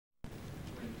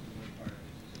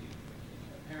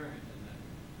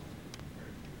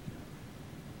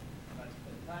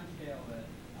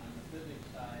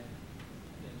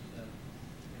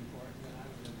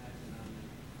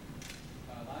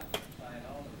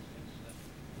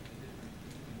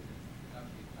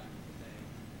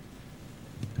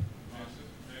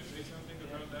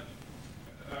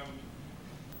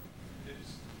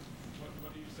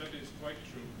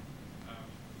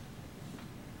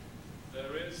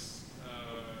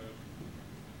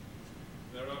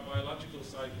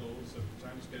cycles of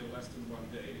timescale less than 1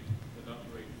 day that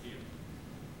operate here.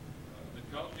 The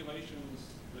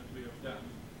calculations that we have done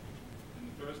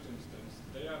in the first instance,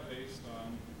 they are based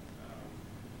on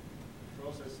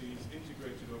processes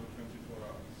integrated over 24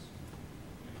 hours.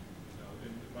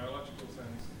 In the biological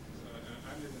sense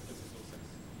and in the physical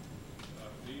sense,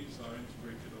 these are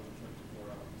integrated over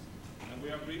 24 hours. And we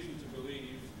have reason to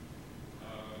believe,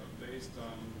 based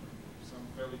on some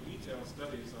fairly detailed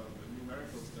studies of the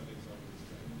numerical studies of this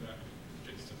thing, that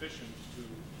it's sufficient to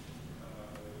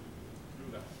do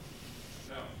that.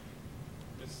 Now,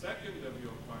 the second of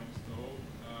your points, though,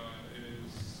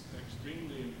 is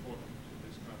extremely important in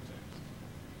this context.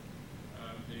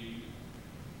 The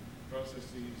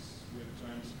processes with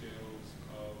timescales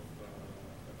of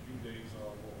a few days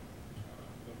or more.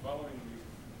 The following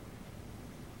reason.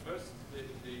 First,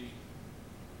 the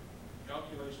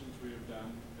calculations we have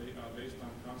done, they are based on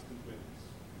constant winds.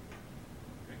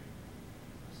 Okay?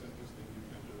 The simplest thing you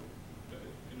can do.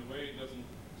 In a way, it's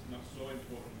not so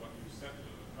important what you set,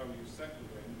 how you set the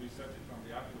wind. We set it from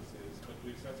the atlases, but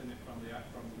we're setting it from the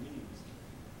means.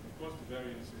 Of course, the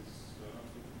variance is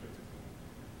absolutely critical.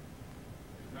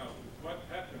 Now, what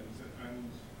happens, and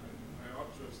I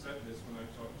ought to have said this when I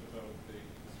talked about the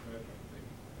Sverdrup thing.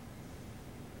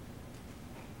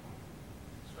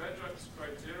 Sverdrup's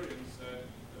criterion said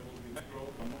there will be net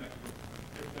growth or net growth.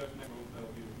 If there's net growth, there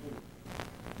will be a boom.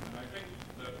 And I think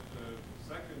that the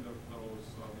second of those,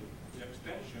 or the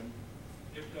extension,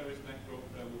 if there is net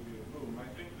growth, there will be a boom. I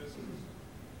think this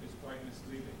is quite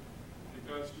misleading,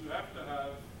 because you have to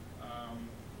have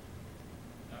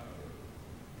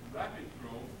rapid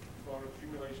growth for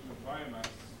accumulation of biomass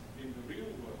in the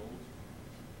real world,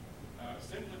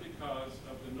 simply because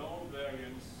of the known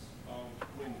variance of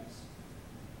winds.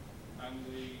 And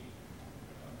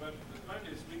but the point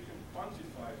is, we can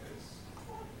quantify this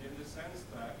in the sense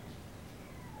that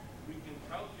we can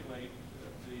calculate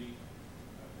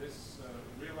this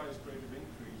realized rate of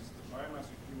increase, the biomass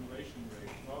accumulation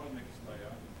rate for the next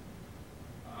layer,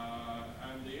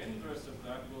 and the inverse of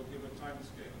that will give a time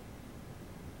scale.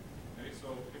 Okay,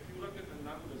 so if you look at the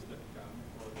numbers that come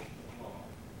for the law,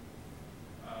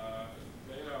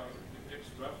 it's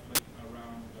roughly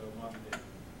around 1 day.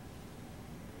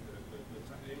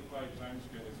 The implied time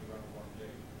scale is around 1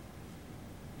 day.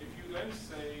 If you then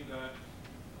say that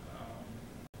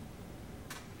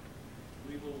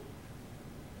we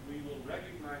will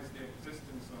recognize the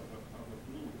existence of a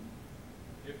bloom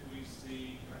if we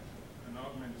see an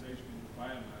augmentation in the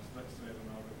biomass, let's say an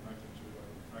order of magnitude or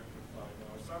a factor of 5,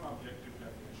 or some objective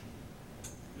definition.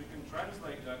 We can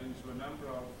translate that into a number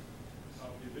of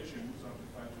divisions of the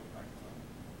phytoplankton,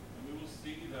 and we will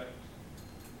see that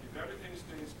if everything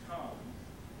stays calm,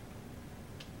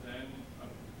 then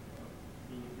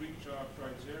we would reach our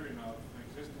criterion of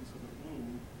existence of a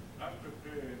bloom after a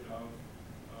period of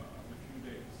a few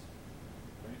days.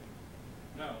 Right?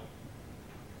 Now,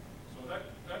 so that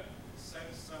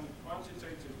sets some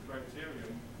quantitative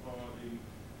criterion for the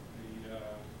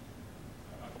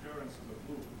occurrence of a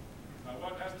bloom. Now,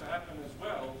 what has to happen as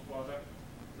well for that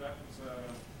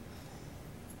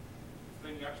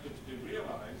thing actually to be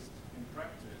realized in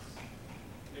practice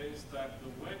is that the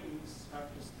winds have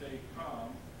to stay calm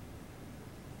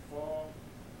for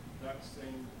that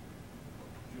same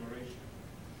duration.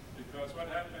 Because what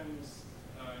happens,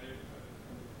 as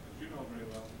you know very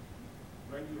well,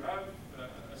 when you have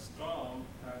a storm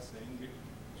passing, it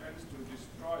tends to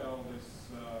destroy all this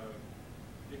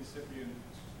incipient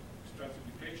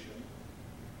stratification,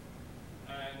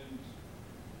 and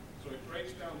so it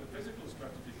breaks down the physical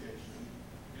stratification.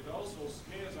 It also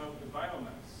smears out the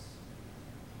biomass.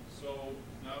 So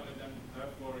now and then,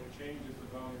 therefore, it changes the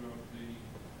value of the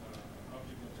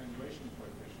optical attenuation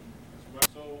coefficient as well.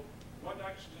 So what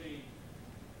actually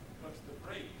puts the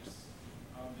brakes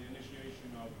on the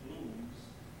initiation of blooms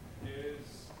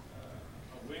is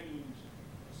a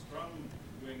strong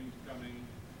wind coming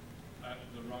at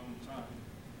the wrong time.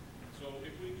 So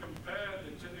if we compare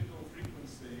the typical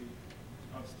frequency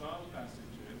of storm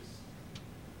passages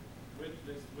with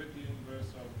the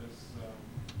inverse of this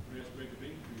rate of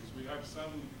increase, we have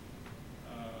some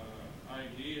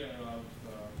idea of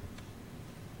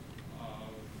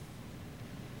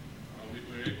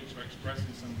we're able to express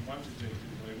in some quantitative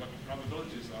way what the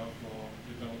probabilities are for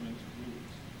development of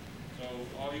blooms. So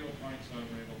all your points are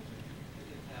able to. I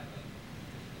just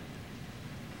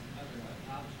have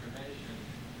another observation.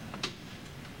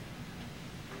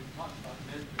 We've talked about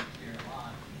mentors here a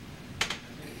lot.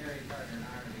 I think Harry Gardner and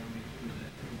I are the only two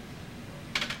that do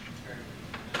compared with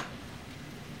mentors.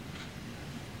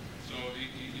 So he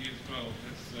as well.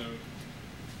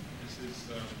 This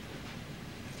is.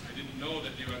 I I didn't know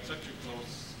that you had such a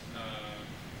close,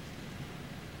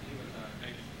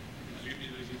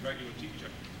 he's a regular teacher.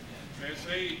 May I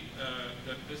say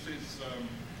that this is,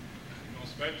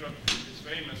 Svedrup is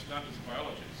famous not as a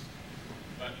biologist,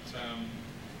 but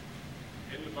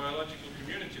in the biological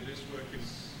community this work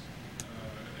is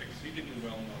exceedingly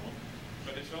well known,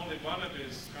 but it's only one of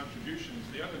his contributions.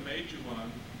 The other major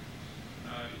one,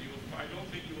 I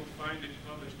don't think you will find it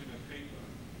published in a paper,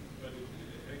 but it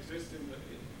exists in the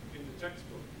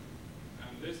textbook.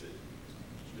 And this is,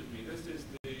 this is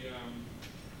the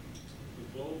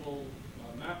global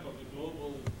map of the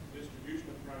global distribution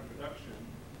of prime production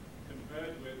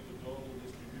compared with the global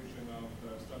distribution of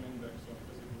Stony index of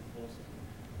physical forcing.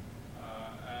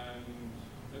 And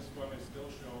this one is still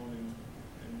shown in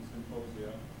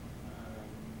Symposia.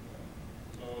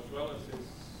 So as well as his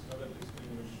other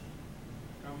distinguished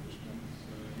accomplishments,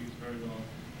 he's very well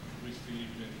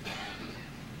received in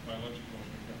biological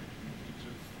community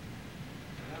too.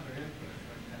 Another input,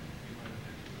 but that would be one of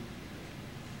the two.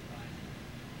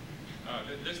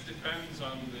 This depends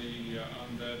on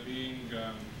there being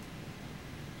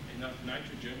enough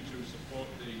nitrogen to support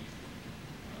the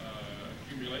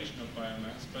accumulation of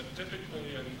biomass, but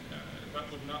typically that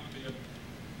would not be a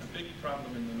big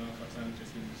problem in the North Atlantic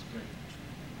in the spring.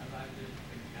 I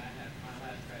had my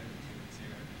last graduate students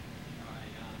here.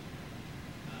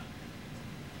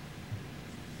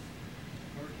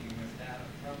 Working with data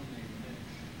from the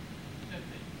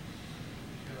Mississippi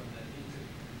showed that he could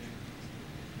predict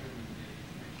determine the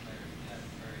mixed-layer test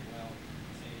very well,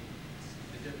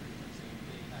 the difference between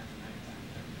daytime and nighttime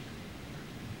temperature.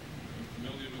 I'm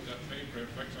familiar with that paper.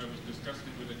 In fact, I was discussing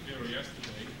it with Akira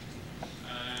yesterday,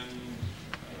 and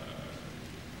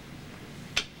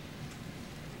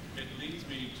it leads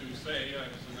me to say,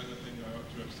 that's another thing I ought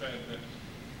to have said, that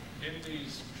in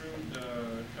these crude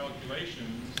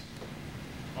calculations,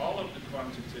 all of the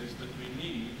quantities that we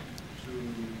need to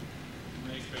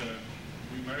make a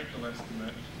numerical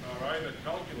estimate are either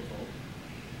calculable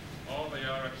or they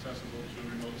are accessible to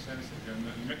remote sensing. And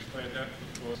mixed layer depth,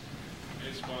 of course,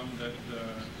 is one that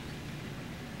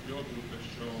your group has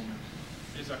shown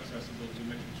is accessible to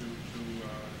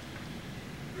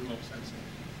remote sensing.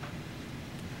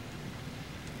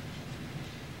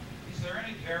 Is there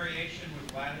any variation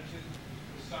with latitude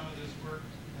with some of this work?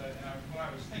 What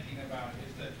I was thinking about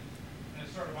is that in a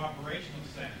sort of operational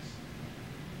sense,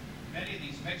 many of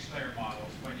these mixed layer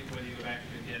models, whether you go back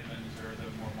to Gidman's or the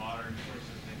more modern sorts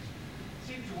of things,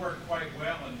 seem to work quite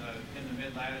well in the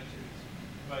mid-latitudes.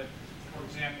 But for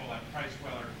example, that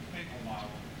Price-Weller-Finkel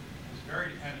model is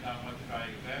very dependent on what the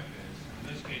value of F is.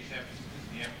 In this case, F is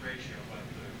the F ratio of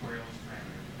the Coriolis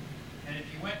parameter. And if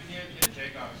you went near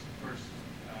Jagov's, of course,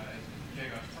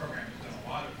 Jagov's program has done a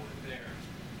lot of work there.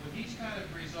 Would these kind of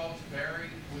results vary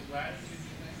with latitude,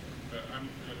 you think?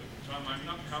 Tom, I'm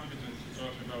not competent to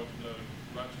talk about the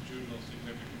latitudinal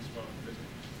significance for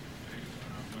physics.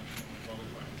 I'm not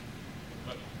qualified.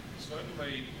 But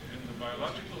certainly in the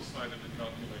biological side of the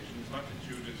calculations,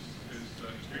 latitude is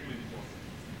extremely important.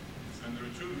 And there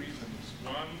are two reasons.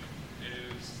 One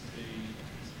is the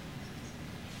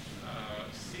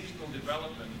seasonal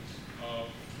development of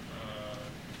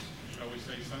shall we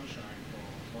say, sunshine, for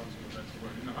want of a better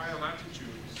word. In the higher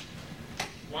latitudes,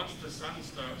 once the sun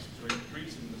starts to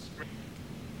increase in the spring,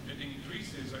 it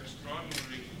increases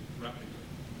extraordinarily rapidly.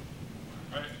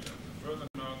 Further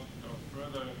north, or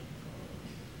further,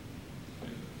 the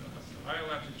higher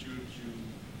latitudes you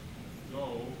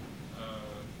go,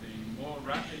 the more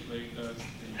rapidly does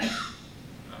the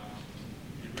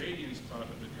irradiance part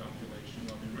of the calculation,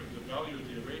 or the value of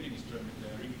the irradiance term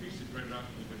there, increases very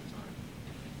rapidly with time.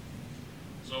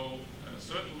 So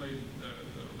certainly the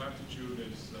latitude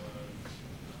is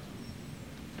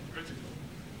critical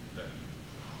there.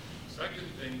 Second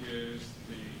thing is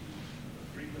the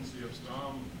frequency of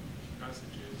storm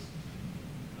passages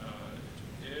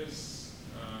is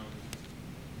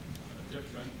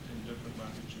different in different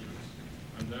latitudes.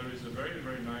 And there is a very,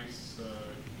 very nice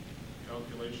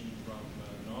calculation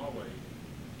from Norway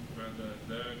where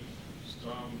their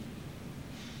storm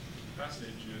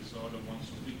passage is order once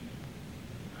a week.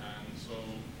 And so,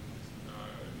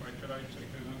 could I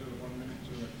take another 1 minute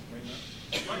to explain that?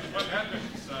 What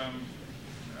happens,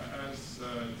 as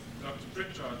Dr.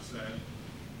 Pritchard said,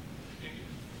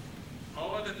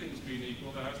 all other things being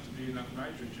equal, there has to be enough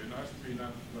nitrogen, there has to be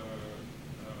enough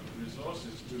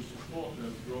resources to support the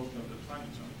growth of the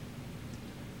plankton.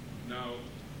 Now,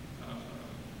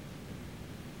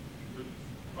 the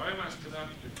biomass cannot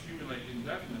accumulate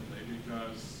indefinitely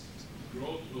because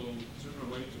growth will sooner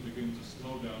or later begin to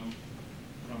slow down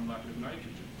from lack of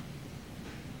nitrogen.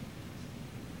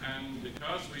 And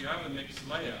because we have a mixed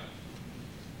layer,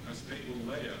 a stable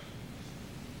layer,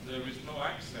 there is no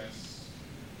access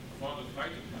for the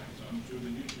phytoplankton to the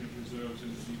nutrient reserves in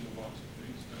the deeper water.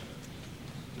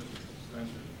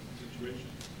 Standard situation.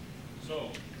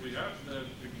 So we have the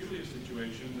peculiar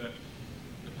situation that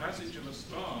the passage of a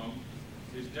storm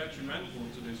is detrimental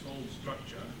to this whole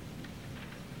structure,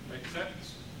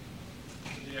 except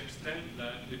to the extent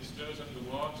that it stirs up the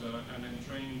water and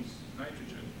entrains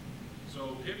nitrogen.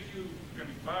 So if you can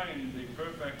find the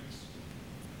perfect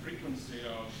frequency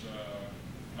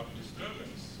of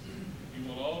disturbance, you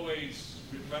will always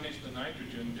replenish the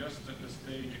nitrogen just at the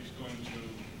stage it's going to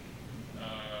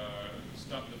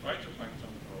stop the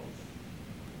phytoplankton growth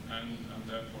and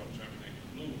therefore terminate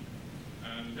the bloom.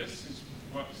 And this is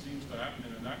what seems to happen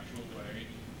in a natural way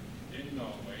in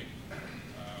Norway,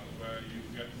 where you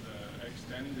get the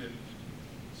extended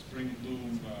spring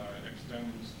bloom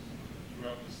extends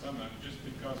throughout the summer just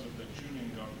because of the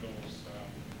tuning of those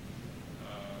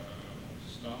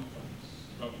storm fronts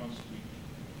about once a week.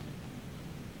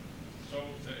 So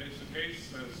it's a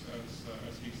case,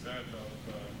 as he said, of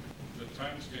the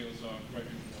timescales are quite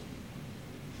important.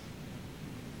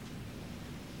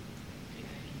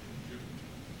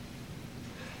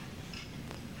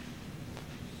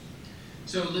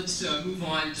 So let's move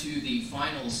on to the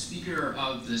final speaker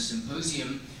of the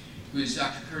symposium, who is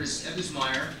Dr. Curtis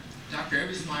Ebbesmeyer. Dr.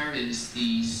 Ebbesmeyer is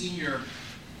the senior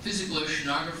physical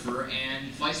oceanographer and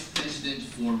vice president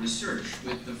for research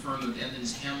with the firm of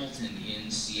Evans Hamilton in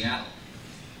Seattle.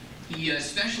 He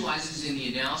specializes in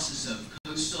the analysis of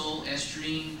coastal,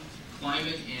 estuarine,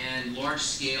 climate, and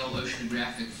large-scale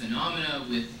oceanographic phenomena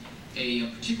with a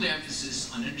particular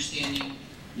emphasis on understanding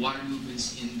water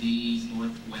movements in the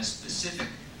Northwest Pacific.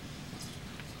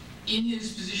 In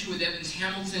his position with Evans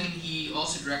Hamilton, he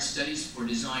also directs studies for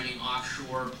designing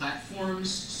offshore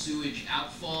platforms, sewage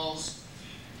outfalls,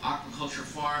 aquaculture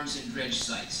farms, and dredge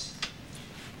sites.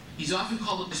 He's often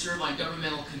called up to serve on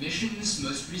governmental commissions.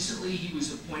 Most recently, he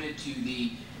was appointed to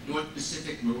the North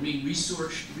Pacific Marine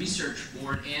Research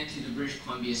Board and to the British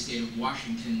Columbia State of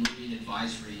Washington Marine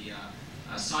Advisory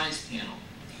Science Panel.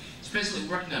 He's presently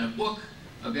working on a book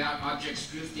about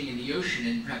objects drifting in the ocean,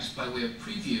 and perhaps by way of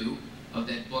preview of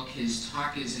that book, his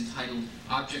talk is entitled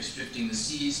Objects Drifting the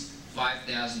Seas,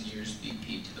 5,000 Years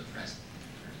BP to the Present.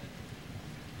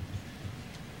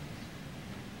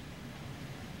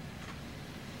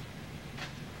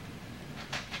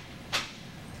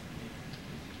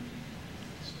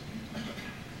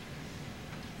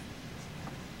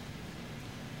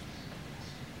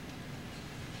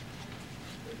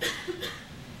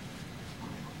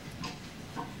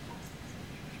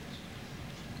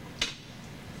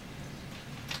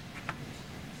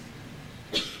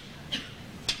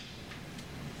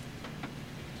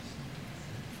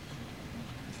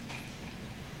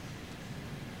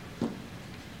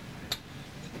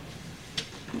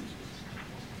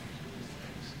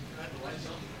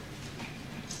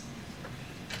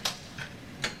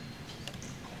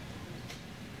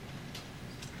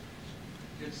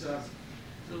 It's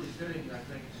really fitting, I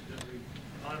think, that we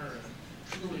honor a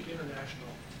truly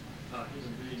international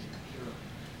human being, Akira.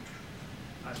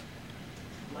 I'd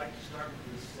like to start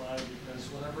with this slide because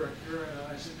whenever Akira and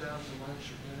I sit down to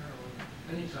lunch or dinner or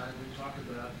anytime, we talk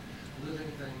about living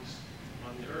things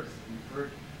on the earth. We've heard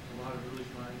a lot of really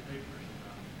fine papers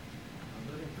about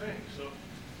living things. So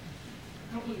a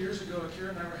couple of years ago,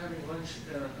 Akira and I were having lunch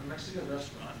at a Mexican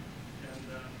restaurant, and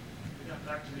we got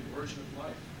back to the origin of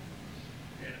life.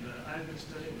 And I've been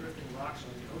studying drifting rocks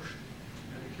on the ocean.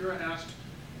 And Akira asked,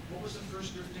 what was the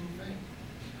first drifting thing?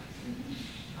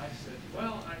 I said,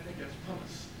 well, I think that's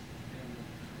pumice. And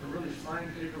a really fine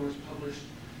paper was published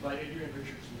by Adrian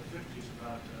Richards in the 50s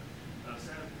about a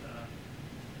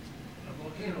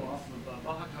volcano off of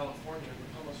Baja California, and the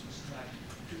pumice was tracked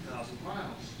 2,000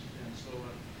 miles. And so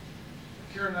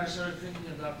Akira and I started thinking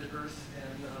about the Earth,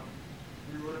 and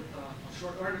we wrote a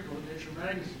short article in Nature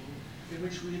magazine in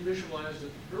which we visualized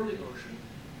an early ocean,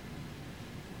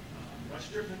 much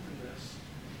different than this,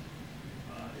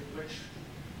 in which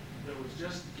there was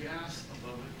just gas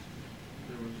above it,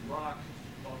 there was rock,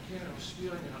 volcanoes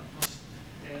spewing out,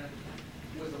 and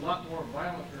with a lot more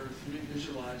violent Earth, we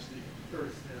visualized the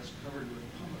Earth as covered with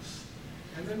pumice.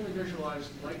 And then we visualized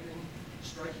lightning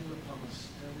striking the pumice,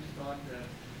 and we thought that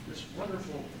this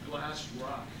wonderful glass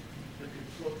rock that could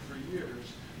float for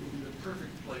years would be the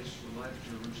perfect place for life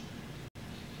to originate.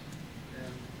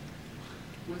 And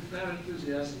with that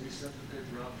enthusiasm, we sent the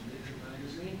paper out to Nature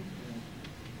magazine,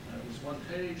 and it was one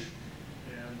page,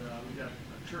 and we got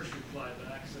a terse reply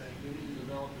back saying, we need to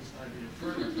develop this idea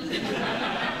further.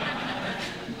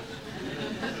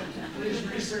 Please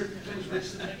research they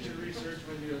submit your research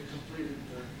when you have completed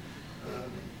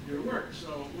your work.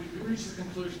 So we reached the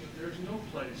conclusion that there's no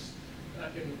place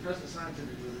in the present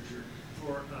scientific literature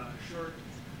for short,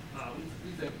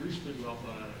 we think reasonably well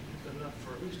thought out, enough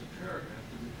for at least a paragraph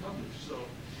to be published. So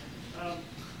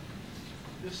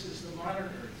this is the modern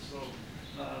Earth. So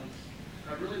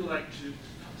I'd really like to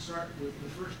start with the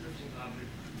first drifting object,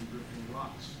 the drifting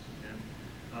rocks. And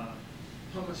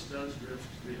pumice does drift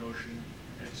the ocean,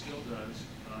 and it still does.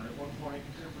 At one point,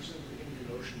 10% of the Indian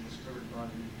Ocean was covered by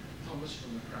the pumice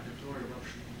from the Krakatoa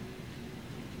eruption in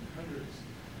the 1800s.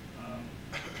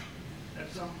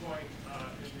 At some point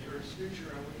in the Earth's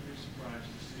future, I wouldn't be surprised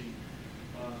to see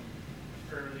a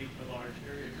fairly large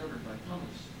area covered by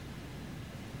pumice.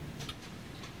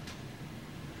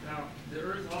 Now, the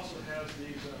Earth also has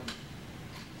these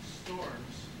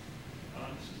storms.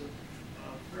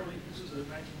 This is a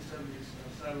 1970s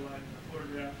satellite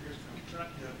photograph. Here's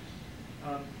Kamchatka.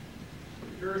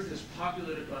 The Earth is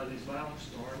populated by these violent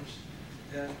storms,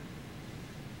 and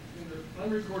in the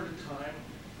unrecorded time,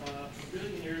 a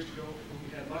billion years ago, when we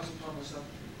had lots of pumice up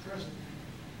to the present,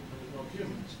 when there were no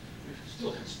humans, we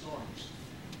still had storms.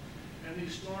 And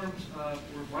these storms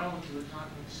were violent to the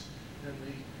continents, and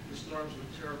the storms would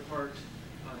tear apart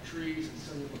trees and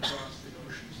send them across the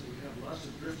ocean. So we have lots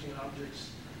of drifting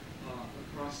objects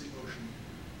across the ocean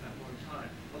at one time,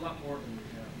 a lot more than we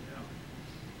have now.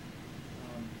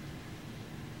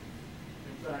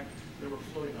 In fact, there were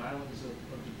floating islands of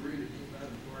debris that came out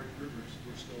of Nordic rivers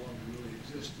which no longer really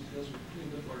exist because we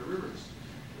cleaned up our rivers.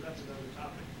 But that's another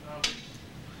topic.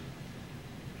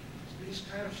 These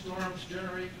kind of storms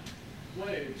generate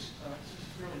waves. This is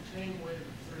a fairly tame wave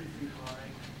of 30 feet high.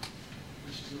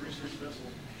 This is the research vessel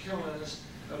Killis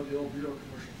out of the old Bureau of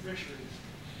Commercial Fisheries,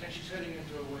 and she's heading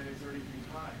into a wave 30 feet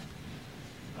high.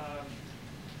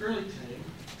 Fairly tame.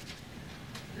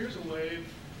 Here's a wave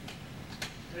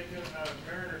taken out of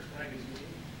Mariner's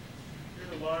magazine.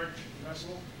 Here's a large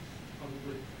vessel,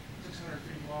 probably 600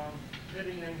 feet long,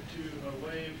 heading into a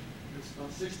wave that's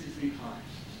about 60 feet high.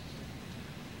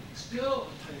 Still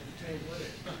a tame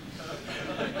wave.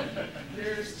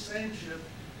 Here's the same ship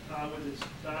with its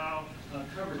bow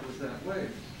covered with that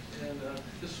wave. And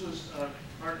this was,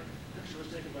 our picture was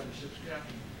taken by the ship's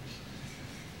captain.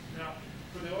 Now,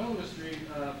 for the oil industry,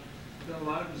 we've done a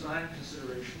lot of design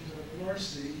considerations. And in the North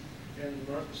Sea and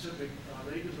the North Pacific,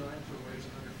 they designed for waves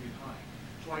 100 feet high,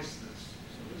 twice this.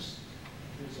 So this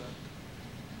is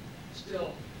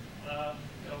still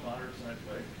moderate-sized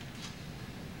wave.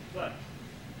 But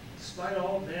despite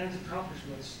all man's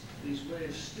accomplishments, these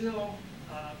waves still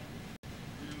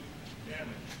do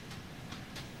damage.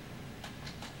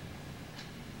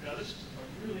 Now this is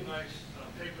a really nice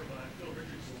paper by Phil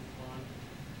Richardson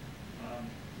on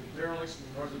the derelicts in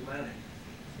the North Atlantic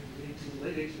in the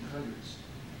late 1800s.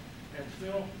 And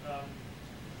Phil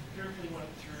carefully went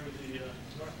through the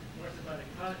North Atlantic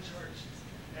pilot charts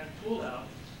and pulled out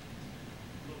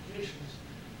locations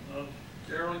of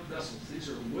derelict vessels. These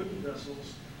are wooden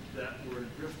vessels that were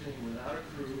drifting without a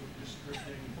crew, just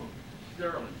drifting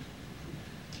derelict.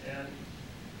 And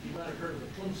you might have heard of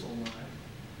the Plimsoll line,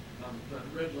 that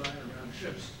red line around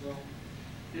ships. Well,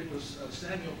 it was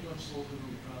Samuel Plimsoll who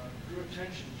drew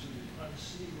attention to the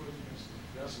unseaworthiness of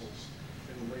vessels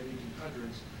in the late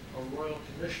 1800s. A royal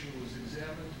commission was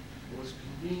examined, was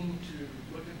convened to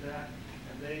look at that,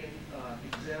 and they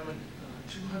examined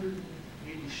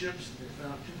 280 ships, and they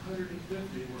found 250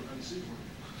 were unseaworthy.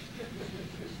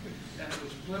 And it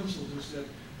was Plimsoll who said,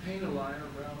 paint a line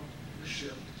around the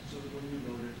ship so that when you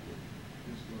load it,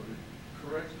 it is loaded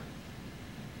correctly.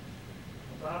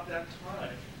 About that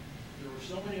time, there were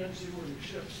so many unseaworthy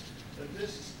ships that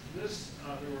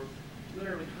there were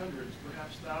literally hundreds,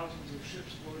 perhaps thousands of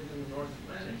ships floating in the North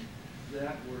Atlantic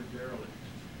that were derelict.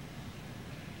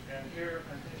 And here,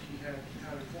 I think he had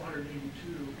counted 482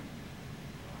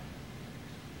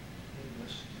 in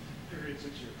this period,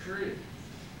 6-year period.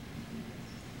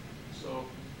 So,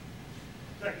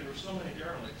 in fact, there were so many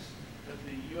derelicts that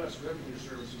the U.S. Revenue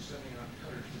Service was sending out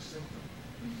cutters to sink them.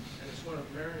 And it's one of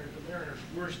the mariner's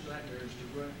worst nightmares to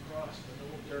run across an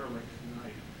old derelict at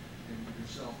night and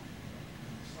yourself in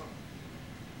the sun.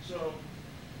 So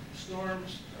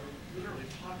storms are literally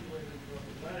populated the North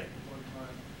Atlantic at one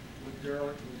time with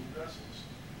derelict wooden vessels.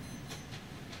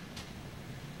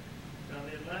 Now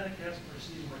the Atlantic hasn't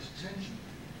received much attention,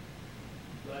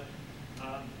 but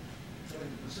so in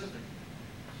the Pacific,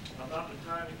 about the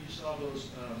time that you saw those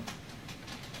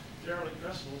derelict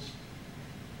vessels,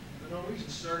 the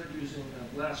Norwegians started using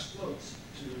glass floats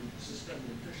to suspend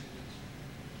their fishing nets.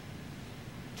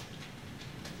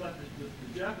 But the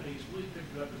Japanese really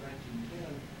picked it up in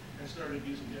 1910 and started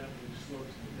using Japanese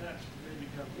floats in the nets. They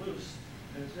become loose,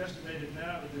 and it's estimated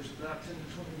now that there's about 10 to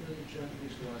 20 million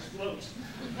Japanese glass floats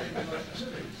in the North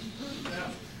Pacific.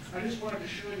 Now, I just wanted to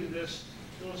show you this,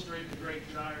 illustrate the great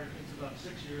gyre. It takes about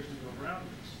 6 years to go around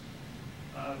this.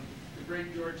 The great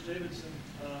George Davidson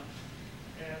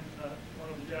and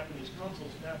one of the Japanese consuls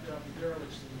mapped out the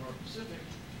derelicts in the North Pacific.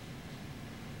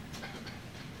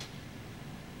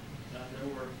 There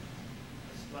were,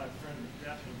 that's my friend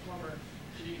Catherine Plummer.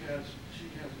 She has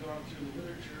gone through the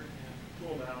literature and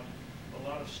pulled out a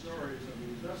lot of stories of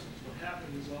these vessels. What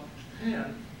happened is off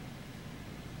Japan,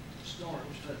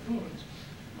 storms, typhoons,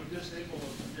 would disable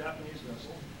a Japanese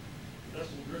vessel. The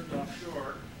vessel would drift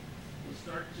offshore, would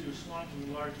start to swamp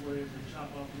in large waves, and chop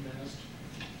off the mast,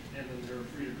 and then they were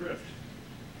free to drift.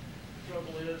 The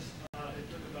trouble is, it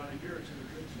took about a year or two to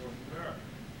drift to North America.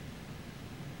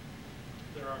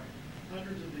 There are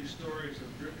hundreds of these stories of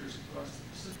drifters across the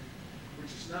Pacific,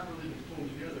 which has not really been pulled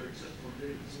together except for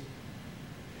Davidson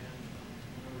and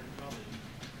another colleague.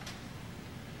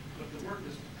 But the work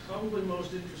that's probably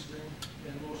most interesting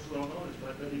and most well known is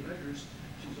by Betty Beggars.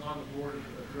 She's on the board of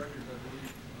directors, I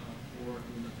believe, for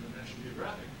the National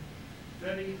Geographic.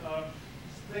 Betty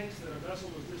thinks that a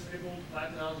vessel was disabled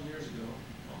 5,000 years ago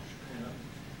off Japan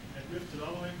and drifted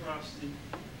all the way across the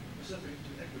Pacific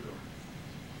to Ecuador.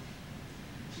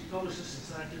 She published this in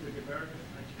Scientific American in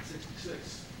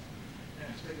 1966, and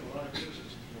it's taken a lot of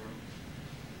criticism for it.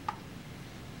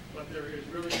 But there is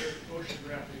really good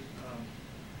oceanographic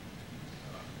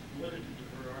validity to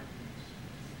her arguments.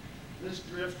 This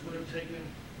drift would have taken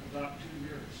about 2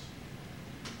 years.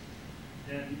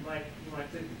 And you might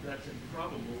think that that's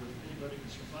improbable if anybody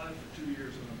could survive for 2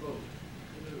 years on a boat,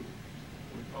 canoe,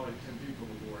 with probably 10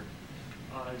 people aboard.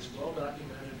 It's well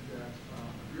documented that a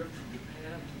drift from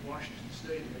Japan to Washington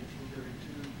State in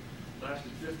 1832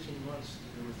 lasted 15 months,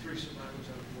 and there were 3 survivors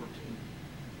out of 14.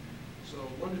 So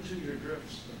 1 to 2 year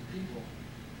drifts of people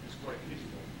is quite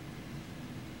feasible.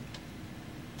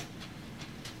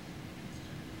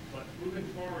 But moving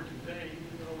forward today,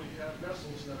 even though we have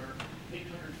vessels that are 800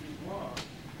 feet long,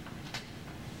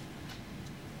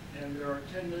 and there are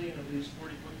 10 million of these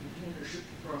 40-foot containers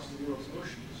shipped across the world's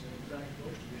oceans, and in fact,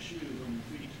 most of the shoes on your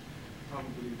feet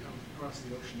probably come across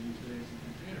the ocean these days in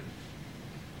containers.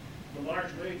 The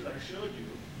large waves I showed you,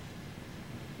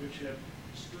 which have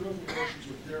strewn the oceans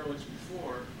with derelicts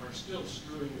before, are still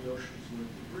strewing the oceans with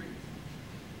debris.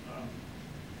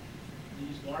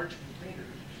 These large containers,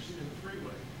 which you see in the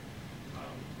freeway,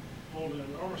 hold an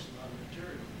enormous amount of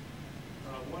material.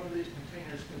 One of these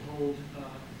containers can hold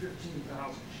 15,000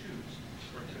 shoes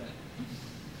per day.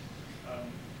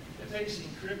 It may seem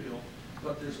trivial,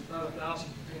 but there's about 1,000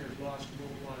 containers lost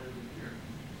worldwide every year.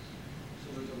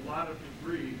 So there's a lot of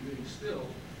debris being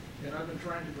spilled, and I've been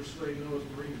trying to persuade NOAA's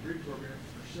Marine Debris Program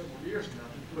for several years now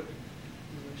to put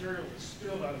the material that's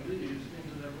spilled out of these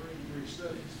into their marine debris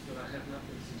studies, but I have not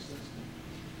been successful.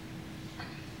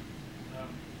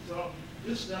 So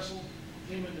this vessel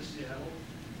came into Seattle,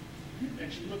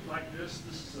 and she looked like this.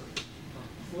 This is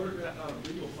a photograph out of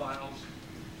legal files.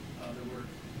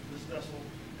 This vessel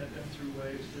had been through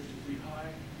waves 50 feet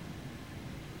high.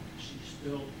 She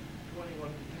spilled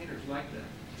 21 containers like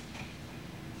that.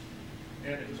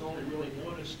 And it was only really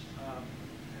noticed and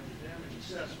the damage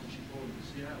assessed when she pulled into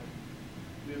Seattle.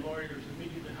 The lawyers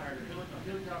immediately hired a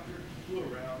helicopter, flew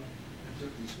around, and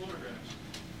took these photographs.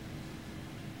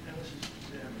 And this is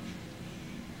damage.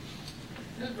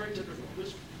 And it's very typical.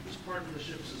 This part of the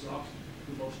ships is often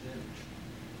the most damaged.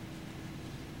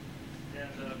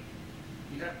 And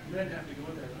men have to go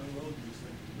in there and unload these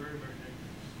things. It's very, very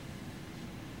dangerous.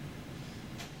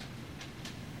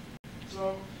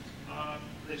 So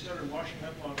they started washing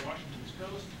up on Washington's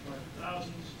coast by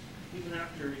thousands. Even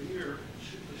after a year,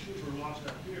 the shoes were lost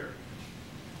out here.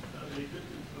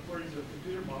 According to the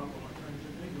computer model, my friend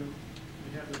Jim Ingram,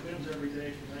 we have the winds every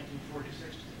day from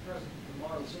 1946 to the present. The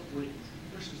model simply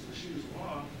pushes the shoes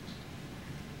along.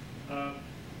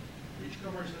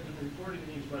 Beachcombers have been reporting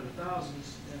these by the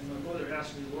thousands, and my mother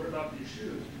asked me, what about these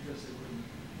shoes? Because they were in the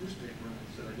newspaper, and I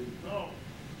said I didn't know.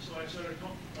 So I started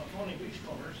phoning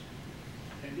beachcombers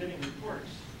and getting reports.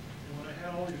 And when I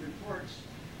had all these reports,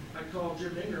 I called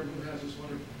Jim Ingram, who has this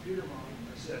wonderful computer model,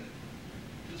 and I said,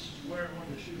 this is where when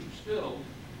the shoes were spilled,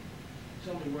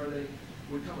 tell me where they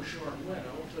would come ashore and when.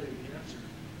 I won't tell you the answer.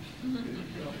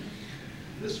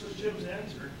 This was Jim's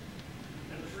answer,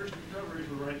 and the first recoveries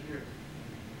were right here.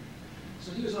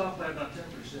 So he was off by about 10%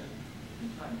 in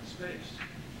time and space.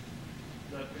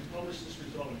 But we published this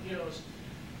result in HEOS,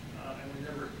 and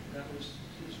that was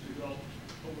his result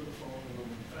over the phone and over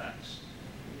the fax.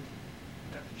 We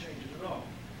didn't have to change it at all.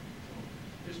 So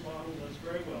his model does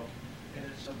very well, and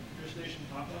it's a gestation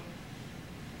pop-up,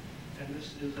 and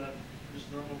this is just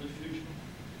normal diffusion.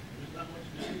 There's not much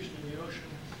diffusion in the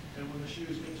ocean, and when the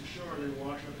shoes get to shore, they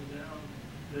wash up and down.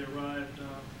 They arrived,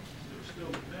 they were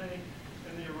spilled in May,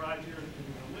 and they arrived here in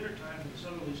the wintertime, and the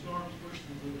southerly storms pushed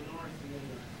them to the north, and then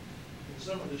in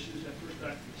summer the shoes got pushed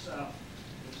back to the south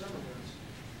in the summer months.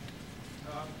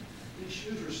 These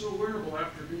shoes are so wearable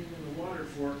after being in the water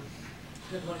for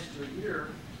 10 months to a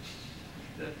year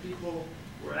that people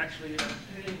were actually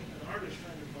paying an artist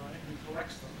friend of mine who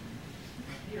collects them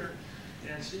here.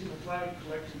 And Steve McLeod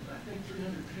collected, I think,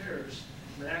 300 pairs,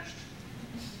 matched,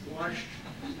 washed,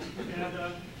 and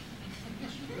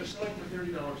they're selling for $30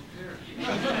 a pair.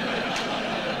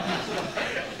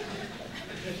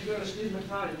 So, if you go to Steve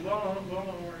McLeod, he's well-known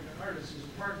Oregon artist, his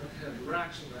apartment had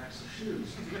racks and racks of shoes.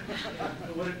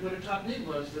 What it taught me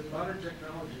was that modern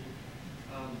technology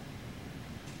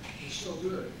is so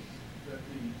good that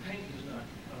the paint is not,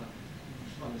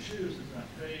 on the shoes does not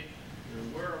fade, they're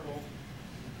wearable,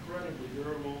 incredibly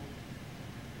durable,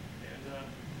 and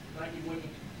Nike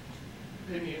wouldn't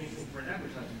pay me anything for an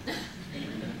advertising.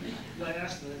 And I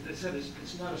asked them, they said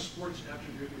it's not a sports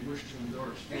attribute we wish to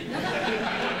endorse.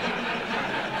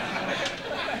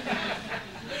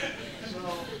 So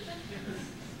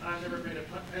I never made a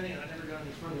penny, I never got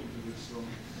any funding for this, so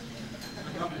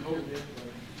I'm probably holding it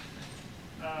anyway.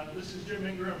 This is Jim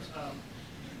Ingram's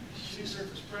sea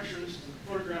surface pressure. This is a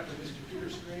photograph of his computer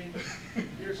screen.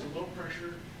 Here's a low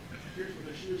pressure. Here's where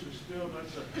the shoes were spilled.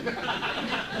 That's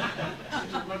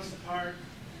a months apart.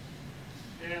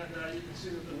 And you can see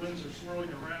that the winds are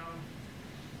swirling around.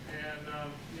 And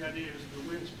the idea is the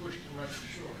winds push them right to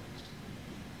shore.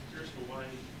 Here's Hawaii.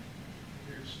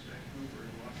 Here's Vancouver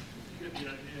and Washington. You get the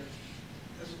idea.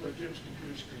 This is what Jim's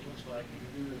computer screen looks like. You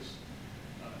can do this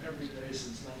every day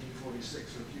since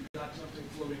 1946. So if you've got something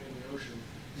floating in the ocean,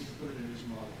 you can put it in his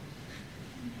model.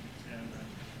 And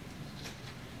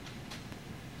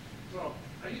so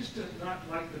I used to not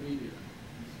like the media,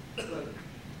 but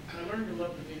I learned to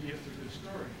love the media through this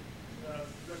story.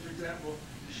 For example,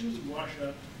 the shoes would wash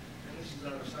up, and this is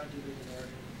out of Scientific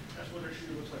American. That's what their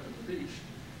shoe looks like on the beach.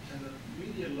 And the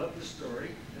media loved the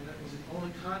story, and that was the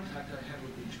only contact I had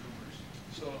with beachcombers.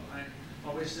 So I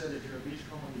always said, if you're a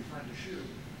beachcomber and you find a shoe,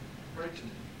 write to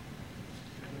me.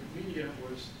 And the media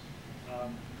was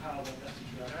how the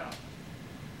message got out.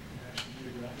 National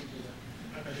Geographic did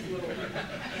a little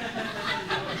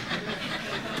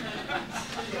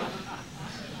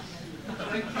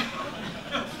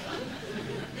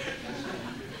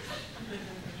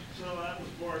So that was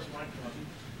Boris Weintraub.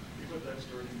 He put that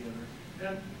story together.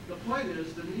 And the point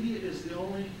is, the media is the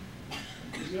only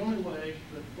way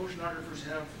that oceanographers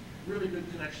have really good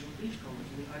connection with beachcombers.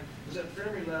 I mean, I was at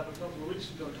Fermi Lab a couple of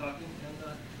weeks ago talking,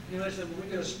 and I said, when we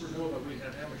get a supernova, we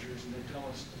have amateurs, and they tell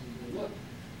us, and we look.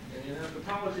 And at the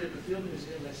apology at the Field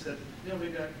Museum, they said, we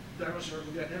got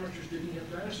amateurs digging up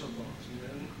dinosaur bones. And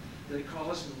then they call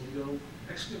us and we go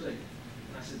excavate.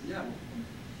 And I said, yeah, well,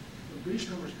 when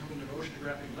beachcombers come into an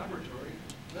oceanographic laboratory,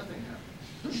 nothing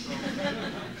happens.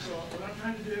 So what I'm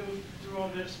trying to do through all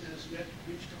this is get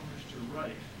beachcombers to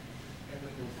write. And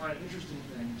then we'll find interesting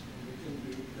things and we can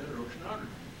do better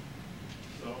oceanography.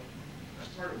 So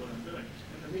that's part of what I'm doing.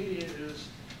 And the media is,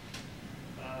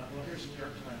 well, here's the New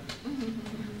York Times.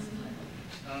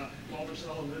 Walter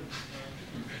Sullivan.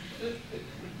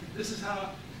 This is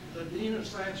how the Dean of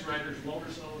Science Writers,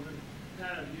 Walter Sullivan,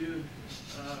 kind of viewed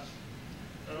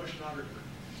an oceanographer.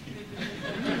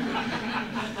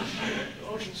 The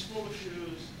ocean's full of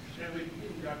shoes, and we've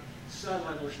even got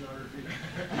satellite oceanography.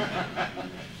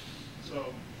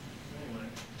 So, anyway,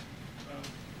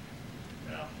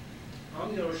 now, on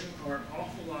the ocean are an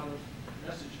awful lot of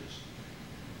messages.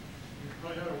 You're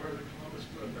probably not aware that Columbus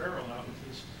put a barrel out with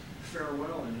his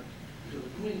farewell in it to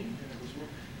the Queen, and it was,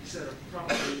 he said,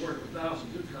 probably worth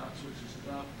 1,000 ducats, which is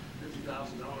about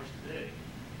 $50,000 today.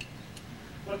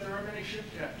 But there are many ship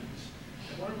captains,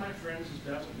 and one of my friends is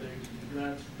Basil Biggs, and he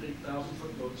drives big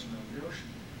 1,000-foot boats around the ocean.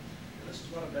 And this is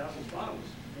one of Basil's bottles,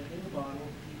 and in the bottle,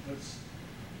 he puts,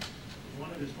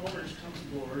 one of his owners comes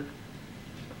aboard,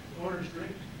 the owners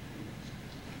drink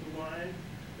the wine,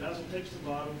 Basil takes the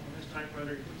bottle on his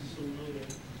typewriter, he puts his little note in,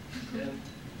 and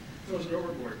throws it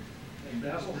overboard. And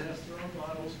Basil has thrown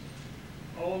bottles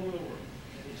all over the world.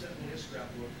 And he sent me his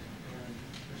scrapbook, and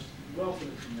there's a wealth of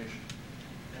information.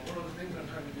 And one of the things I'm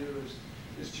trying to do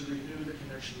is to renew the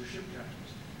connection with ship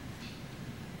captains.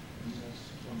 And that's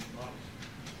one of the bottles.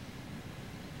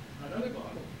 Another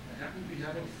bottle, I happened to be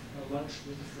having lunch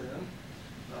with a friend,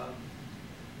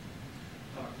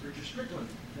 Richard Strickland.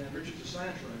 And Richard's a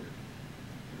science writer.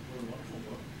 He wrote a wonderful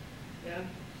book. And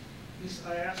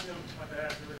I asked him, like I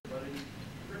asked everybody,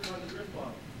 "Rick on the drift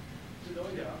bottle?" He said, "Oh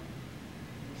yeah."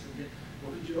 I said, "Yeah.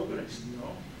 Well, did you open it?" He said, "No."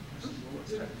 I said, "Well,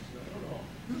 what's in it?" He said, "I don't know."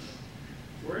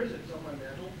 "Where is it?" "It's on my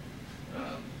mantle."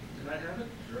 "Can I have it?"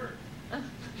 "Sure."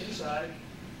 Inside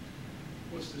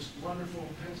was this wonderful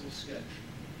pencil sketch.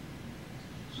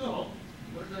 So,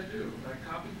 what did I do? I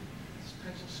copied this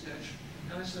pencil sketch,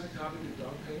 and I sent a copy to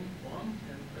Dongping, Wang,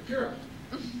 and Akira.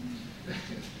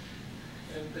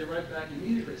 And they write back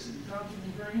immediately. They said, "We found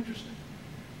something very interesting.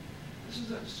 This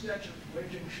is a sketch of Wei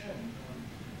Jingsheng,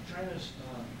 China's,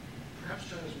 perhaps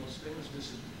China's most famous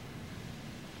dissident.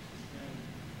 And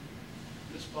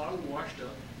this bottle washed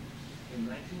up in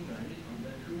 1990 on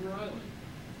Vancouver Island.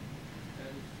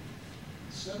 And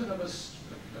 7 of us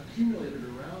accumulated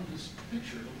around this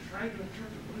picture and tried to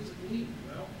interpret, what does it mean?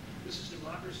 Well, this is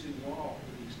Democracy Wall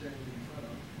that he's standing in front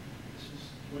of. This is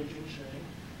Wei Jingsheng.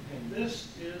 And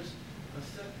this is a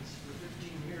sentence for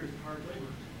 15 years of hard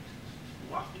labor,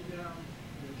 wafting down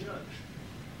the judge.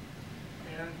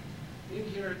 And in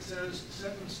here it says,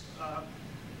 sentence,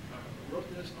 wrote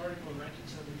this article in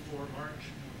 1974, March,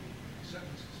 the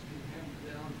sentence is being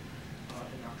handed down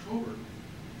in October,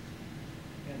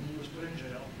 and he was put in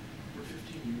jail for 15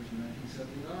 years in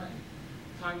 1979.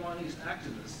 Taiwanese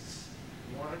activists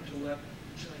wanted to let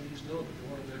the Chinese know that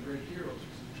one of their great heroes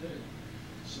was in jail.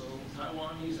 So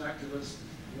Taiwanese activists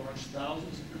launched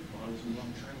thousands of drift bottles along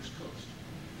China's coast.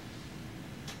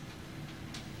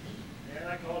 And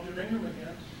I called Jim Ingram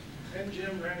again, and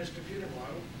Jim ran his computer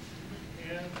model,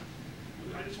 and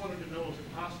I just wanted to know, is it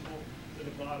possible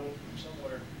that a bottle from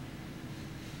somewhere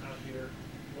out here,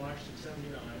 launched in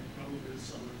 79, probably this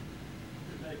summer,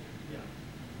 could make it? Yeah,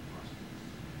 possible.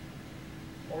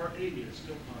 Or 80, it's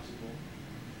still possible.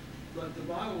 But the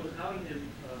bottle was out in the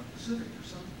Pacific for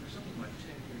something like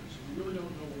 10 years. So we really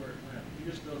don't know where it went. We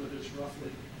just know that it's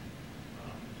roughly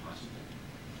possible.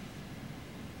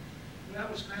 And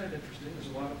that was kind of interesting. There's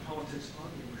a lot of politics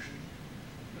on the ocean.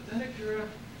 But then Akira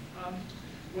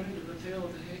went into the tale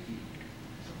of the Heike,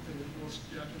 something that most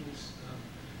Japanese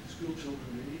school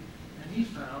children read, and he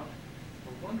found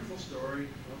a wonderful story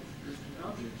of drifting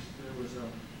objects. There was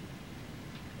an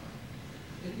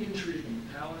intrigue in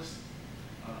the palace.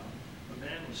 A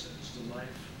man was sentenced to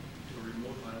life to a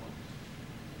remote island.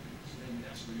 His name was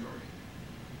Yasuyori.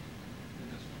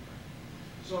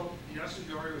 So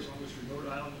Yasuyori was on this remote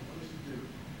island, and what does he do?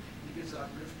 He gets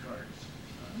out drift cards.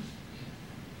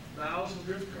 1,000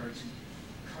 drift cards. He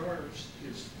carves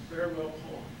his farewell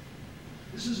poem.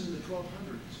 This is in the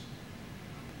 1200s.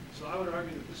 So I would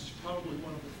argue that this is probably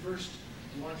one of the first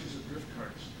launches of drift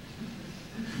cards.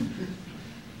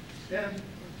 And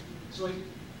so he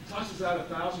tosses out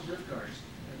 1,000 drift cards,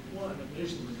 and one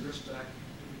amazingly drifts back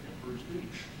to the Emperor's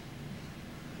beach.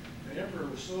 The Emperor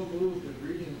was so moved at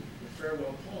reading the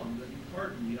farewell poem that he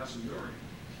pardoned Yasuyori.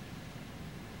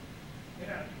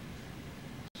 And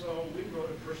so we wrote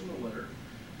a personal letter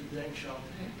to Deng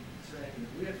Xiaoping saying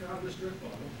that we had found this drift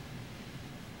bottle,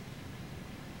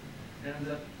 and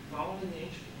that following the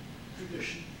ancient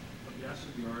tradition of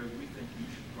Yasuyori, we think you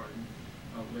should pardon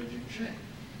Wei Jingsheng.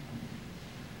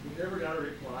 We never got a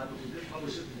reply, but we did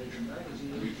publish it in Nature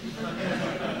magazine.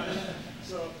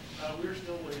 So we're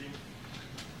still waiting.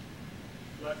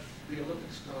 But the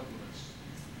Olympics compliments.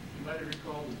 You might have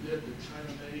recalled the bid that China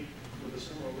made for the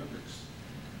Summer Olympics.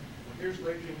 Well, here's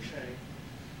Wei Jingsheng,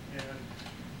 and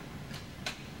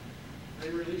they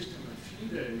released him a few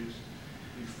days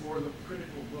before the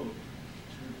critical vote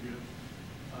to give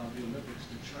the Olympics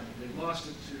to China. They lost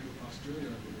it to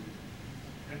Australia, I believe,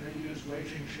 and they used Wei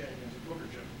Jingsheng as a booker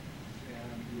chip.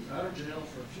 And he was out of jail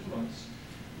for a few months.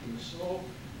 He was so,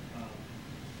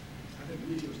 I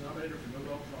think he was nominated for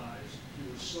Nobel Prize.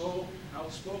 He was so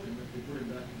outspoken that they put him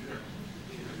back in jail.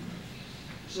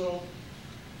 So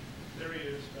there he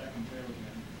is, back in jail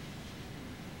again.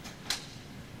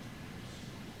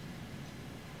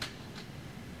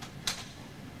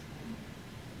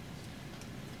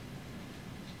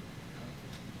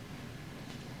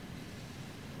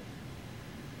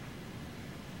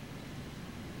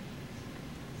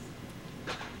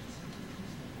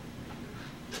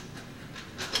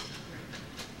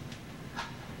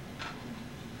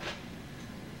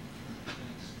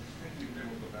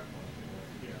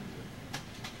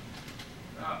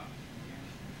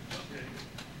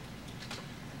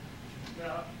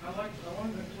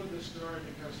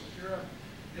 Because Akira,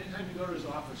 anytime you go to his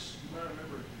office, you might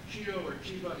remember Chiyo or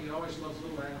Chiba, he always loves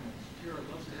little animals. Akira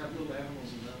loves to have little animals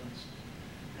around us.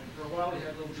 And for a while he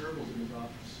had little gerbils in his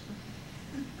office.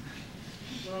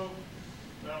 So,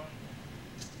 well,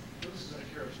 this is an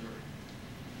Akira story.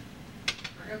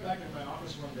 I got back in my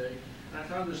office one day, I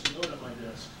found this note on my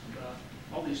desk about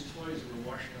all these toys that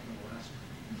were washing up in Alaska.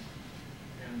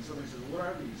 And somebody said, what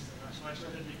are these? And so I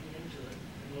started digging into it,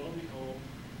 and lo and behold,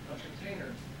 a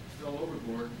container fell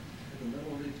overboard in the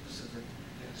middle of the Pacific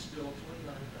and spilled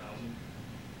 29,000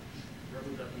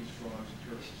 rubber duckies, frogs, and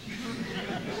turtles.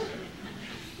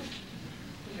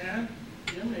 And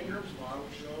Jim Ingram's model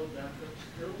showed that the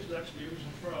turtles, ducks, beavers,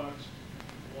 and frogs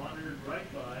wandered right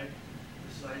by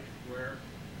the site where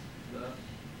the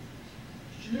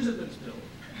shoes had been spilled.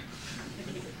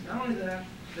 Not only that,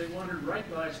 they wandered right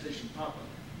by Station Papa.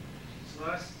 So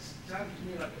that sounded to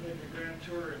me like making a grand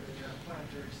tour in the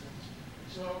planetary sense.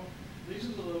 So these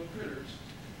are the little critters,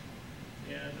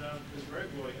 and they're very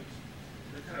buoyant.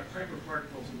 They're kind of hyper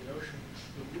particles in the ocean.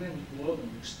 The winds blow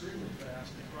them extremely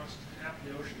fast. They cross half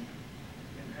the ocean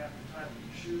in half the time that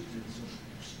the shoes did. So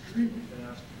extremely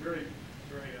fast, very,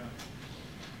 very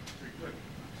quick.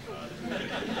 That's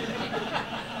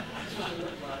what they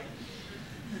look like.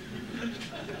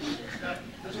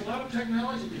 There's a lot of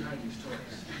technology behind these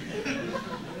toys.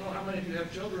 You know how many of you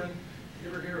have children? You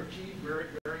ever hear of T. Barry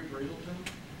Brazelton?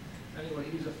 Anyway,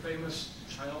 he's a famous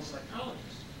child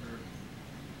psychologist or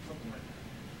something like that.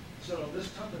 So this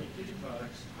company, Kitty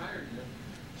Products, hired him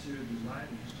to design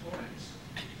these toys.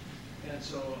 And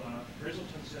so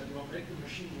Brazelton said, well, make the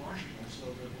machine washable so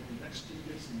that when the next kid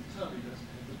gets in the tub, he doesn't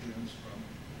have the germs from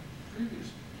previous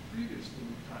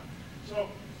little time. So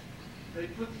they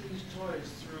put these toys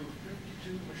through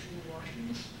 52 machine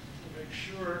washings to make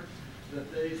sure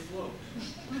that they float.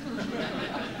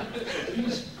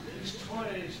 These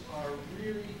toys are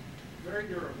really very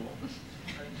durable.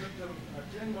 And it took them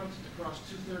 10 months to cross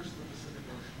 2/3 of the Pacific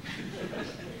Ocean.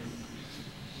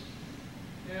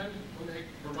 And when they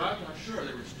arrived on shore,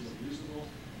 they were still usable.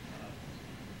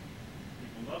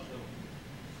 People loved them.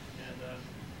 And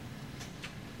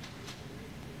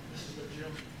this is what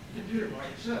Jim's computer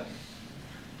model said.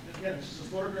 And again, this is a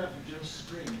photograph of Jim's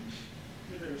screen.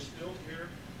 They were spilled here,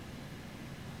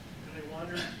 and they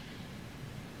wandered.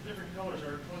 Different colors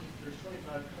are there's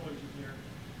 25 colors in here.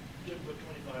 Jim put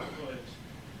 25 toys.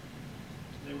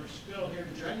 They were spilled here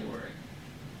in January,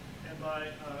 and by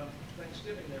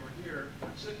Thanksgiving they were here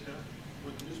in Sitka,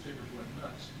 where the newspapers went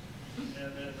nuts.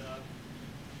 And then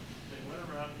they went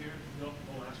around here to build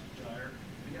Alaska Gyre.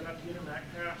 They got up to Intermac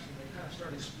Pass, and they kind of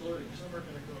started exploding. Some are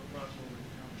going to go across over to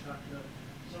Kamchatka,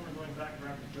 some are going back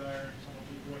around the Gyre, and some will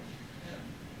keep going to Japan.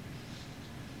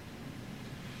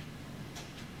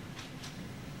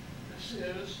 This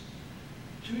is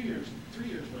 3 years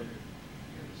later.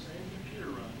 You have the same computer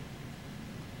run.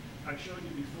 I showed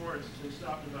you before, they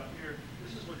stopped about here.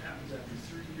 This is what happens after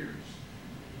 3 years.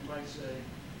 You might say,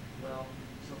 well,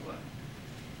 so what?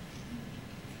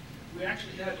 We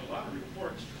actually had a lot of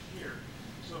reports from here.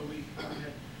 So we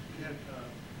had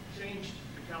changed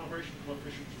the calibration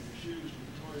coefficients of the shoes with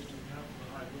the toys to account for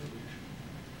the high windage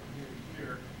from here to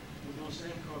here. With those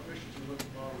same coefficients, we looked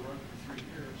at the model run for 3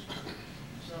 years.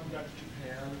 Some got to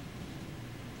Japan,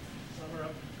 some are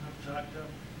up to Kamchatka,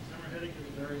 some are heading to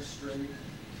the Bering Strait,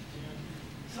 and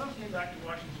some came back to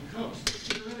Washington Coast,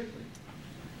 theoretically.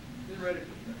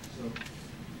 So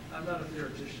I'm not a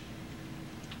theoretician.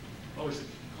 Always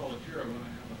call Akira when I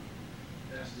have a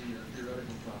nasty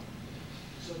theoretical problem.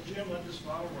 So Jim let this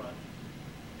model run,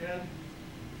 and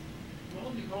lo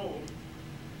and behold,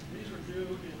 these were due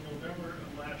in November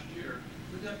of last year.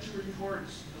 We got 2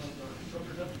 reports of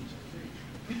rubber duckies on the beach.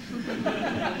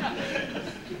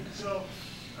 So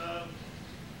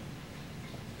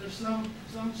there's some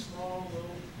small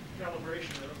little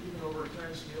calibration, even over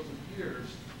time scales of years.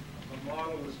 A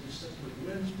model is just simply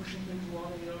winds pushing things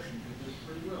along in the ocean. It did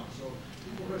pretty well. So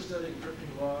people who are studying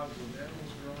drifting logs with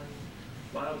animals growing,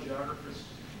 biogeographers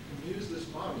can use this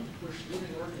model to push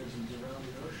living organisms around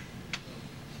the ocean.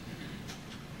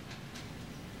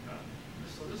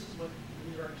 So this is what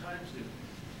the New York Times did.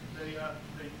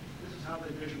 This is how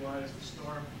they visualize the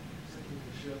storm sinking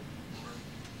the ship.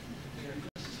 And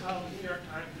this is how the New York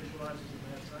Times visualizes the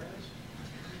mad scientist.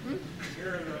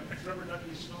 Here are the rubber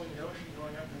duckies swimming in the ocean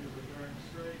going up into the Bering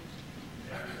Strait.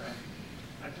 And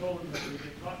I told them that if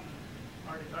they caught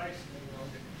Arctic ice and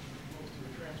get close to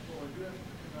the transpolar drift,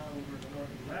 come out over the North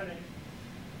Atlantic,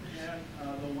 and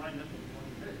they'll wind up with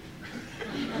one fish.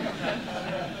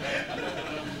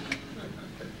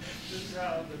 This is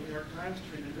how the New York Times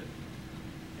treated it.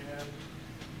 And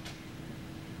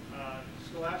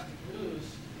Scholastic News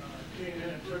came in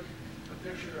and took a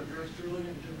picture of yours truly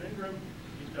and Jim Ingram.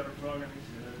 He's got a frog on his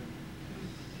head.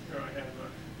 Here I have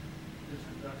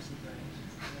different ducks and things.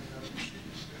 And,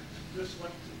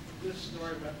 this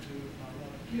story went to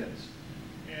one of the kids.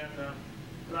 And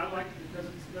but I liked it because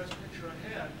it's the best picture I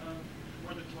had.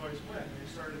 where the toys went. They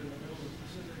started in the middle of the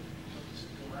Pacific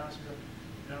Alaska,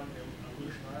 down the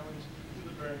Aleutian Islands, to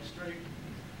the Bering Strait,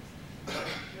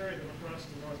 carry them across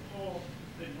the North Pole.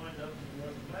 They'd wind up in the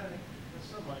North Atlantic, and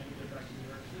somebody would get back to New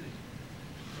York City.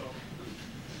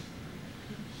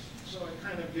 So it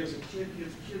kind of gives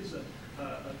kids a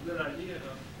good idea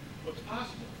of what's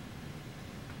possible.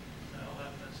 Now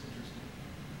that's interesting.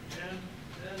 And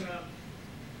then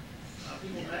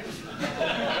People magazine.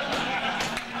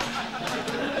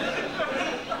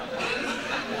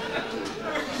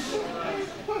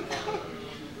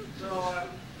 So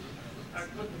I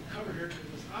put the cover here to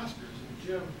this Oscars, and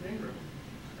Jim Ingram,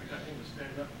 I got him to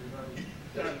stand up because I'm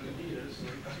down in Adidas.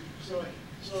 So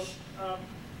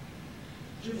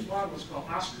Jim's model was called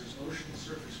Oscars, Ocean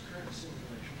Surface Current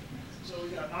Simulation. So we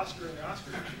got Oscar and the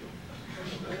Oscar issue.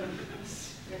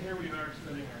 And here we are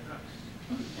studying our ducks.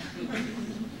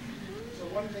 So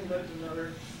one thing led to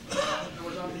another. I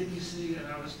was on BBC and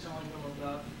I was telling them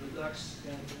about the ducks,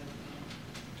 and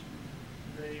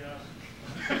they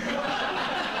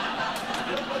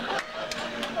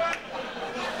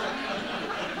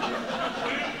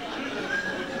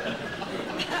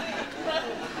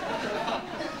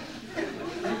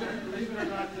believe it or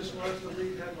not, this was the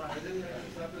lead headline. I didn't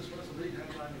thought this was the lead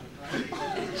headline at the time.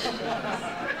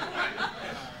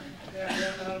 And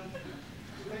then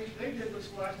they did what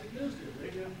Scholastic News did. They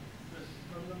did this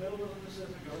from the middle of the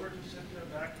Pacific over to Cynthia,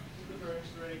 back to the Bering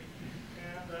Strait.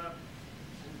 And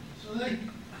so I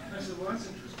said, well, that's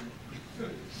interesting.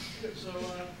 So I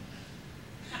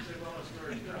said, well, it's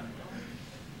already done. Well,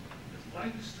 it's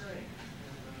like a string.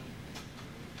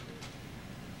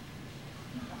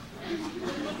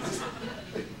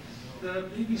 The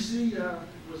BBC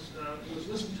was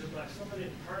listened to by somebody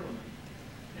in Parliament.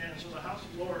 And so the House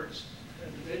of Lords,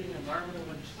 debating environmental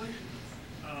legislation,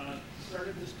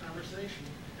 started this conversation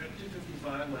at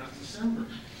 2:55 last December.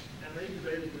 And they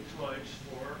debated the toys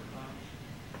for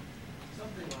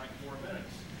something like 4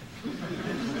 minutes.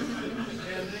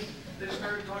 And they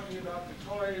started talking about the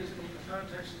toys in the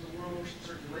context of the world ocean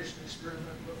circulation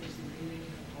experiment, what was the meaning,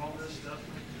 all this stuff.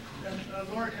 And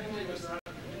Lord Henley was not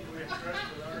particularly impressed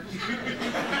with our experiment.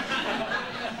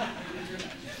 You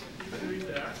can read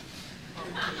that.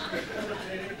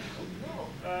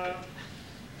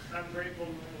 I'm grateful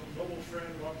to a noble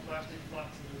friend about plastic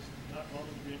flotsam is not one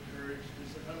to be encouraged.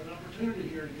 It's an opportunity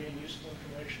here to gain useful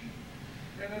information.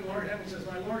 And then Lord Henley says,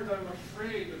 my Lord, I'm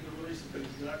afraid that the release of these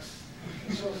ducks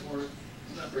and so forth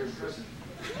is not very impressive.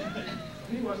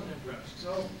 He wasn't impressed.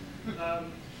 So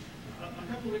a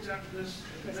couple of weeks after this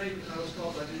debate, I was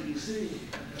called by BBC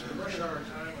at the rush hour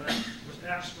time, and I was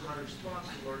asked for my response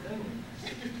to Lord Henley.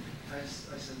 I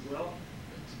said, well,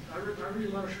 I read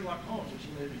a lot of Sherlock Holmes, which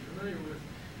you may be familiar with,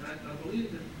 and I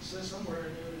believe it says somewhere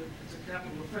in there that it's a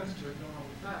capital offense to ignore all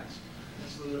the facts. And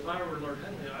so that if I were Lord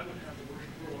Henley, I would have the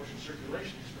world ocean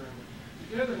circulation experiment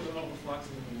together with all the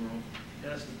flotsam in the world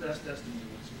as the best estimate of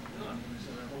what's going on. And I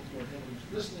said, I hope Lord Henley was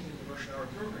listening to the rush hour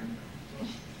program now. So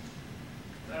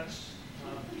that's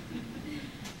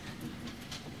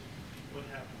what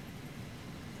happened.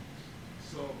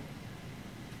 So,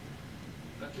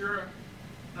 Akira,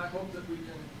 I hope that we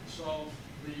can solve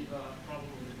the problem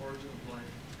of the origin of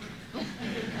life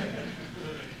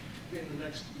in the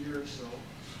next year or so,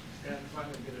 and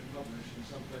finally get it published in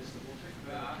some place that will take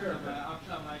better care of it.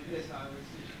 After my this, I will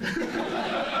see.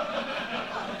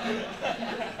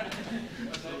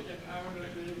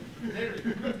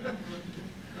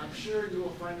 I'm sure you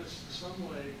will find us some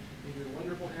way in your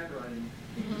wonderful handwriting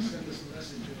to send us a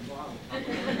message in a bottle.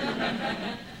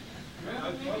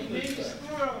 Well, maybe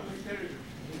squirrel will tell you.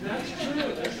 That's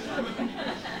true. That's true.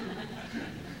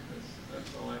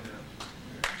 That's all I have.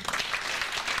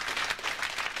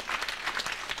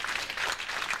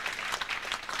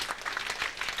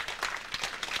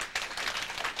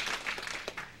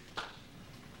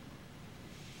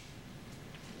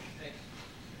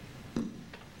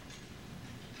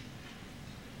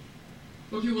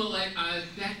 Okay, well,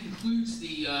 that concludes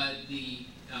the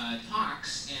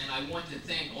talks, and I want to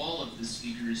thank all of the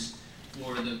speakers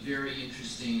for the very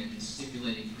interesting and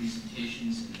stimulating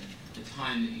presentations and the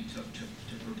time that you took to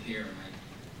prepare. And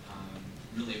I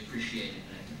really appreciate it,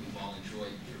 and I think we've all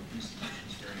enjoyed your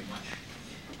presentations very much.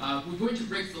 We're going to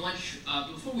break for lunch.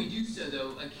 Before we do so,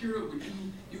 though, Akira,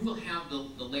 you will have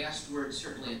the last word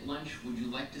certainly at lunch. Would you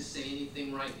like to say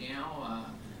anything right now?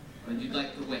 Or you'd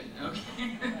like to wait?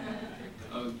 Okay.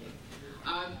 Okay.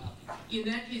 In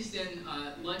that case, then,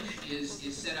 lunch is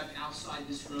set up outside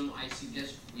this room. I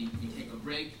suggest we take a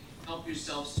break, help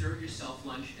yourself, serve yourself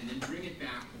lunch, and then bring it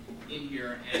back in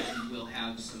here, and we'll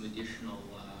have some additional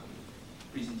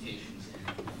presentations.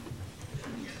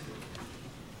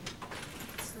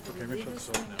 So do we leave this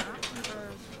thing up for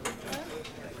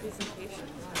presentation?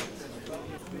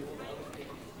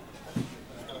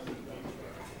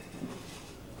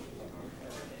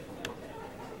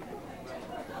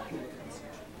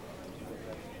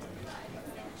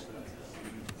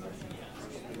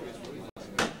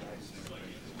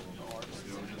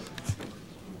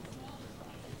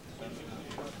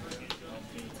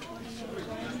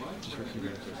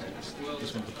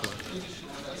 This one's a plug.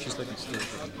 She's taking stairs.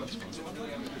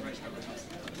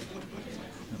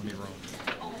 Let me wrong.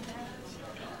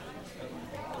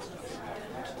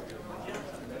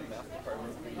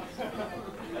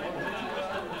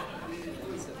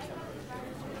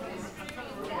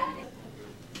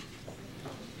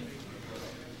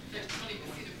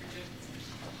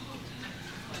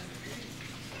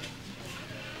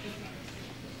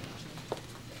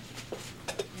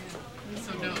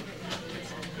 So no.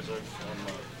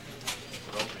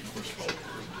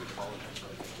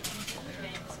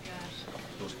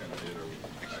 Those kind of data.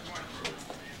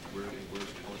 Where's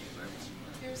the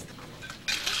Here's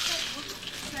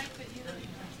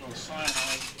Well,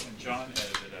 cyanide, and John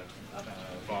edited a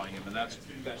volume, and that's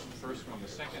the first one. The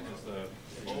second is the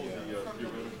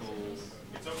theoretical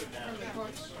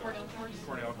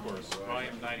Cornell course,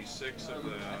 volume 96 of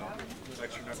the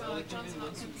lecture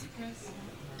notes.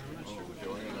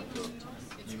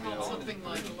 It's called something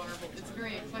like Larval. It's a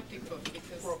very eclectic book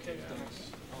because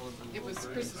it was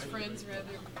Chris's friends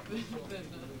rather than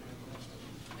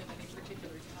any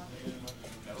particular topic.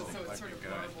 So it's sort of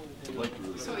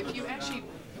Larval. So if you actually,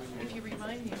 if you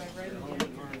remind me, I write it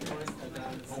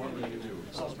down.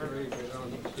 Salisbury,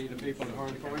 see the people in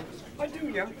Horn Point? I do,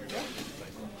 yeah.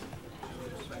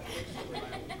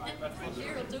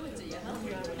 Here, I'll do it to you,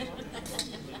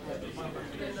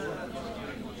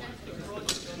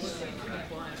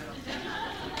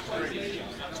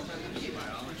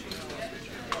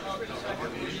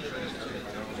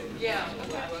 Yeah.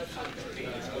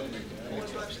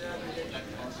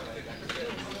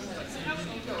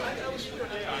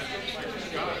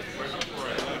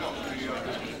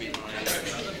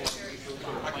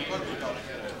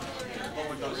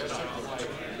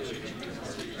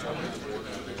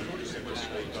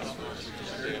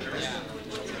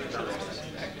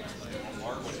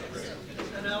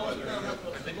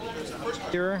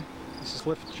 Here, this is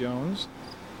Cliff Jones.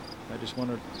 I just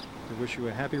wanted to wish you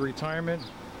a happy retirement.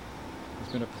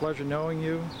 It's been a pleasure knowing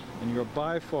you, and you're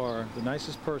by far the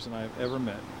nicest person I've ever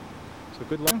met. So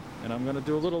good luck, and I'm going to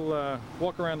do a little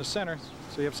walk around the center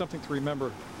so you have something to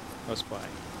remember us by.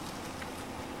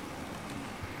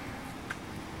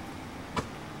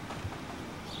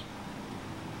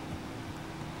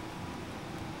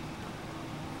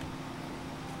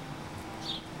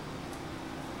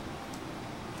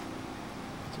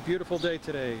 It's a beautiful day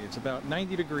today. It's about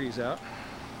 90 degrees out.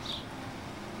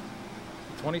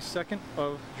 22nd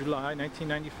of July,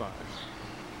 1995.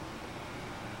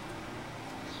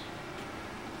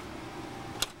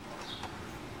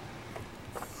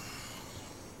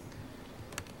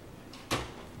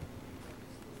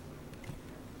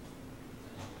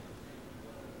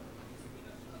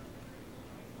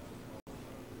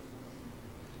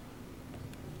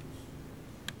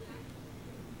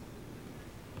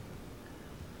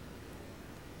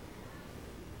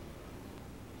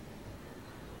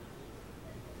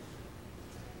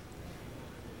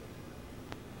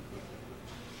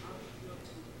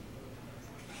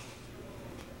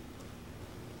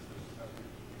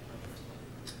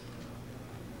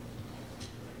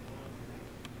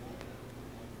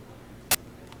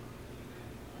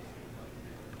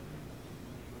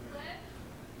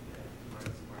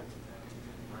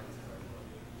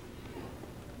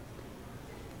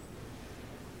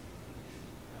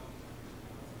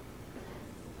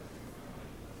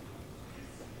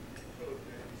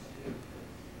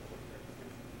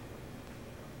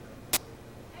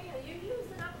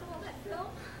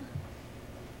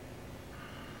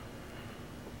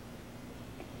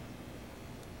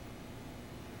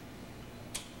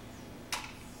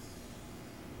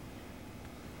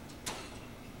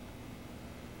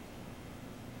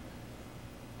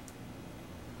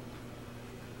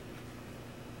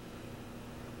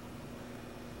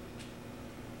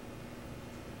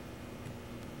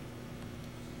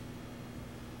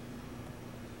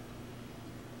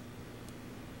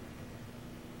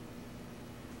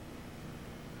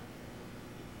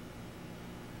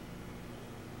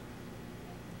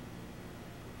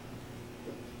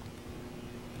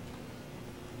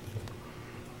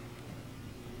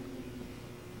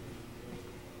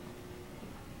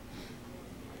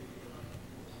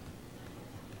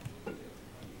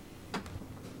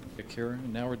 Akira,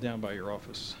 and now we're down by your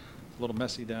office. a little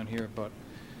messy down here, but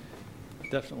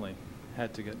definitely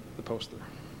had to get the poster.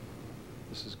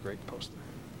 This is a great poster.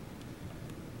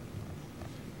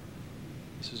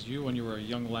 This is you when you were a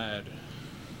young lad.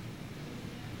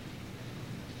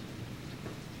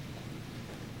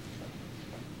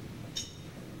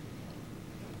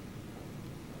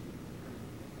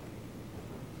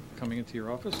 Coming into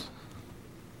your office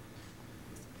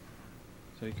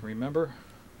so you can remember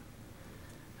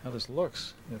how this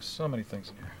looks. There's so many things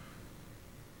in here.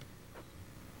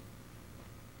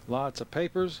 Lots of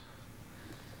papers,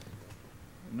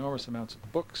 enormous amounts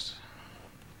of books,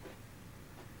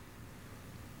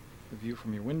 the view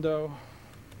from your window.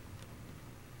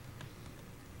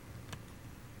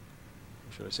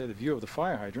 Should I say the view of the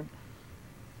fire hydrant?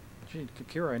 Gee,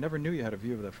 Akira, I never knew you had a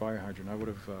view of that fire hydrant. I would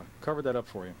have covered that up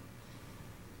for you.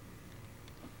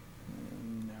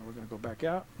 And now we're going to go back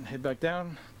out and head back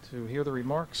down to hear the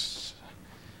remarks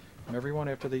from everyone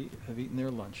after they have eaten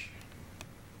their lunch.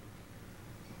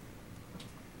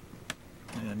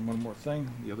 And one more thing,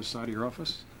 the other side of your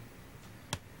office.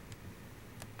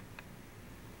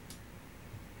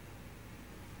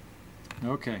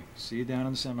 Okay, see you down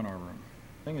in the seminar room.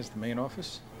 Thing is the main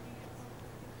office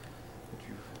that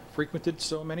you've frequented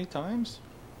so many times.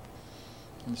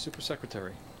 And the super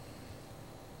secretary,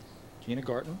 Gina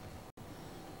Garten,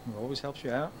 who always helps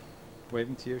you out,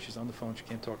 waving to you. She's on the phone, she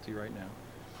can't talk to you right now.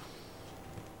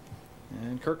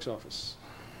 And Kirk's office.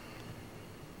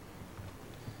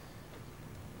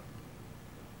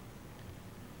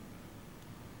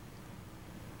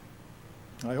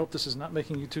 I hope this is not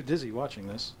making you too dizzy watching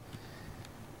this.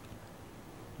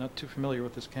 Not too familiar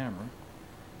with this camera,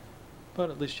 but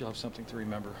at least you'll have something to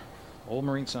remember. Old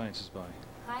Marine Sciences by.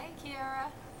 Hi,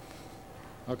 Akira.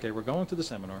 Okay, we're going to the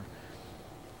seminar.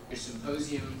 Your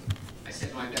symposium, I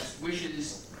send my best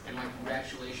wishes and my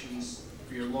congratulations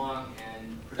for your long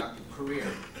and productive career.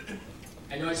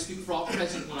 I know I speak for all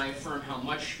present when I affirm how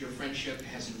much your friendship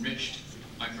has enriched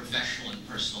my professional and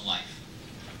personal life.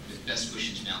 With best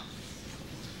wishes, Mel.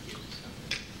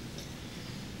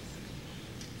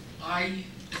 I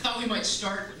thought we might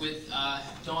start with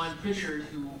Dawn Pritchard,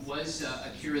 who was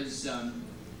Akira's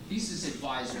thesis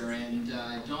advisor, and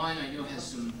Dawn, I know,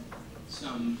 has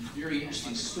some very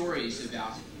interesting stories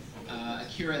about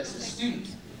Akira as a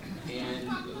student, and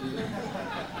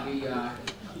we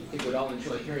think we'd all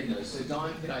enjoy hearing those. So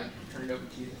Dawn, could I turn it over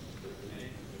to you?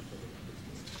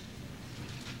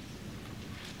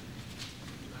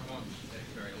 I won't take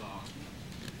very long.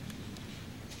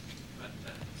 But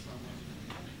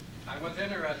I was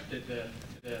interested to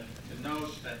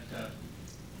note that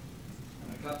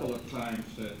a couple of times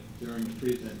during the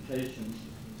presentations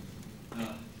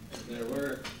there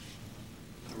were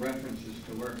references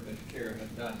to work that Akira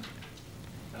had done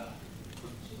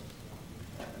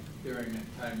during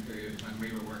a time period when we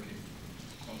were working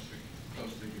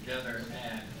closely together,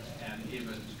 and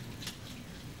even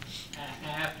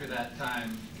after that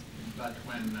time, but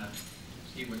when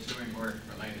he was doing work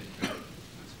related to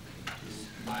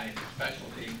my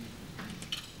specialty.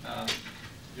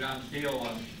 John Steele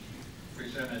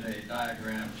presented a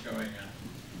diagram showing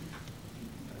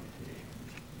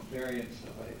a variance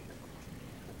of a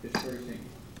dispersing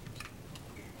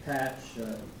patch,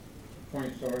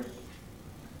 point source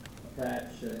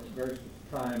patch versus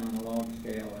time on a log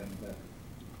scale, and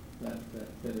that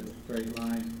fitted a straight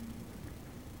line,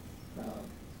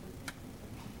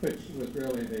 which was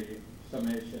really the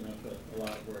summation of a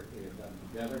lot of work we had done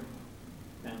together.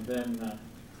 And then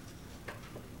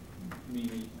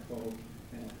Mimi Cole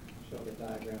showed a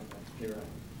diagram that Akira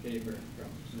gave her from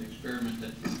an experiment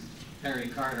that Harry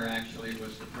Carter actually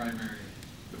was the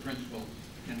principal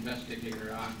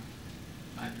investigator on.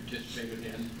 I participated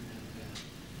in, and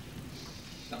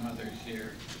some others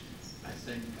here, I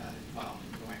think, got involved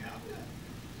in going out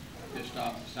just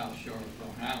off the south shore of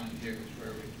Long Island. Here is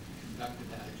where we conducted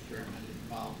that experiment. It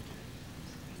involved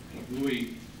a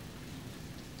buoy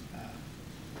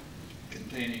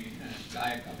containing a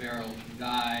barrel of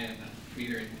dye and a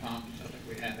metering pump, so that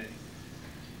we had a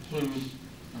plume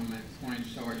from a point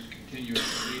source continuous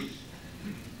release,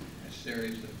 a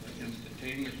series of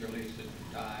instantaneous releases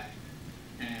of dye,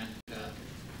 and the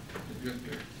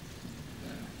drifter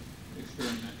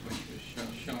experiment, which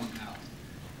was shown how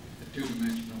the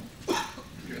two-dimensional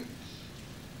drifts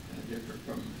differ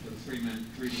from the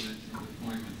three-dimensional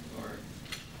deployment, or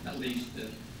at least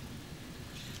that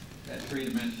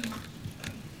three-dimensional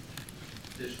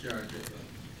discharge of a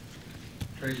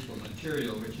traceable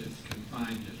material, which is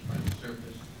confined just by the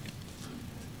surface,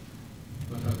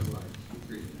 but otherwise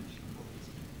three-dimensional.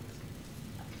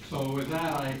 So with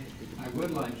that, I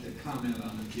would like to comment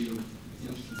on a few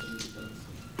instances of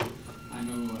I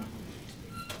know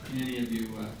many of you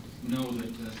know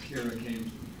that Akira came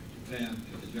from Japan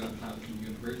to the Johns Hopkins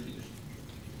University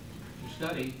to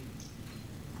study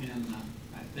in,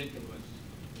 I think it was,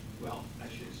 well, I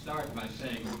should start by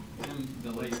saying in the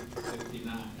late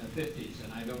 50s,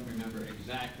 and I don't remember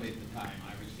exactly the time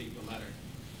I received a letter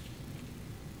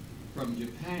from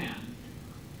Japan,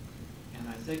 and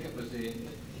I think it was the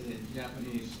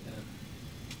Japanese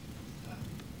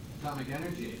Atomic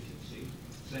Energy Agency,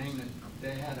 saying that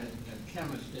they had a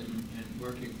chemist in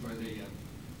working for the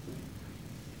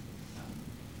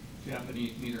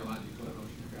Japanese Meteorological and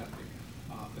Oceanographic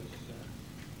Office,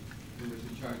 who was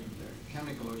in charge of their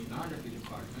chemical oceanography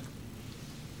department,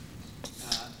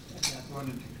 that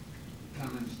wanted to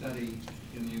come and study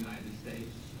in the United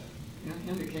States,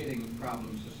 indicating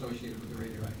problems associated with the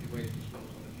radioactive waste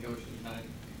disposal in the oceans. I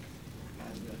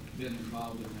had been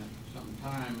involved in that for some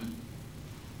time, and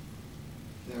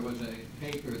there was a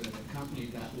paper that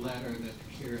accompanied that letter that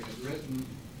Akira had written,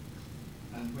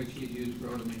 which he used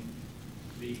rhodamine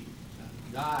the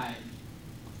dye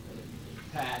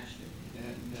patched,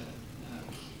 and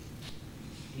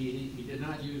he did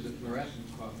not use the fluorescent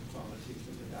qualities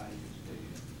of the dye, he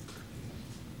used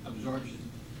the absorption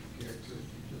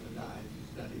characteristics of the dye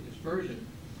to study dispersion.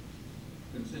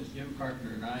 And since Jim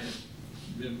Carpenter and I have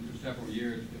been for several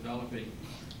years developing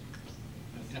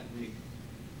a technique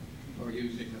for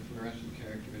using the fluorescent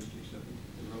characteristics of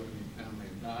the rhodamine family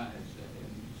of dyes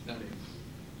in studying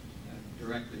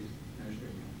directly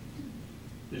measuring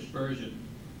dispersion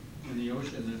in the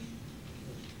ocean,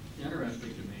 is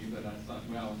interesting to me, but I thought,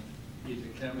 well, he's a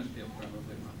chemist, he'll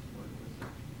probably want to work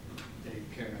with Dave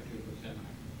Carrot, who was then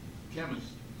a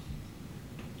chemist.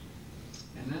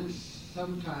 And then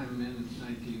sometime in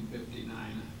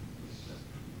 1959, this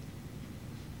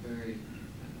very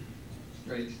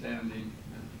straight-standing,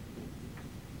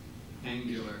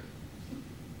 angular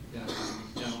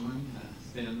Japanese gentleman,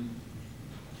 thin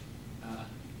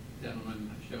gentleman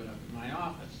showed up in my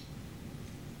office.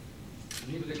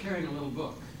 And he was carrying a little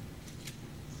book.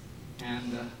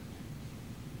 And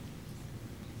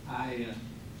I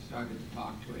started to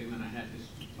talk to him, and I had this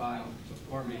file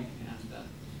before me, and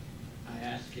I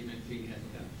asked him if he had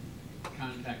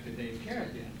contacted Dave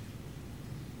Carrot yet.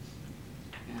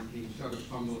 And he sort of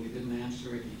fumbled, he didn't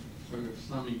answer it, he sort of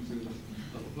thumbing through the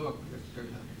little book, which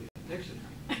turned out to be a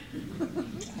dictionary.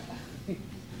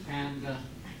 And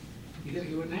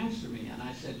he wouldn't answer me, and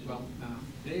I said, well,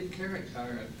 Dave Carrot's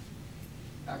our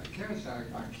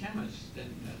chemist,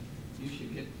 and you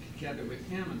should get together with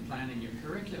him in planning your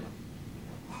curriculum,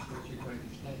 what you're going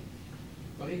to study.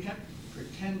 Well, he kept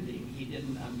pretending he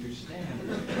didn't understand.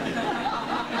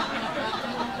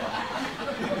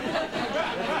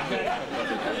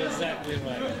 Exactly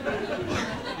right.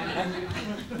 And,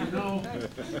 you know,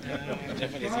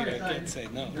 Japanese, you can't say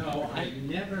no. No, I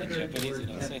never heard the Japanese, word you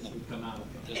don't say no. chemistry come out of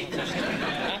it.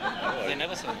 They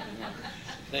never say no.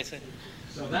 They say.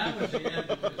 So that was the end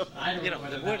of this. I don't You know know,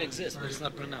 whether the that word was exists, but first- it's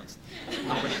not pronounced. I'm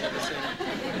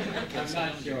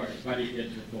not sure what he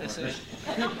did before. They say.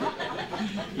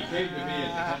 He came to me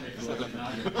as a chemical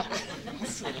oceanographer.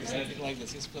 Something like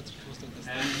this. You're supposed to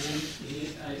And understand.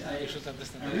 You should I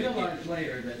understand. realized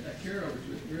later that Akira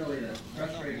was really a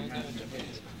frustrating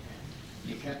mathematician.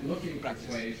 He kept looking for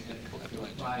ways to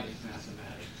apply his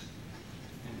mathematics.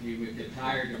 And he would get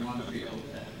tired in one field.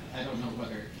 I don't know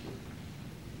whether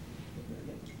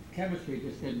chemistry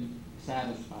just didn't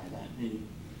satisfy that need.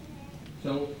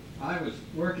 So I was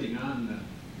working on the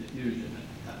diffusion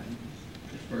at the time,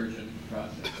 dispersion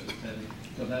processes, and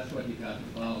so that's what he got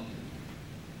involved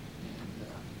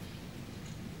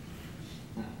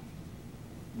in.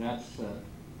 And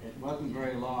it wasn't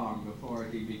very long before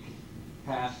he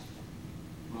passed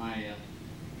my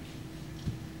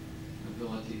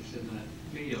abilities in that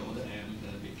field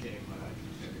and became what I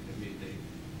consider to be the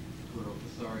world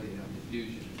authority on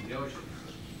diffusion in the ocean.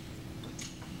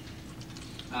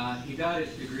 He got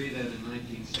his degree then in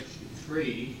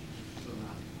 1963, so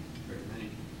not very many,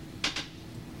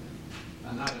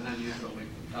 not an unusual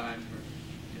length of time for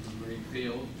in the marine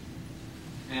field,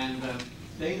 and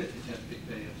stayed at the Chesapeake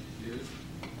Bay Institute.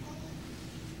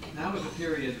 That was a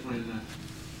period when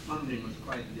funding was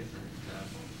quite different.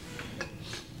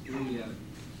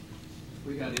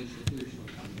 We got institutional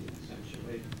funding,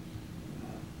 essentially.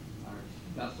 Our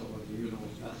vessel was a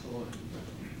Unos vessel, and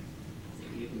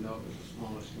even though it was the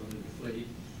smallest one in the fleet,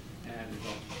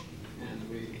 and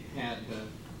we had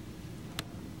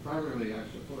primarily our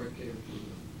support came from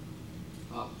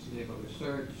the Office of Naval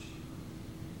Research.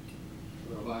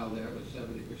 For a while there, it was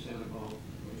 70% of all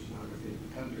oceanography in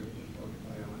the country was supported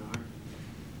by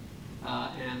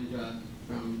ONR, and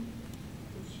from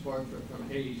support from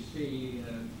AEC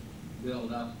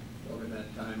built up over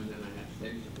that time, and then I had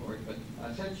state support, but I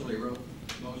essentially wrote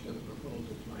most of the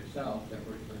proposals myself that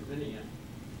were for Minion.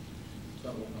 So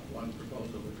one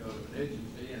proposal would go to an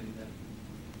agency, and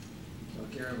so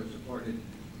Akira was supported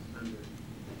under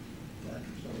that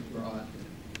sort of broad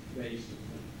base of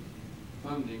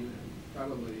funding, and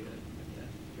probably at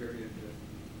that period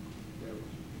there was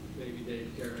maybe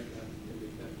Dave Garrett got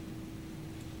maybe that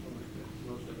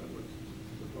most of it was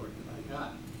support that I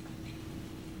got.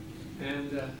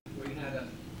 And we had a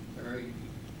very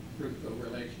fruitful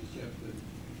relationship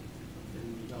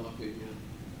in developing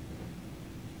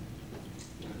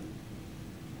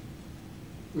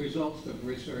results of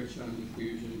research on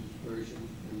diffusion, dispersion,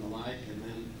 and the like. And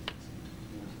then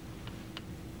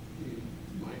you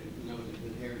might have noted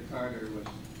that Harry Carter was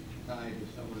tied to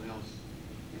someone else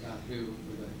about who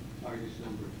for the largest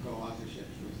number of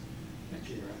co-authorships with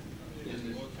Akira. It's the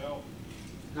most help.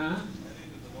 Huh? I think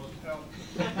it's the most help.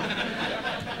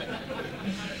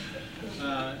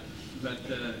 But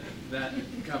that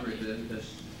covered this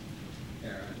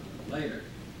era later.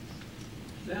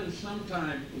 Then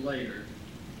sometime later,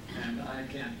 and I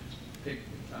can't pick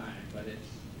the time, but it's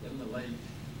in the late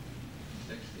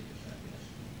 60s, I guess.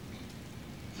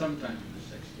 Sometime in the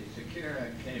 60s,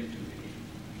 Akira came to me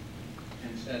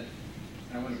and said,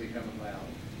 I want to become a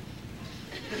biologist.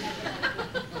 And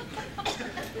I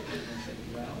said,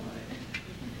 well,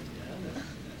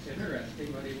 that's interesting.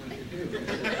 What do you want to do?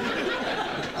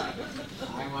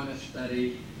 I want to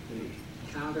study the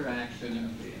counteraction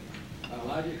of the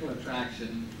biological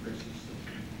attraction versus the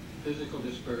physical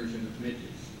dispersion of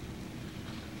midges.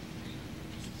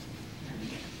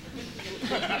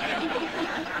 I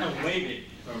waited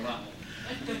for a while.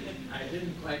 I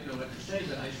didn't quite know what to say,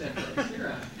 but I said, well,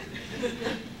 Akira,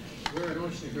 we're an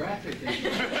oceanographic agency.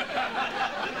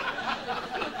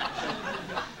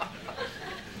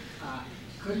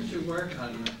 Couldn't you work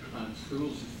on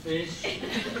schools of fish,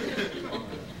 or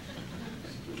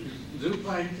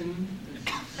zooplankton,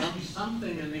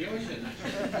 something in the ocean?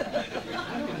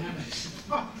 I don't have a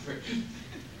spot for it.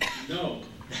 No.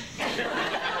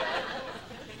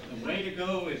 The way to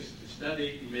go is to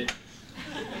study midges.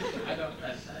 I don't.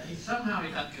 Somehow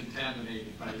he got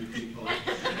contaminated by you people.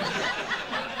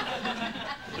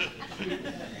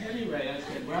 Anyway, I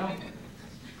said, well,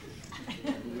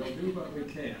 we'll do what we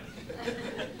can.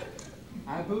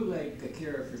 I bootlegged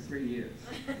Akira for 3 years.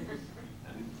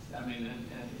 And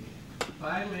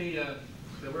finally,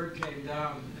 the word came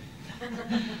down,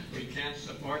 we can't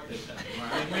support this anymore.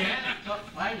 I mean, we had to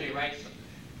finally write some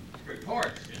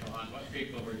reports, on what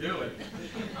people were doing.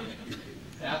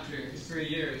 After 3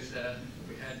 years,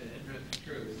 we had to admit the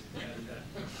truth. And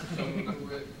so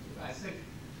I think,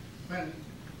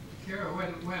 Akira,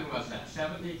 when was that?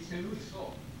 72?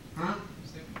 Huh?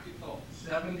 74.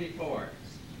 74.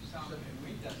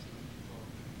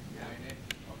 Yeah.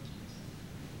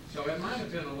 So it might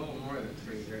have been a little more than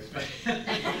 3 years, but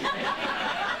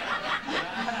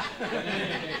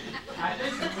I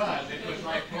think it was. It was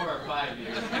like 4 or 5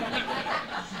 years.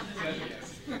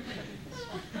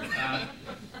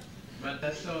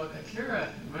 But so Akira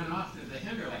went off to the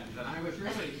hinterlands, and I was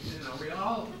really, we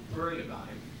all worried about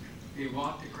him. He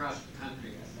walked across the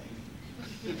country, I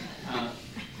think,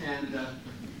 and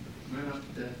went up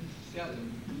to Seattle.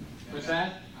 What's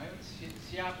that? I went to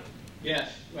Seattle. Yes,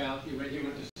 well, he went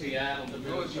to Seattle, to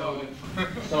Minnesota,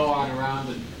 and so on around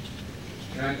and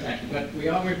contact. But we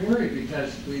always worried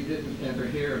because we didn't ever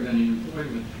hear of any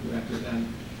employment record.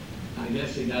 And I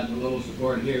guess he got a little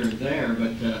support here and there,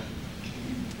 but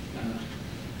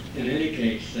in any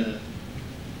case,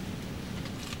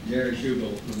 Jerry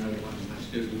Schubel, another one of my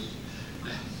students,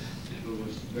 who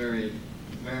was very,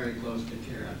 very close to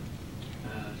Akira,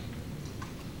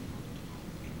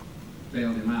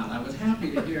 bailed him out. I was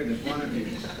happy to hear that one of you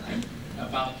was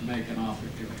about to make an offer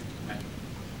to him.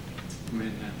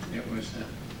 When it was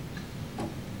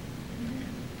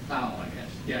foul, I guess.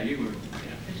 Yeah, you were.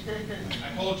 Yeah.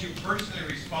 I hold you personally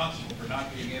responsible for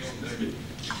not being able to.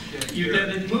 You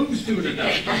didn't move soon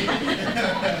enough.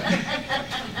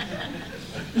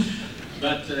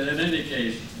 But in any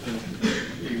case,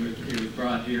 he was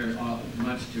brought here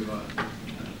much to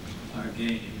our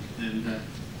gain, and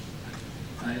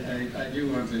I do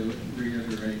want to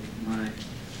reiterate my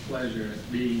pleasure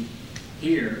at being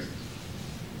here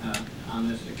on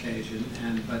this occasion,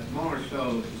 but more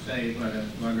so to say what a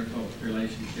wonderful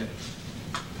relationship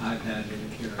I've had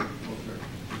with Akira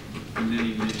over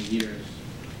many, many years.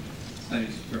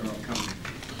 Thanks for all coming.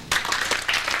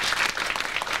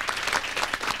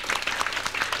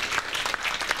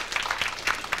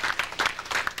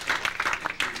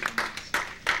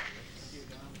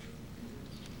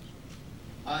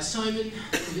 Simon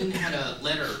Lynn had a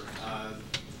letter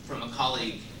from a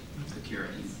colleague, Akira,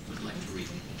 he would like to read.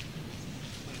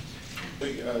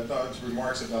 Don's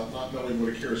remarks about not knowing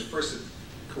what Akira's first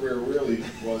career really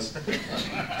was.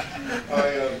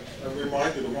 I'm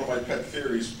reminded of one of my pet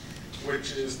theories,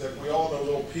 which is that we all know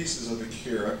little pieces of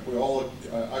Akira.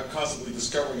 I'm constantly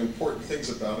discovering important things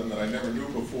about him that I never knew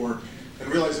before,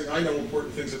 and realizing I know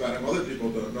important things about him other people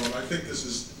don't know. And I think this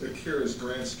is Akira's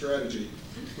grand strategy,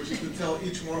 which is to tell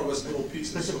each one of us little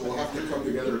pieces, so we'll have to come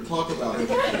together and talk about it.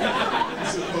 In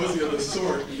Symposium of the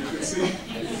sort, you can see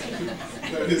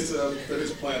that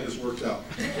his plan has worked out.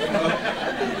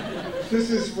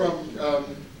 This is from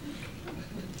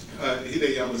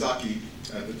Hide Yamazaki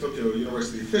at the Tokyo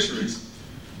University of Fisheries,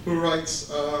 who writes,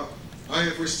 I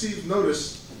have received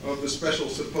notice of the special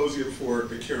symposium for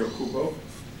Akira Okubo.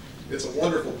 It's a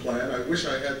wonderful plan. I wish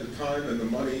I had the time and the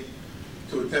money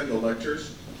to attend the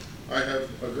lectures. I have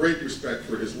a great respect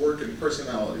for his work and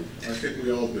personality. I think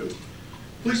we all do.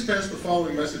 Please pass the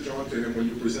following message on to him when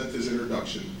you present his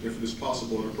introduction, if it is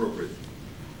possible and appropriate.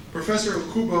 Professor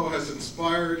Okubo has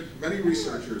inspired many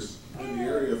researchers in the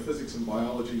area of physics and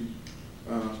biology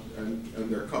and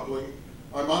their coupling.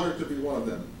 I'm honored to be one of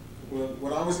them.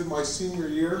 When I was in my senior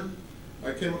year,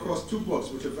 I came across two books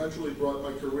which eventually brought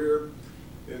my career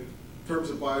in terms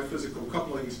of biophysical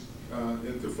couplings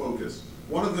into focus.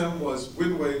 One of them was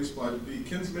Wind Waves by B.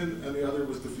 Kinsman, and the other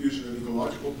was Diffusion and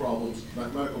Ecological Problems,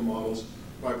 Mathematical Models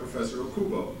by Professor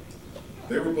Okubo.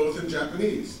 They were both in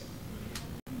Japanese.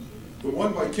 The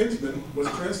one by Kinsman was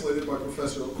translated by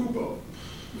Professor Okubo.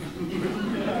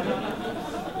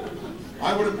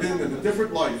 I would have been in a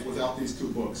different life without these two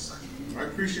books. I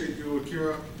appreciate you,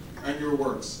 Akira, and your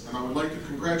works, and I would like to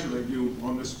congratulate you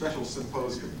on this special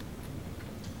symposium.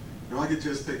 If I could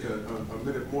just take a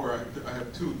minute more, I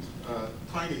have two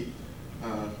tiny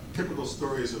typical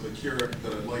stories of Akira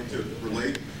that I'd like to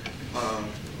relate.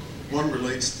 One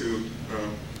relates to,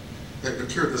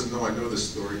 Akira doesn't know I know this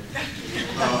story,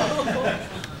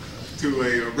 to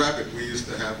a rabbit we used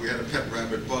to have. We had a pet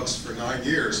rabbit, Bugs, for 9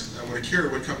 years, and when Akira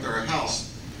would come to our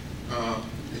house,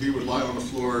 he would lie on the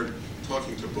floor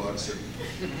talking to Bugs. And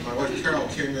my wife Carol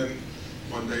came in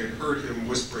one day and heard him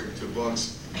whispering to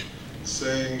Bugs,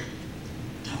 saying,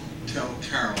 "Don't tell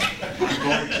Carol, I'm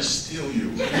going to steal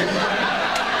you."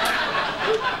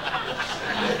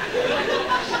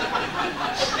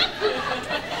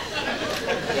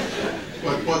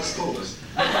 But Bugs told us.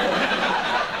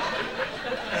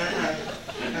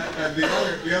 And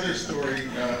the other story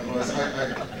was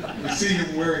we see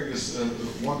him wearing this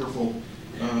wonderful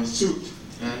suit,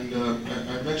 and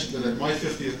I mentioned that at my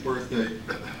 50th birthday,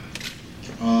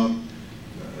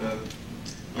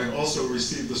 I also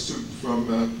received the suit from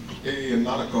Ei and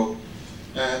Nanako,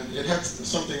 and it had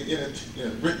something in it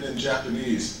written in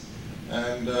Japanese.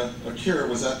 And Akira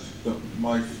was at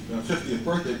my 50th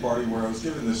birthday party where I was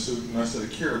given this suit, and I said,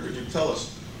 "Akira, could you tell us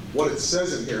what it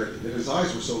says in here?" And his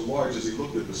eyes were so large as he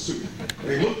looked at the suit.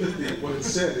 And he looked at what it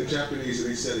said in Japanese, and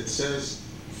he said, "It says,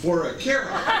 for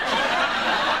Akira."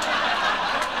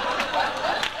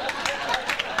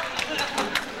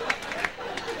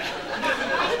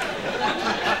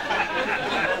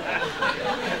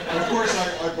 Of course,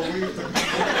 I believed him.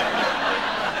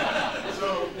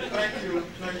 So, thank you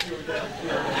again.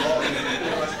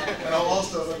 And I'll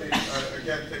also, let me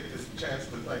again take this chance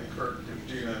to thank Kurt and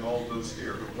Gina and all those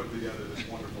here who put together this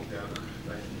wonderful gathering.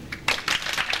 Thank you.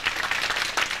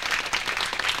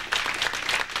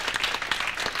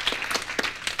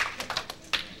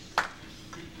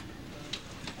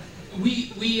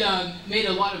 We made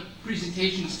a lot of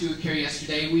presentations to Akira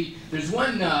yesterday. There's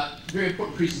one very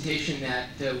important presentation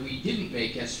that we didn't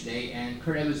make yesterday, and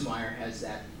Kurt Ebesmeyer has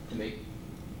that to make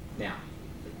now.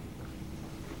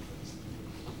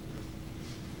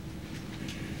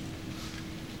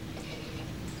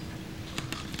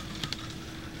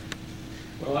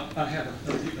 Well, I have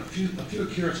a few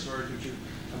Akira stories, which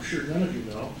I'm sure none of you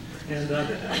know. And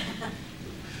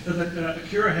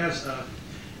Akira has,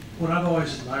 what I've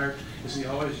always admired is he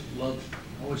always loves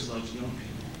young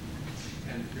people.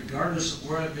 And regardless of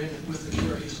where I've been with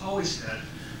Akira, he's always had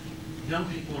young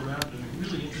people around doing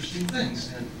really interesting things.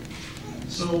 And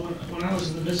so when I was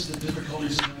in the midst of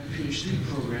difficulties in my PhD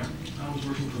program, I was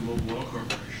working for Mobil Oil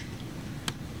Corporation.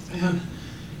 And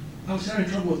I was having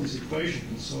trouble with this equation,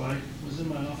 and so I was in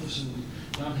my office in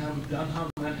downtown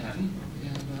Manhattan,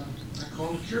 and I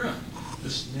called Akira,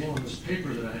 this name on this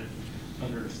paper that I had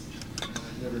unearthed.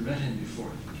 I'd never met him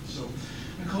before. So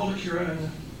I called Akira,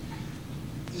 and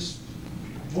this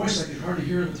voice I could hardly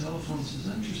hear on the telephone says,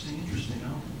 interesting,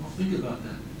 I'll think about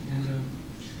that. And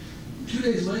 2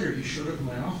 days later, he showed up in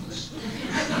my office.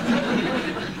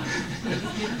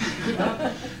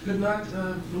 Could not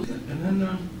believe it. And then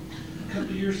a couple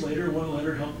of years later, one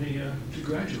letter helped me to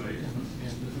graduate. And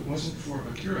if it wasn't for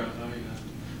Akira, I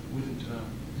wouldn't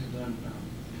have done,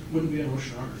 wouldn't be in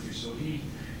oceanography. So he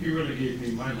really gave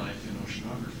me my life in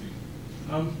oceanography.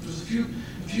 There's a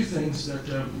few things that,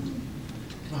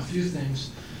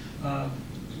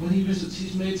 when he visits,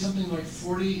 he's made something like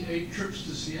 48 trips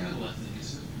to Seattle, I think,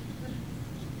 is it?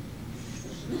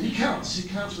 He counts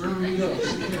wherever he goes.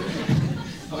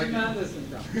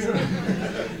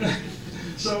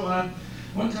 So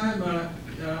one time,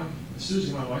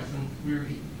 Susie, my wife, and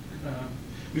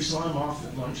we saw him off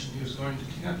at lunch, and he was going to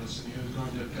campus, and he was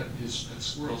going to pet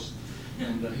squirrels.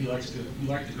 And he liked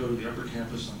to go to the upper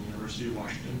campus on the University of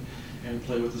Washington and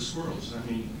play with the squirrels. I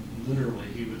mean, literally,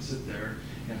 he would sit there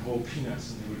and hold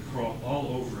peanuts, and they would crawl all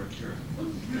over Akira.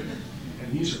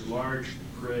 And these are large,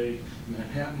 gray,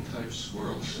 Manhattan-type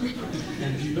squirrels.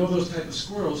 And if you know those type of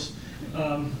squirrels,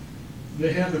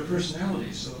 they have their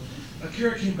personalities. So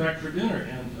Akira came back for dinner,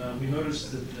 and we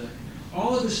noticed that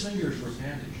all of his fingers were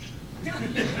bandaged.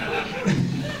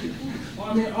 Well,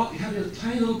 I mean, he had these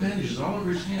tiny little bandages all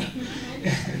over his hand.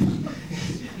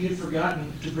 He had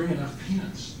forgotten to bring enough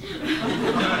peanuts.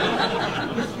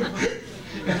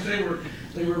 And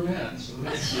they were mad. So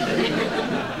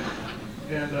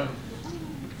and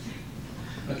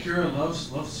Akira loves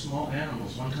small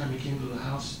animals. One time he came to the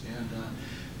house, and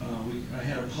I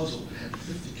had a puzzle that had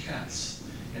 50 cats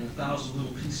and 1,000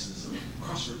 little pieces of a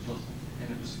crossword puzzle. And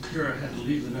it was Akira had to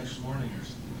leave the next morning or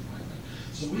something like that.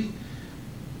 So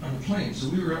on a plane, so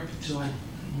we were up until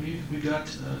we got,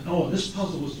 this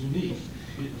puzzle was unique.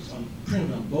 It was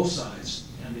printed on both sides,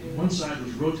 and one side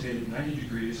was rotated 90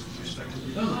 degrees with respect to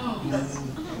the other.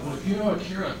 Well, if you know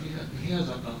Akira, he has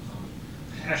a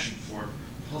passion for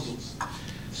puzzles.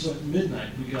 So at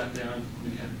midnight, we got down,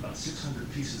 we had about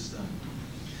 600 pieces done.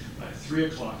 By 3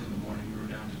 o'clock in the morning, we were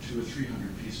down to 200 or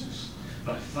 300 pieces.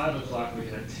 By 5 o'clock, we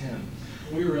had 10.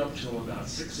 We were up till about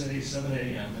 6 a.m., 7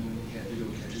 a.m., and then he had to go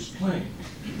catch his plane.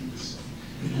 So,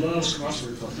 he loves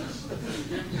crossword puzzles.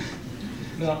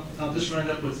 Now, I'll just wind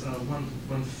up with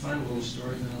one final little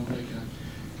story, then I'll make a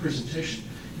presentation.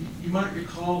 You might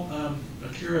recall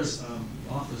Akira's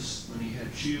office when he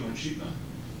had Chio and Chiba,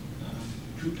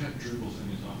 2 pet gerbils in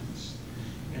his office.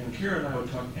 And Akira and I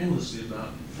would talk endlessly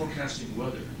about forecasting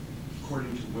weather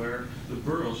according to where the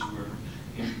burrows were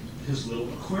in his little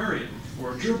aquarium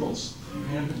for gerbils.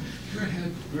 And Akira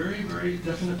had very, very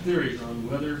definite theories on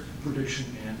weather prediction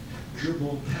and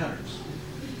gerbil patterns.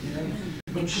 And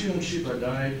when Chio and Chiba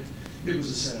died, it was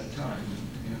a sad time.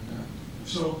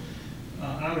 So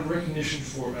out of recognition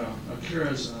for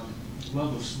Akira's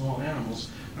love of small animals,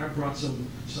 I brought some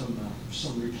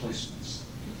replacements.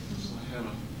 So I have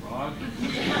a frog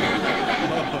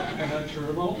and a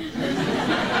turtle,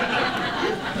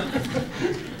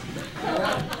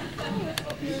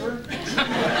 a beaver.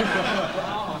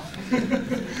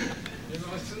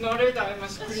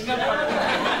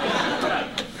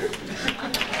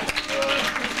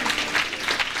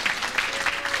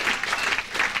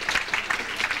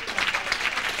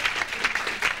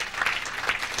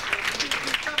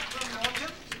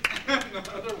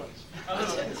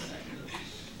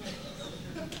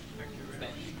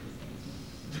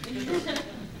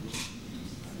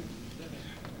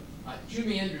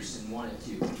 Jimmy Anderson wanted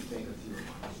to make a few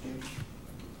remarks. Jimmy?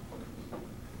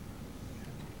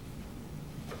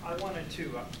 I wanted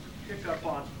to pick up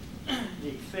on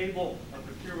the fable of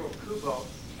Akira Okubo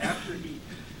after he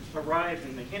arrived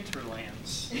in the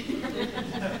hinterlands,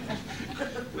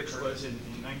 which was in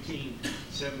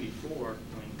 1974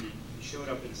 when he showed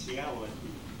up in Seattle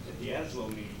at the ASLO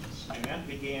meetings. And that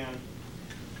began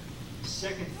the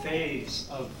second phase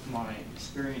of my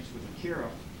experience with Akira.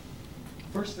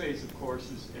 First phase, of course,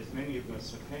 as many of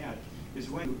us have had, is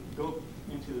when you go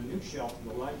into the new shelf of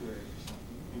the library or something,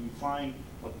 and you find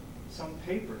some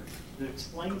paper that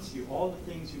explains to you all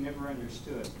the things you never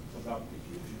understood about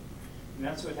diffusion. And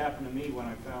that's what happened to me when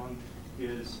I found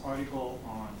his article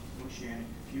on oceanic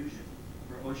diffusion,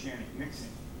 or oceanic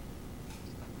mixing.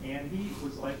 And he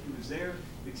was there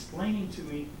explaining to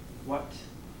me what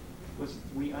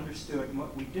we understood and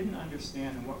what we didn't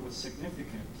understand and what was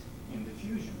significant in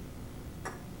diffusion.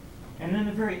 And then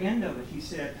at the very end of it, he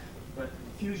said, but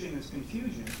fusion is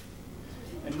confusion.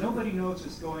 And nobody knows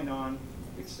what's going on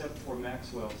except for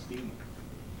Maxwell's demon.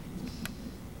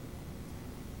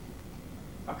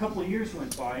 A couple of years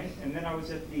went by, and then I was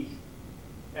at the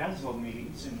ASVO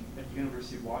meetings at the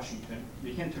University of Washington,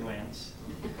 the hinterlands.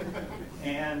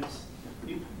 And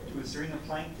it was during the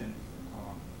plankton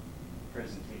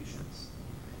presentations.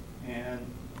 And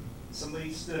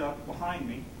somebody stood up behind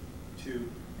me to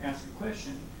ask a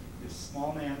question. This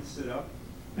small man stood up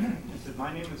and said,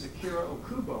 "My name is Akira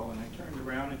Okubo," and I turned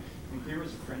around, and here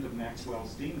was a friend of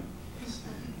Maxwell's demon,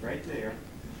 right there.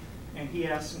 And he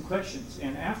asked some questions.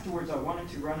 And afterwards, I wanted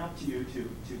to run up to you to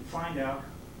find out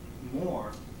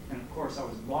more. And of course, I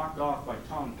was blocked off by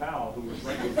Tom Powell, who was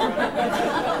right in front of me.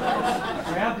 I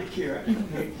grabbed Akira, and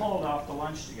they pulled off to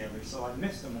lunch together, so I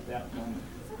missed him at that moment.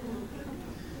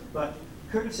 But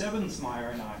Curtis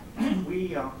Evansmeyer and I,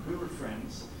 we were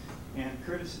friends, and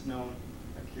Curtis had known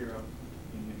Akira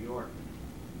in New York.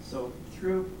 So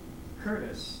through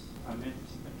Curtis, I met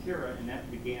Akira, and that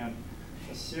began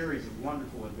a series of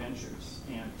wonderful adventures,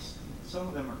 and some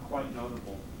of them are quite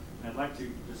notable. And I'd like to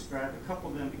describe a couple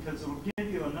of them because it will give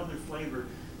you another flavor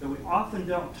that we often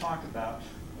don't talk about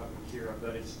of Akira,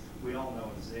 but we all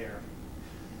know is there.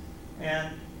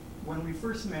 And when we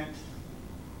first met,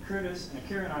 Curtis and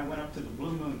Akira and I went up to the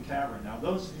Blue Moon Tavern. Now,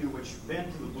 those of you which have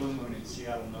been to the Blue Moon in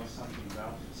Seattle know something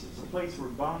about this. It's a place where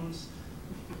bums,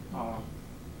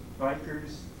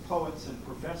 bikers, poets, and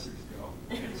professors go.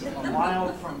 It's a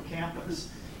mile from campus,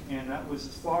 and that was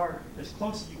as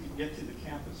close as you could get to the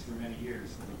campus for many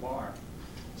years with a bar.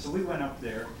 So we went up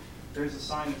there. There's a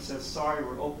sign that says, "Sorry,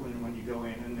 we're open when you go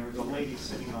in," and there was a lady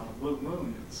sitting on a blue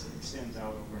moon that extends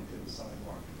out over into the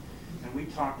sidewalk. And we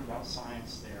talked about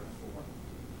science there for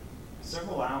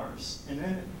several hours, and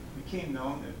then it became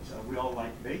known that we all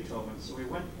liked Beethoven, so we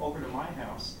went over to my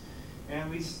house, and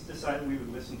we decided we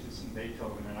would listen to some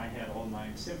Beethoven, and I had all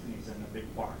 9 symphonies in the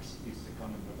big box that used to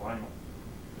come in the vinyl.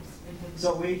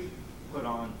 So we put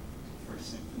on the first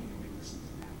symphony, and we listened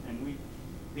to that. And we,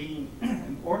 being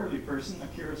an orderly person,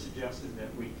 Akira suggested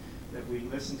that we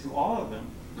listen to all of them.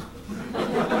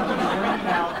 Bringing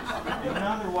out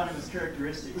another one of his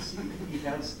characteristics, he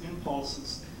has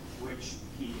impulses which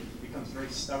he becomes very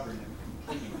stubborn and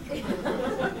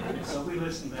complaining. So we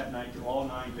listened that night to all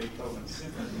 9 Beethoven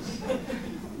symphonies,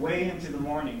 way into the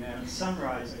morning. And at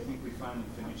sunrise, I think we finally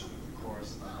finished with the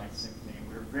chorus of the 9th symphony, and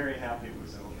we were very happy it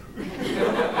was over.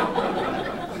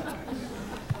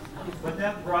 But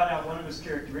that brought out one of his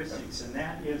characteristics, and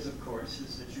that is, of course,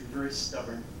 is that you're very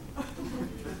stubborn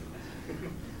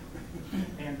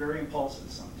and very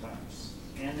impulsive sometimes.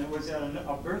 And it was at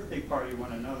a birthday party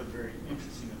when another very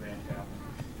interesting event happened.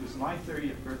 It was my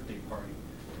 30th birthday party.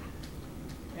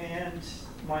 And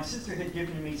my sister had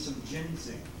given me some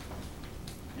ginseng.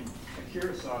 And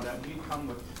Akira saw that, and he'd come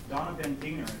with Donna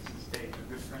Bendiner as his date,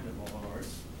 a good friend of all of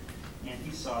ours. And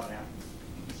he saw that.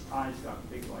 His eyes got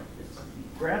big like this.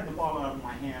 He grabbed the bottle out of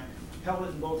my hand, held it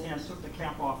in both hands, took the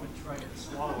cap off, and tried to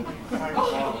swallow the entire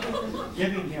bottle,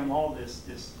 giving him all this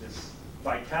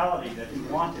vitality that he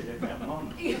wanted at that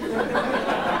moment.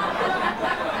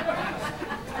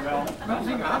 Well,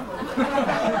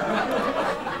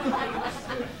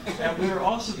 and we were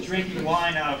also drinking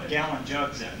wine out of gallon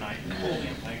jugs that night, holding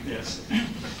it like this.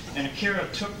 And Akira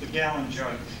took the gallon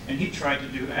jug, and he tried to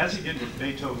do, as he did with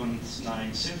Beethoven's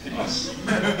 9 symphonies.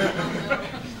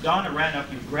 Donna ran up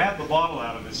and grabbed the bottle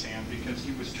out of his hand because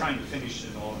he was trying to finish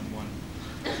it all in one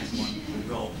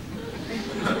gulp.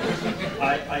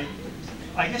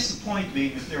 I guess the point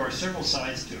being that there are several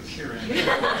sides to Akira.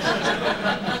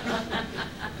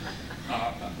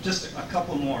 Just a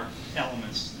couple more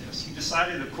elements to this. He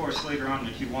decided, of course, later on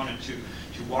that he wanted to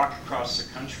walk across the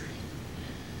country.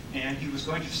 And he was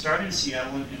going to start in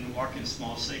Seattle and walk in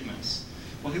small segments.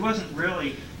 Well, he wasn't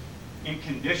really in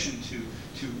condition to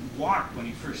walk when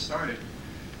he first started.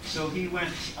 So he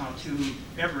went to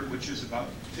Everett, which is about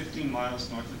 15 miles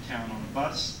north of town, on a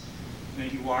bus. Then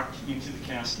he walked into the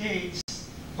Cascades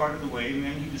part of the way, and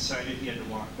then he decided he had to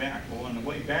walk back. Well, on the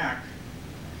way back,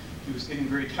 he was getting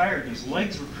very tired, and his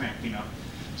legs were cramping up.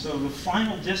 So the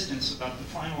final distance, about the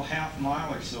final half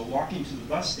mile or so, walking to the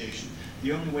bus station,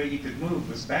 the only way he could move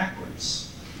was backwards.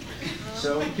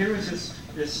 So here was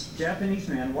this Japanese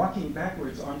man walking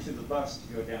backwards onto the bus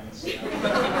to go down the Seattle.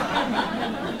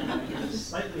 He was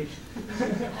slightly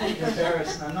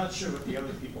embarrassed, and I'm not sure what the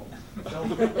other people felt.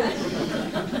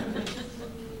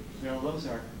 Well, those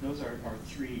are our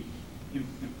 3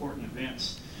 important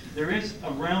events. There is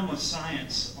a realm of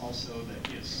science also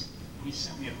that is. He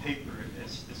sent me a paper,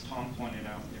 as Tom pointed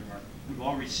out. We've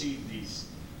all received these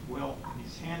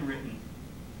handwritten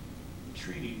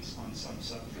treaties on some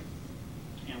subject.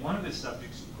 And one of his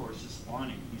subjects, of course, is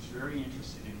spawning. He's very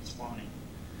interested in spawning.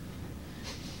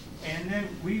 And then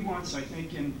we once, I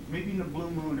think, maybe in the Blue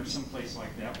Moon or someplace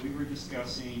like that, we were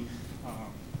discussing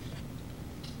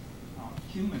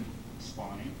human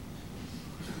spawning,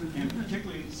 and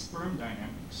particularly sperm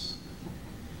dynamics.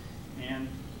 And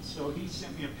so he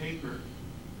sent me a paper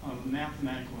of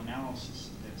mathematical analysis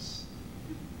of this.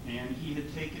 And he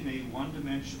had taken a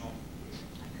one-dimensional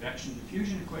convection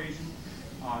diffusion equation,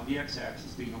 the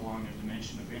x-axis being along a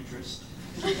dimension of interest.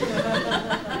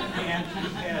 And he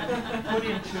had put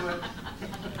into it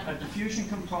a diffusion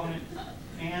component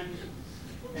and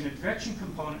an advection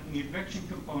component, and the advection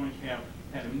component had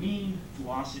a mean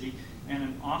velocity and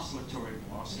an oscillatory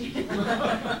velocity. I don't know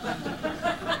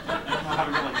how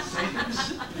to really say this.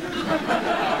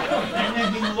 And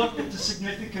then he looked at the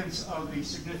significance of the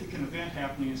significant event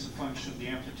happening as a function of the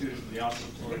amplitude of the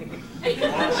oscillatory velocity.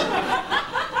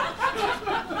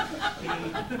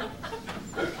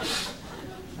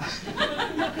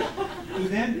 He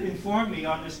then informed me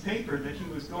on this paper that he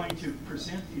was going to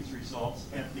present these results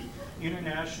at the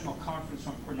International Conference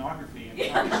on Pornography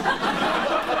in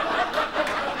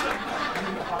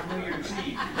on New Year's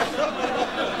Eve.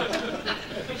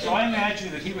 So I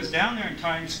imagine that he was down there in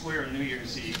Times Square on New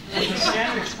Year's Eve with a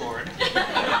sandwich board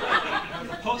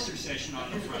with a poster session on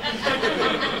the front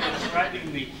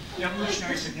describing the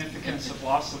evolutionary significance of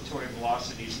oscillatory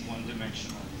velocities in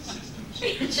one-dimensional systems.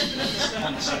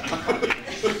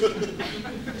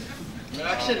 Well,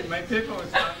 actually, my paper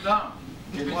was turned down.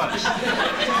 It was.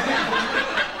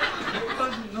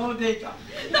 Because no data.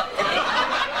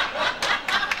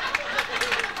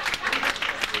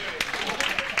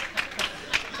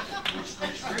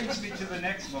 Which brings me to the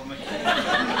next moment.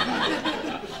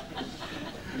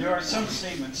 There are some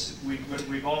statements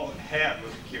we've all had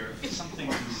with Akira. Something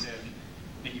he said,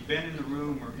 and you've been in the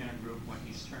room or in a group when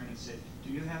he's turned and said,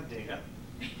 "Do you have data?"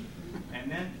 And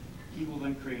then he will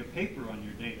then create a paper on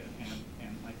your data.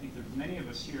 And I think there's many of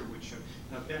us here which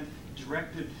have been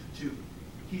directed to,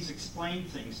 he's explained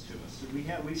things to us. So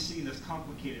we see this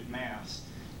complicated mass,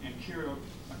 and Akira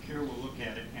will look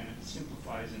at it and it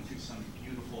simplifies into some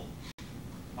beautiful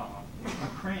a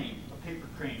crane, a paper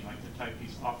crane, like the type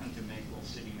he's often to make while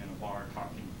sitting in a bar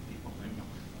talking to people and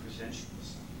present you with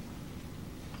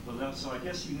something. Well, so I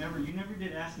guess you never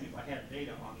did ask me if I had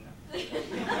data on that.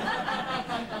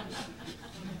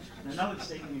 And another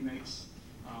statement he makes,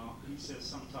 he says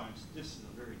sometimes this is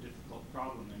a very difficult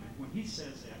problem, and when he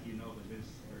says that, you know that it is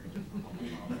a very difficult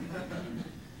problem.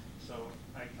 So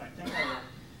I think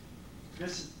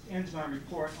this ends my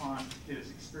report on his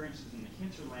experiences in the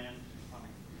hinterland,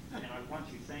 and I want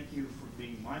to thank you for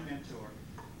being my mentor.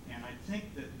 And I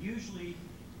think that usually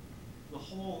the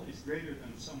whole is greater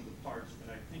than some of the parts,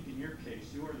 but I think in your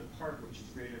case, you are the part which is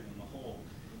greater than the whole.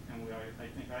 And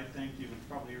I thank you, and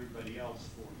probably everybody else,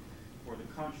 for the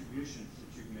contributions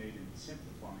that you've made in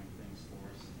simplifying things for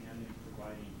us and in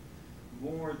providing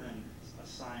more than a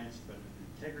science, but an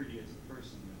integrity as a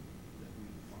person that we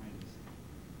find as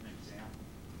an example.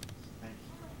 Thank you.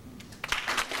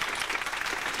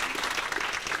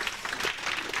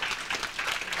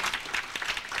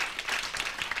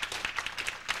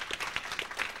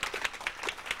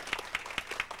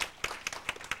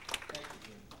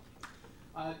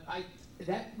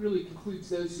 That really concludes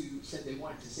those who said they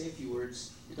wanted to say a few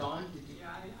words. Don, did you?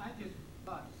 Yeah, I just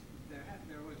thought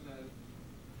there was a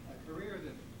career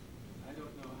that I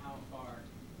don't know how far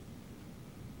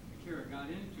Akira got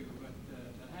into, but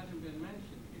that hasn't been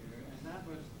mentioned here, and that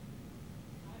was,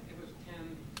 it was 10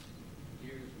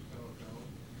 years or so ago.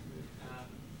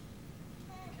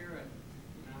 Akira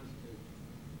announced to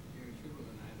Jerry Schubel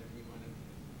and I that we wanted to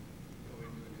go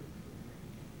into a new career.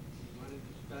 We wanted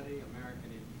to study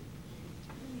American history.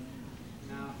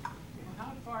 Now,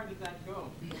 how far did that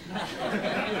go?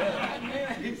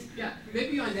 Yeah,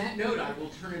 maybe on that note, I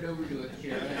will turn it over to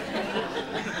Akira.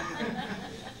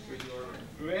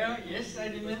 Well, yes, I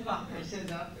remember. I said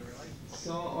that.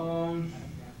 So,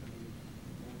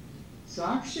 so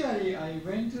actually, I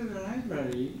went to the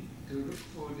library to look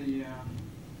for the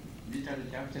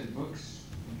literature books,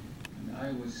 and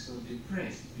I was so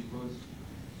depressed because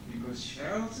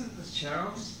shelves,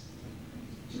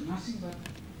 nothing but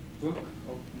book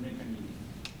of mechanism.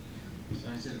 So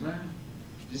I said, well,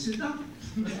 this is that.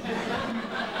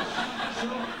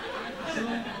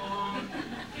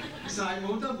 So I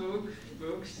bought a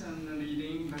books and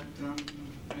reading, but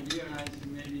I realized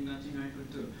maybe nothing I could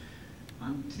do.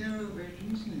 Until very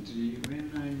recently,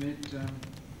 when I met,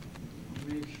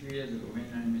 maybe a few years ago, when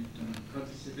I met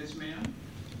Curtis Ebesmeyer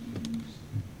in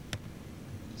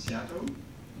Seattle,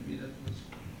 maybe that was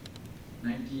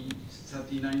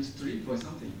 1939 Street or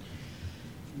something.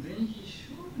 Then he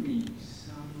showed me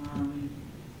some,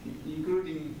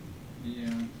 including the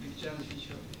pictures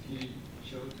he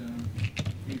showed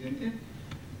presented.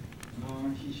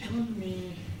 He showed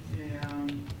me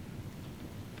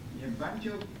a bunch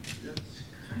of that's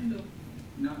kind of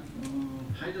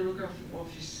hydrographic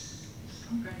office,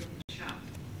 some kind of chart.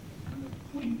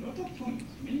 lot of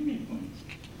points, many points.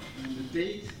 And the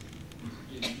date was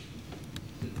given.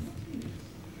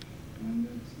 And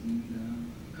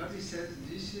because it says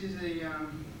this is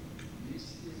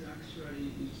actually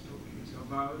it's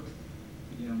about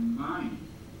the mine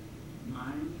in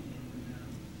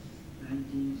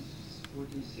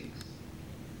 1946.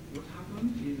 What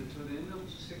happened is to the end of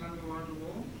the Second World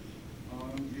War,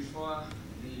 before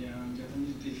the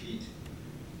Japanese defeat,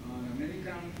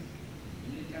 American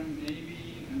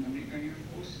Navy and American Air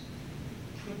Force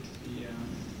put the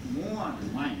more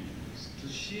mines to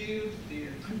shield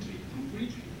their country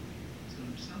completely. So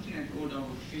something like order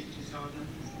of 50,000.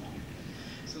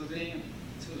 So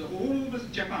the all over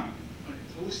Japan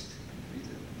coast is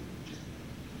just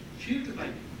filled by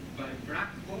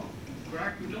black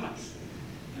dots,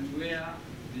 and where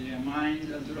the mines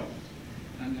are dropped.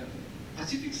 And the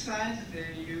Pacific side,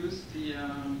 they use the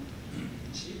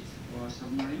ship or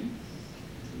submarine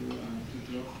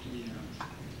to drop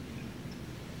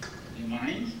the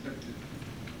mines, but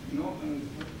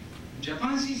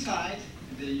Japan sea side,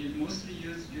 they mostly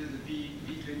use the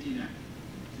B-29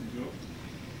 to drop.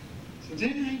 So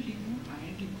then I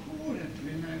recall that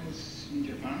when I was in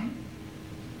Japan,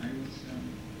 I was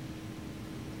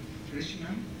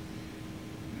freshman.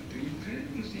 The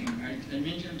incredible thing I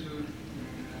mentioned to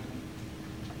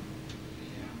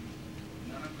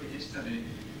Nanako yesterday,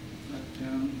 but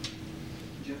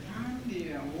Japan,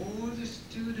 all the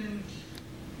students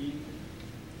in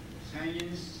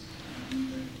science and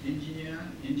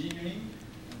engineering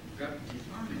got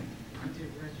deferment until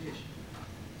graduation.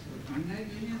 So unlike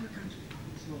any other country,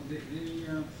 so they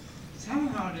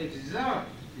somehow they deserve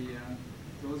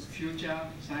those future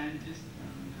scientists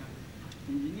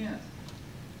and engineers.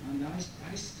 And I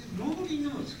still, nobody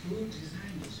knows who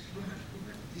designed this, who had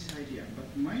this idea. But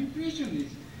my impression is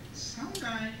some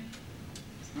guy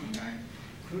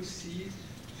could see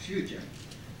future.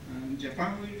 And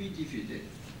Japan will be defeated.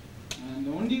 And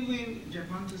the only way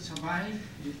Japan to survive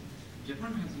is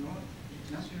Japan has no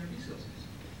natural resources.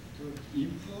 To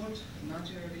import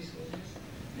natural resources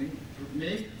and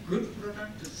make good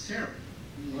product to sell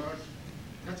in the world.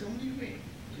 That's the only way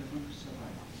Japan to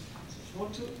survive. So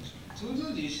to do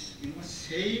this, we must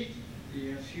save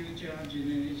the future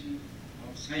generation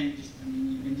of scientists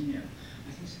and engineers.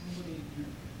 I think somebody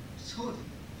saw the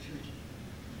future.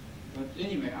 But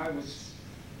anyway, I was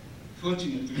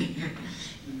fortunately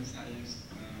in the science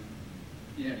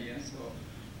area, so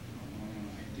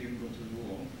I didn't go to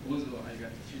war, although I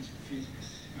got physics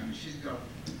and physical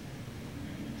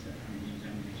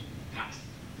examination passed.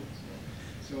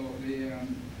 So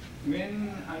when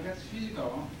I got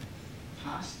physical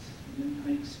passed, then I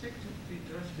expected to be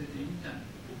drafted anytime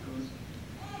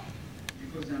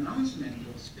because the announcement,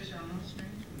 the special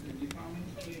announcement of the department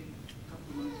came a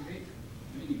couple months later.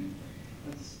 Anyway,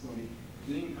 that's the story.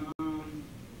 Then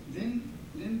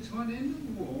toward the end of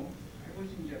the war, I was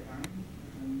in Japan,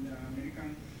 and the American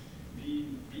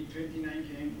B-29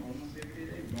 came almost every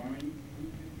day, bombing.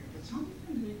 But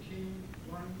sometimes they came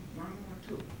one or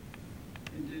two,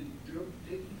 and they took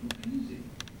anything.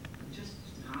 Just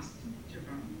asked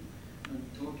Japan,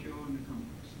 Tokyo, and come.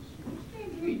 So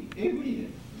every day.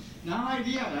 Now I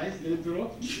realize they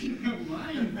dropped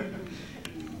mine.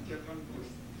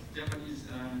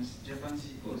 Japan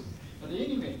sea coast. But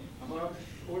anyway, about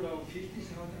all of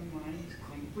 50,000 mines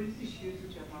completely shielded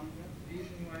Japan. That's the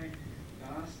reason why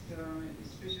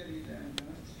especially the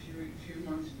last few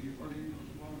months before the end of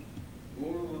the war,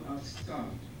 all are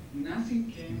stopped.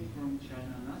 Nothing came from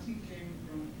China, nothing came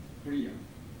from Korea.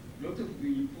 A lot of we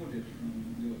imported from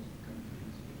those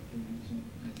countries. So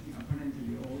I think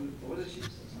apparently all the ships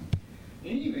or something.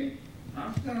 Anyway,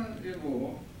 after the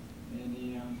war,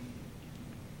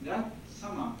 that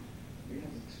summer, we had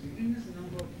a tremendous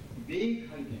number of big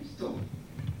hurricanes, storm,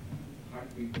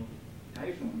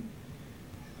 typhoon,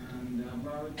 and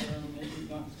about maybe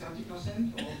about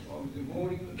 30% of the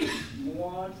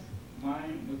moored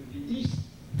mine was released.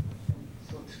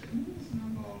 So tremendous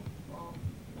number of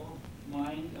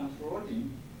mines are floating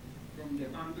from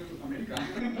Japan to America.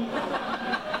 And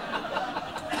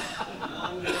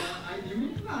I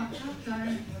remember at that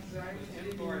time, as I was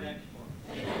reading,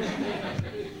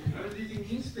 I was reading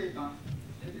newspaper,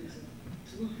 and it's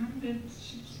 200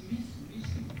 ships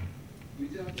missing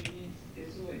without any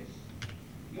SOS.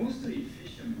 Mostly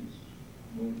fishermen,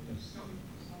 but some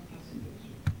passengers.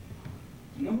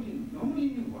 Nobody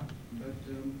knew what, but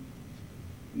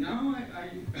now I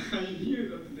knew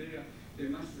that they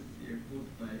must be caught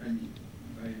by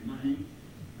mine,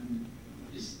 and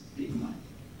this big mine.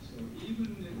 So even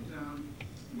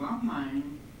with one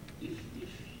mine, if it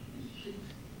hit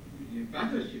the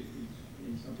battleship,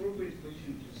 it's appropriate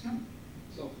position to salmon.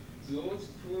 So those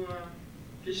poor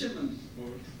fishermen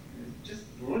were just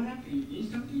brought up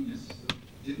instantaneous. So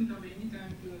didn't have any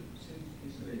time to send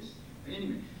SOS.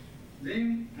 Anyway,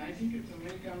 then I think it's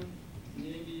American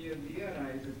Navy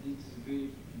realized that it's very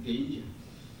dangerous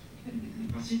in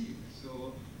the Pacific.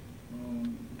 So,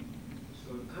 so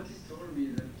Curtis told me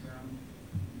that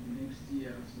next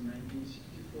year, so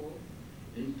 1964,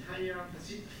 the entire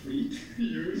Pacific fleet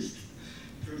used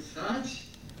to search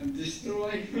and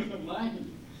destroy the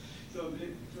mine. So,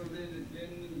 then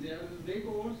there are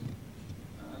records,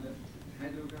 the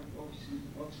hydrograph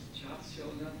office charts show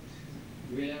that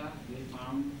where they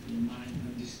found the mine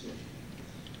and destroyed.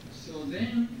 So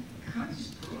then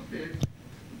Curtis plotted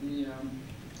the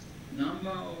number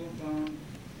of,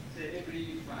 say, every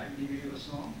 5 degrees or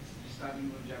so, starting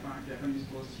from Japanese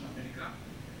coast to America,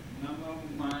 number of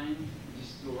mines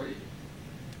destroyed,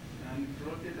 and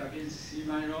plotted against sea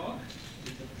mine rock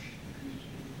with a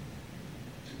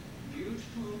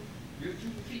beautiful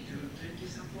figure,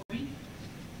 20-some point.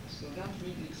 So that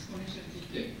means exponential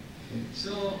decay.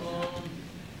 So,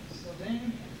 so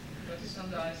then Curtis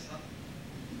and I sat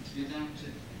together.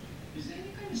 Is there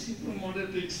any kind of simple model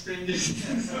to explain this?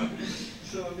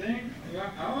 so then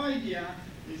our idea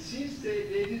is, since they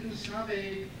did a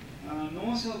survey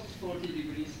north of 40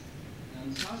 degrees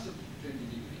and south of 20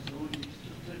 degrees, only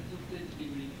 20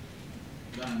 degree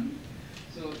band.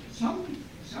 So some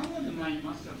of the mine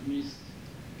must have missed,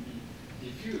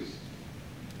 diffused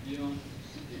beyond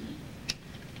city.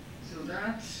 So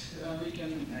that we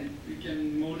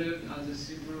can model as a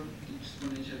simple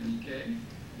exponential decay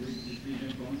with diffusion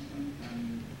constant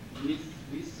and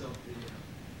width of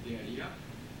the area.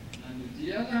 And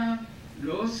the other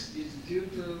loss is due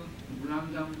to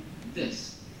random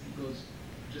death, because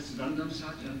just random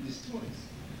search and destroys.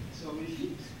 So we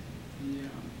fit the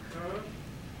curve,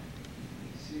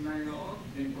 C-minor log,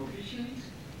 then coefficient,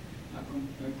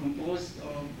 composed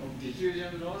of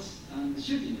diffusion loss and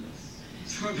shooting loss.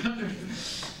 So that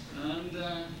is, and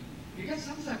we got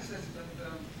some success,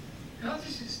 but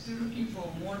Curtis is still looking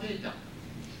for more data.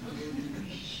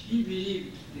 He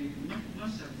believed they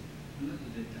must have another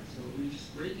data, so we're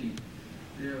just waiting.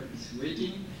 It's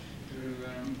waiting to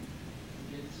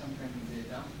get some kind of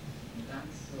data.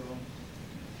 So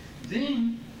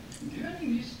then,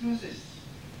 during this process,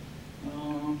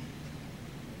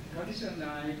 Curtis and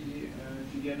I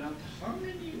figured out how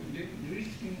many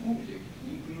drifting objects,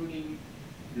 including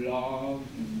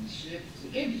logs and ships,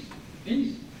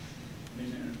 anything in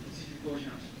the Pacific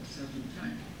Ocean at a certain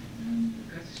time. And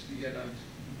Curtis figured out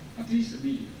at least 1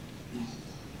 million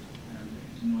pieces, and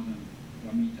it's more than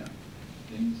 1 meter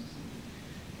length.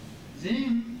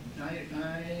 Then I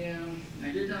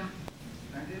did an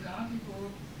article.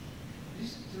 This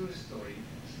is a true story.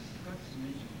 Curtis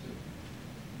mentioned too.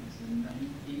 It's in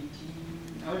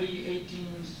early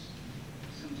 1830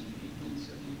 or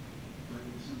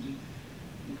something.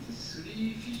 The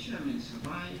 3 fishermen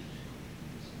survived.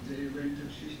 They went to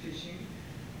fish fishing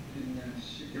in a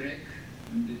shipwreck,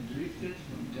 and they drifted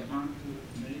from Japan to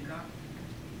America,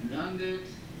 landed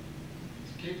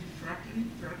Cape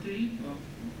Flattery of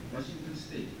Washington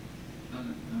State.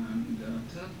 And at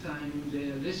that time, they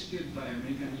were rescued by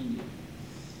American Indians.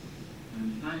 And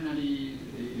finally,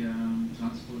 they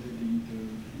transported into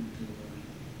the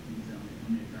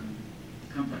American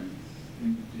company.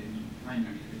 And then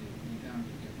finally, they returned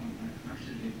to Japan.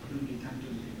 Actually, they couldn't return to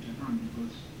Japan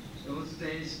because those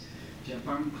days,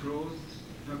 Japan closed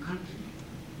the country.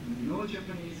 And no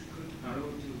Japanese could allow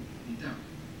to return.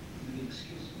 The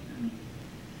excuse.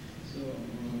 So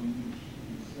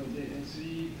the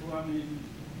 3 poor men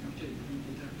actually couldn't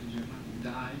return to Japan,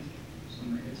 died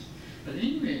somewhere else. But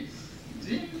anyway,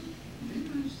 then I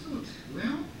thought,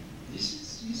 well, this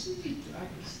is it. I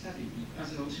could study as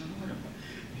an oceanographer,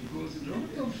 because a lot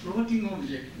of floating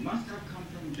objects must have come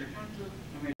from Japan to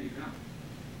America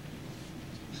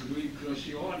through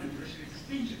Kuroshio and Kuroshio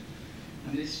extension.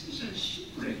 And especially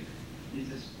shipwreck.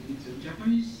 It's a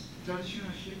Japanese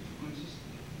traditional ship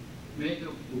made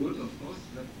of wood, of course,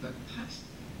 but touched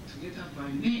together by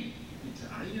nail. It's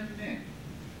iron nail.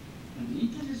 And the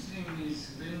interesting is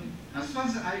when, as far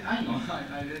as I know,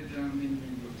 I read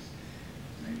many books.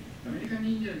 Like, American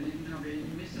Indians didn't have any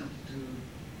method to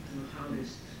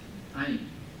harvest iron.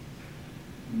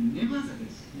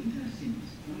 Nevertheless, interesting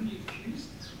is only few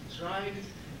tribes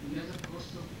near the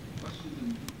coast of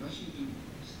Washington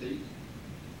State.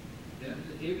 There is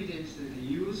evidence that they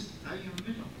used iron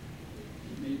metal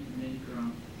to make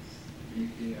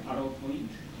arrow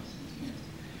point or something else.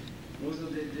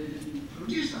 Although they didn't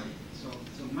produce iron.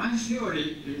 So my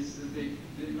theory is that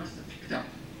they must have picked up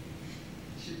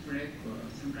shipwreck or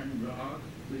some kind of log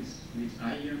with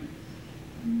iron,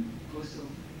 cost of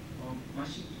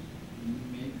machine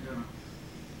make the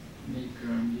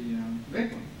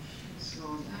weapon. So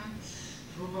that's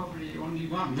probably only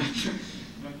one,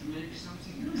 but maybe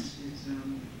something else is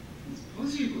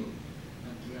possible.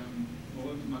 But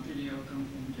all the material come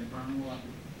from Japan or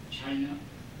China,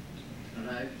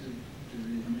 arrive to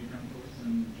the American coast,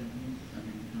 and Japanese,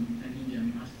 and Indian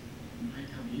might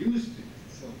have used it.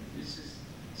 So this is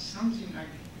something I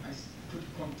could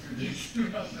contribute to.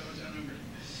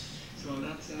 So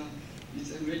that's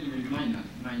it's a very, very minor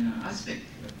aspect,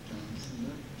 but so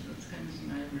that's kind of thing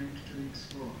I would like to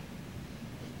explore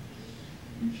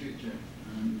in future.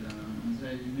 And as I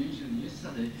mentioned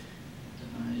yesterday,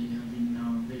 I have been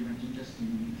now very much interested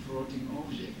in floating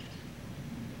object,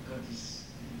 because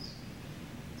it's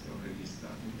already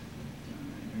started, but I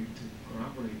need to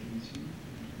collaborate with you.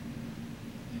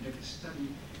 I'd like to study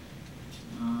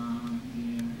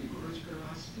the ecological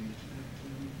aspect,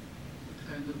 what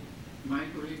kind of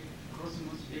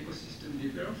microcosmos ecosystem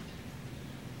developed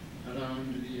around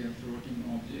the floating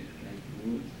object like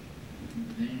wood. And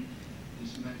then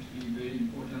this might be very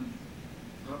important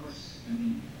purpose and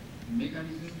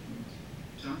mechanism of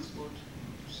transport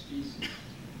of species.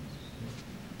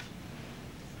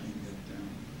 And that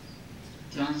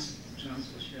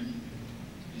transoceanic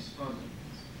disposal.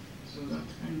 So that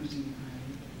kind of thing I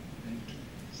like to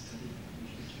study in the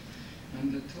future. And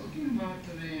talking about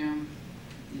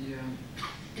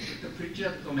the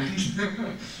Pritchard comment,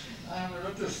 I have a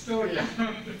lot of story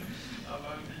about it,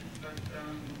 but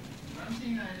one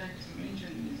thing I like to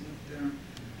mention is that,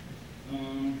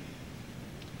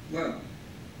 well,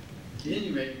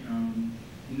 anyway,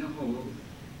 in the whole,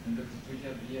 Dr.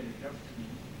 Pritchard really helped me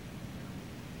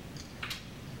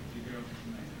figure out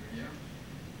my career.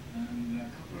 And a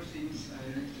couple of things I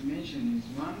like to mention is,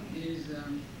 one is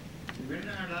when I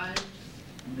arrived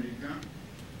in America,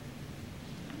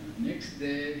 next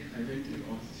day I went to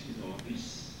his office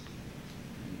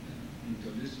and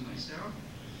introduced myself,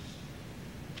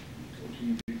 talking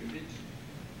a little bit, and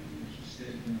he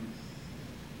said,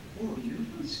 "Oh, you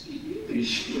don't speak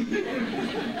English."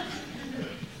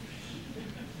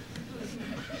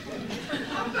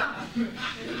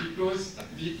 Because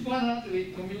before that we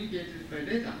communicated by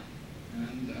letter,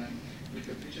 and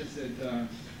the teacher said,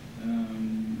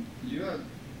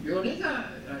 your letter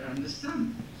I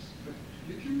understand, but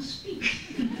you can speak.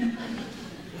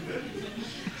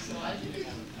 So I think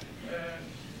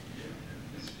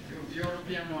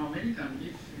European or American,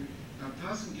 if a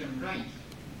person can write,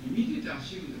 immediately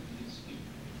assume that he speaks,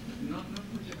 but not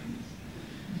for Japanese.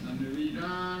 And we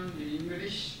learn the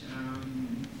English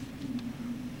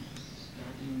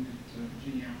starting at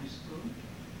junior high school,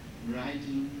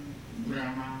 writing,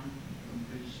 grammar,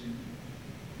 composition,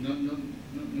 not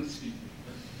speaking,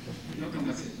 no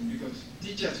conversation, because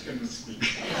teachers cannot speak.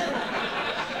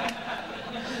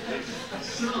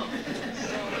 so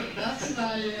that's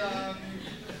why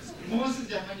most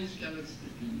Japanese cannot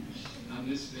speak English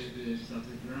unless they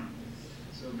started grammar.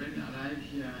 So when I arrived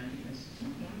here, I was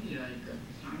only like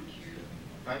thank you,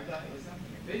 bye-bye or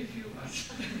something, very few words.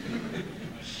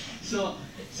 so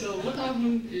what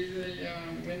happened is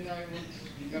when I went to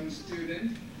become a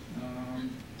student,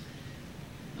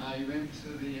 I went to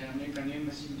the American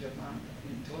Embassy in Japan,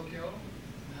 in Tokyo,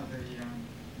 have a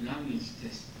language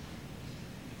test.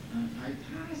 I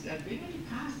barely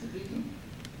passed the written,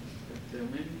 but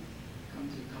when it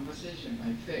comes to conversation,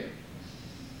 I failed.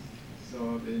 So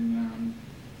then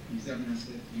examiner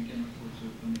said, you cannot go to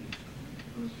America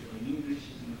because your English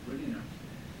is not good enough.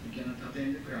 You cannot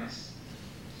attend the class.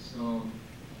 So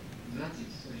that's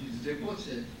it. So his report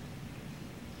said,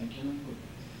 I cannot go.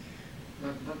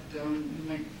 But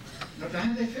I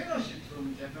had a fellowship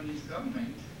from the Japanese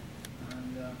government,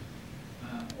 and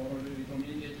already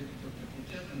communicated with Dr.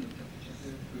 Pritchard, and Dr. Pritchard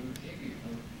said, we will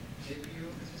take you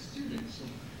as a student. So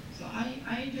I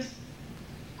just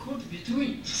caught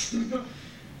between. The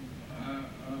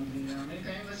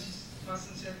American Embassy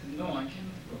person said, no, I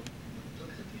cannot go.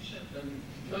 Dr. Pritchard,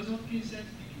 George Hopkins said,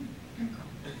 you can come.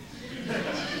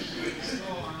 So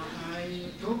I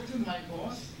talked to my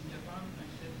boss in Japan. I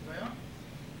said, well,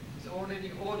 it's already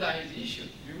order is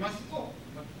issued. You must go.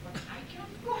 But I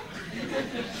can't go.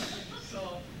 So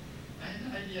I had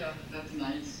an idea that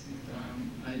night.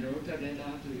 I wrote a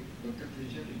letter to Dr.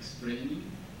 Pritchard explaining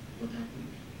what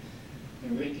happened.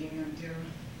 And waiting until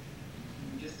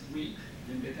just a week,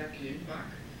 the letter came back.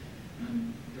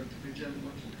 And Dr. Pritchard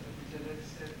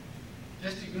said,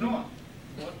 just ignore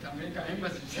what the American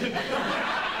Embassy said.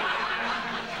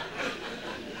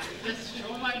 Just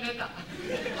show my letter.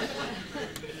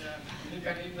 The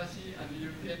American Embassy and you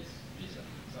get visa.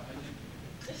 So I did.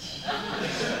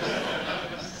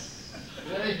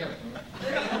 Very helpful.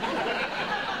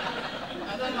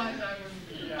 Otherwise, I wouldn't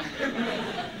be here.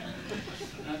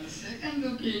 And the second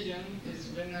occasion is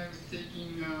when I was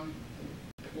taking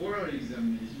oral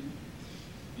examination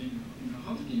in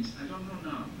Hopkins. I don't know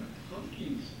now, but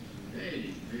Hopkins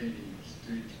very, very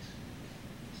strict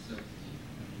strategy.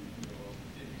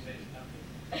 Did you say nothing?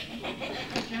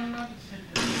 I cannot say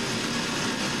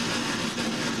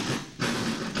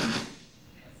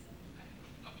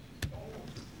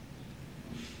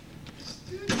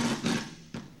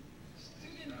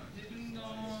Student didn't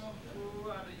know who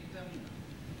are the examiners.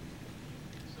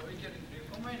 So we can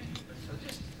recommend,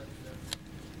 suggest that.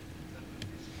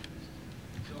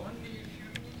 So only if you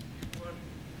want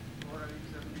oral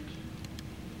examination,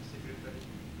 secretary,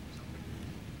 something.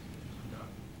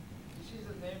 This is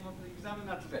the name of the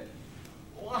examiner today.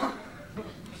 Wow!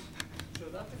 So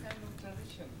that's the kind of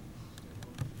tradition.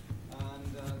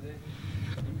 And they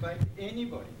invite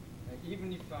anybody,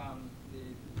 even if the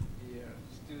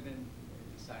student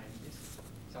scientist,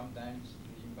 sometimes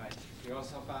they invite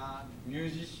philosopher,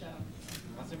 musician,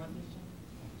 mathematician.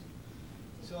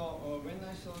 So when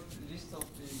I saw the list of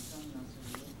the examiners, I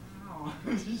said, wow,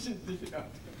 this is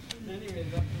difficult. Anyway,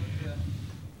 that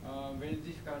was very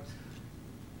difficult.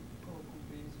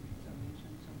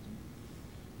 Examination, something.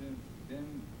 Then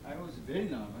I was very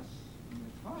nervous. And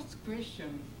the first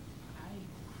question, I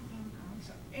couldn't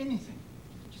answer anything.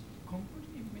 Just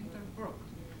completely mental block.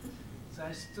 So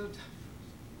I stood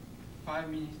 5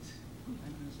 minutes. I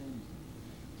didn't say anything.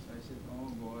 So I said, oh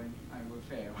boy, I will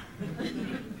fail.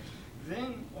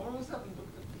 Then all of a sudden,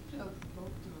 Dr. Pitcher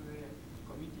talked to the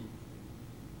committee.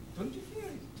 Don't you feel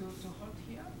it's too hot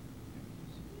here? I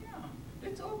said, yeah,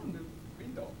 let's open the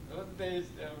window. Those days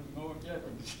there was no air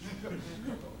conditioning.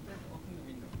 Let's open the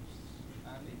window.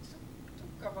 And it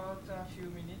took about a few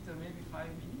minutes, or maybe 5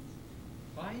 minutes.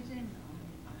 By then,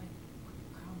 I could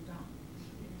calm down.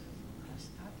 I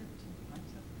started to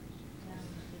answer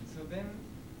questions. So then,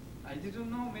 I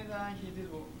didn't know whether he did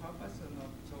on purpose or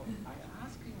not. So I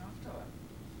asked him afterward.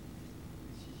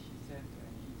 He said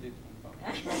he did on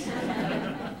purpose.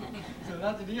 So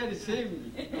that really saved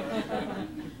me.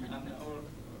 And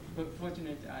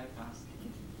fortunately, I passed.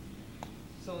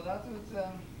 So that was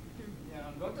yeah,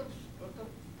 a lot of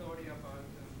story about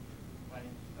my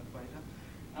advisor.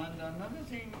 And another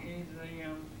thing is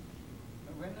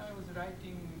when I was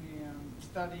writing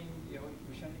studying the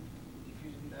oceanic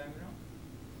diffusion diagram,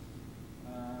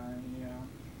 yeah,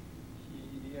 he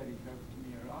really helped me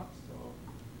a lot. So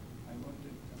I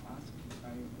wanted to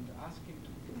ask him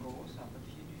to go also, but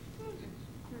he refused it.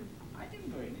 I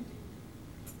didn't do anything.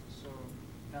 So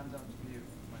it turns out to be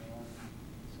my own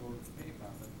sole paper,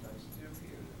 but I still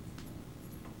feel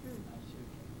I should.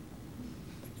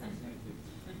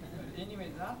 Anyway,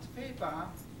 that paper,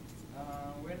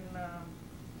 when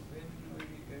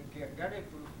Gary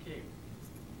Brook came,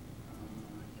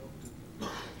 I talked to him.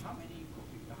 How many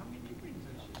prints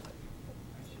I should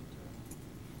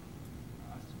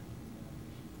ask him?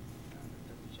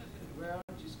 The teacher said, well,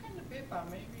 this kind of paper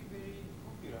may be very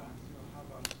popular, so how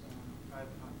about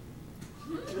 500?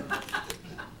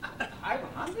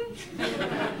 500?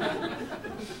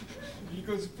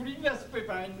 Because previous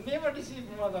paper I never received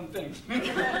more than 10.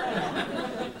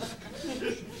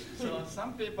 So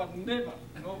some paper never,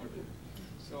 nobody.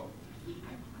 So 500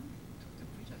 to the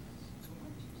preacher, that's too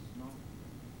much. No,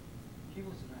 he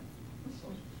was right. So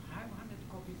 500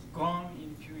 copies gone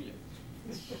in few years.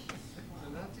 So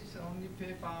that is the only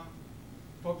paper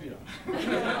popular.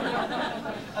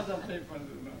 Other papers,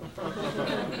 no.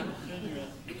 Anyway,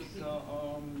 so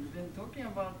then talking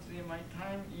about my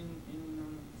time in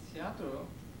Seattle,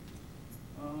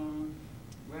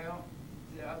 well,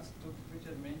 as Dr.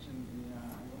 Richard mentioned,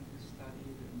 I want to study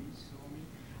the SoMAS.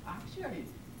 Actually,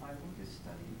 I want to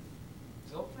study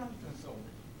zooplankton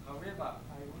SoMAS. However,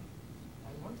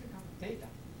 I want to have data.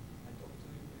 I talked to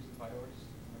him with biologist,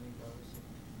 marine biologist.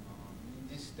 In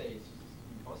this stage, it's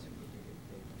impossible to get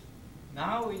data.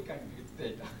 Now we can get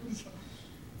data. So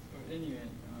anyway,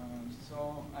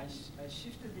 so I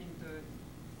shifted into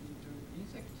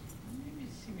insects, maybe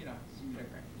similar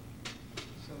kind.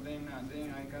 So then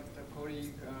I got a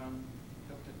colleague,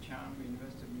 Dr. Chan,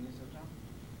 University of Minnesota,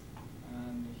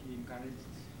 and he encouraged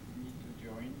me to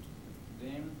join.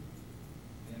 Then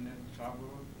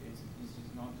travel this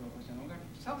is not an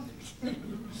oceanographic subject.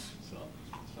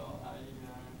 so I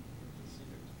see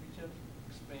Dr. Richard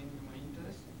explained my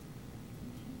interest.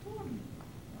 And he told me,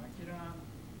 Akira,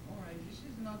 all right, this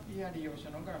is not really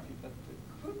oceanography, but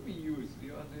could be used.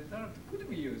 Your result could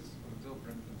be used for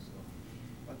zooplankton. So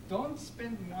but don't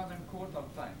spend more than quarter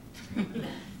of time.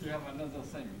 You have another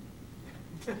thing.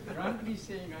 Frankly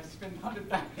saying, I spent 100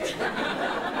 times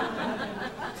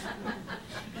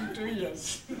in 2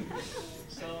 years.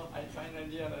 So I finally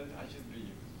realized I should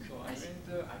leave. So I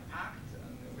packed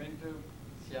and went to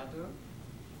Seattle,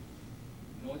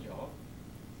 no job.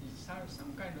 It's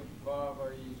some kind of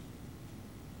very,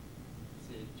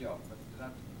 say, job, but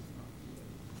that was not really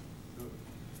good.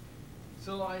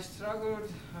 So I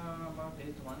struggled about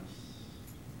 8 months,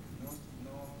 no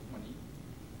money.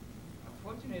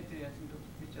 Unfortunately, I think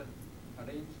Dr. Pitcher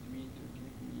arranged me to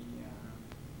give me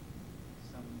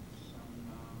some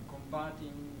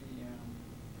converting the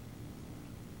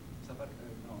it's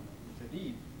a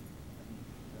leave,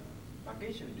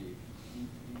 vacation leave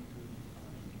into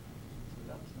so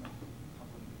that's not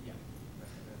happened yet.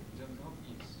 The job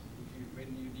is when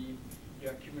you leave, you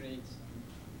accumulate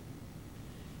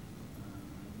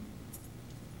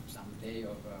some day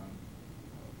of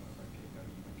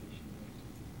vacation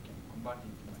can convert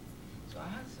into money. So I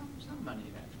had some money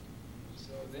left.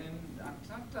 So then at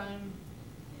that time,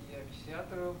 the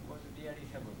Seattle was really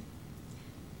heaven.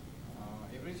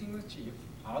 Everything was cheap.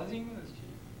 Housing was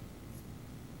cheap.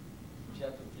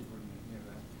 Seattle people know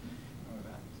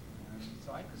that. And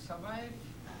so I could survive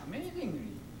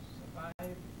amazingly.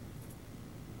 Survive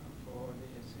for the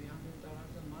 $300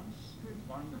 a month,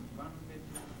 one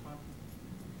bedroom apartment.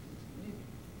 Living.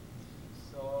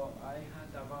 So I had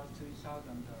about $3,000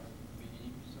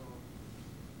 beginning.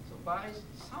 So by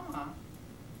summer,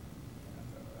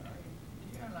 I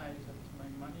realized that my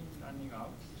money is running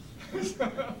out.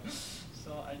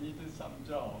 So I needed some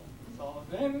job. So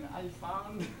then I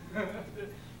found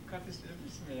Curtis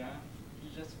Ebismeyer. He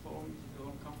just formed his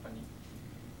own company.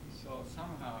 So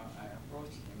somehow I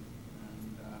approached him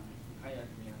and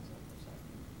hired me as a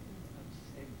consultant. That's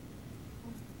it.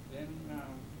 Then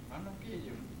on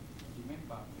occasion,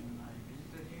 remember when I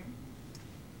visited him,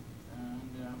 and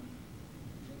then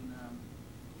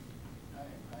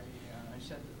I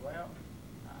said, well,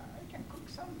 I can cook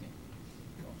something.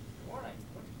 So, all right,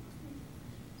 what is cooking?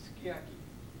 Sukiyaki.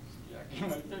 Sukiyaki,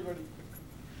 my favorite cook.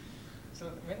 So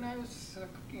when I was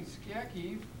cooking sukiyaki,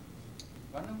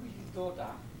 one of his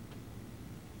daughter,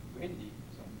 Wendy,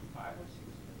 so 5 or 6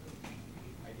 years old,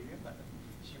 I remember that.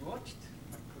 She watched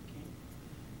my cooking,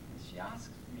 and she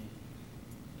asked me,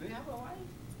 do you have a wife?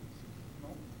 No.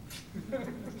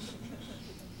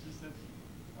 She said,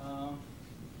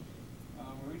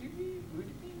 would you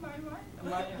be my wife,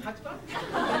 my husband?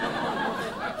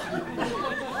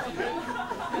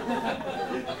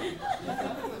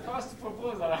 The first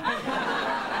proposal. I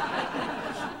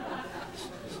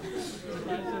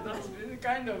said, that's really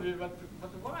kind of you, but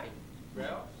why?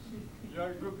 Well,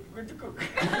 you're good to cook.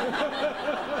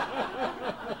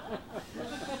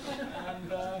 And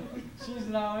she's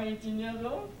now 18 years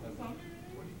old or something.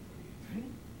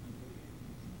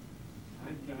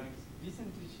 And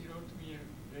recently she wrote me a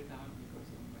letter because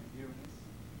of my illness.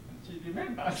 And she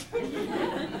remembers.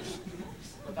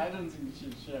 But I don't think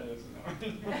she'll share this now.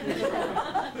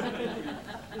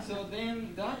 So then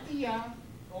that year,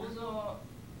 also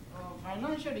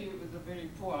financially it was very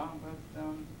poor, but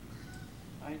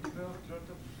I developed a lot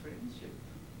of friendship,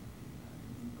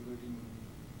 including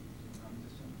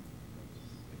Anderson,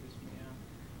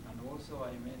 and also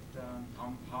I met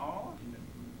Tom Powell in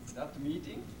that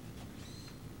meeting.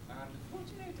 And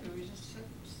fortunately, we just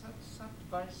sat side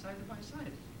by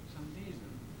side some days.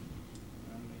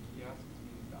 And he asked me,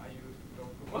 are you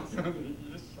Dr.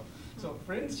 Yes. So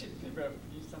friendship developed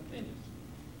instantaneously.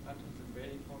 That was a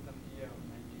very important year of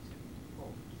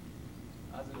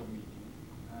 1974, Oslo meeting.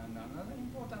 And another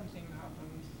important thing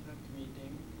happened at that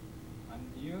meeting.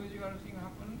 Unusual thing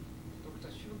happened. Dr.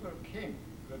 Sugar came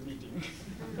to the meeting.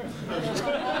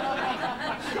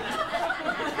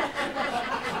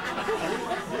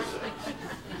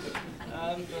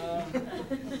 And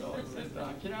so I said,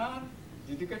 Akira,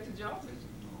 did you get the job? I said,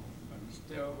 no, I'm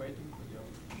still waiting for the job.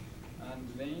 And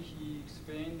then he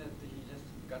explained that he just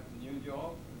got a new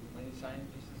job, Marine Science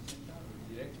Business Center,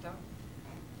 director.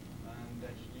 And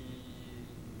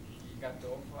he got the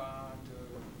offer to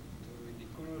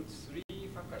recruit 3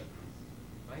 faculties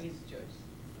by his choice.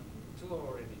 2 are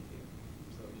already here.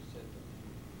 So he said,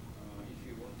 if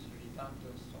you want to return to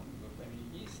Stony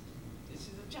East, this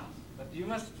is a chance, but you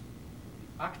must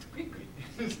act quickly.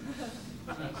 And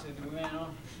I said, well,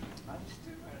 I'm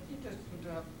still very interested to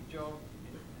have a job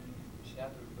in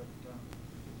Seattle, but I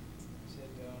said,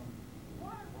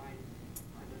 why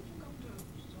don't you come to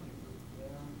Stony Brook?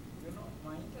 You're not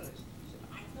my interest. He said,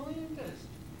 I know your interest.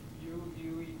 You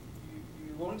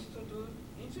want to do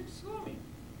insect swarming.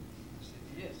 I said,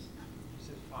 yes. He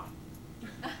said, fine.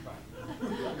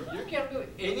 You can do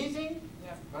anything,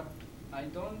 yeah, but I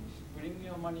don't bring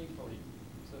your money for you.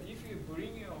 So if you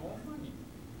bring your own money,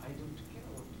 I don't care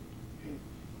what you do.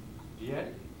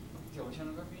 Really? The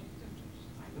oceanography institute,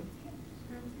 I don't care.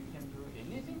 You can do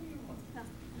anything you want.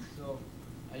 So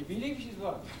I believe his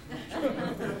work.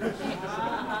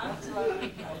 That's what I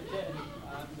can,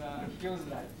 and feels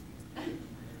like.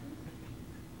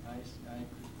 I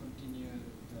could continue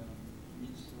the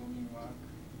mid-swimming work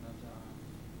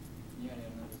nearly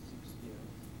another 6 years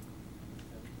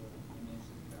that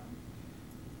MSRC done.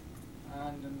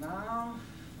 And now,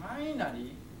 finally,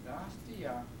 last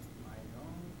year, my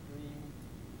long dream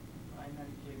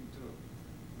finally came true.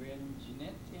 When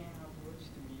Jeanette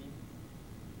approached me,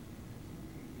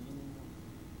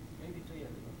 maybe 2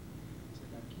 years ago,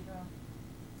 said, Akira,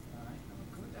 I have a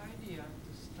good idea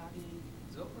to study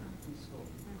zooplankton soul.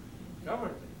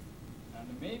 Covered it. And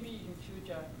maybe in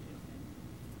future in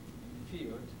the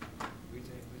field with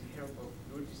the help of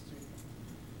your district.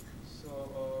 So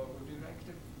would you like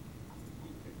to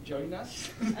join us?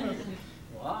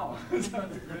 Wow, that's a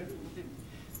great thing.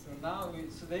 So now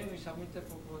then we submit a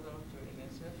proposal to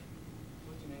NSF.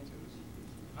 Fortunately, we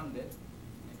funded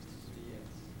next 3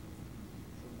 years.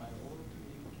 So my old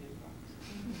dream came back.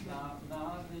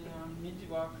 now the mid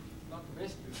work not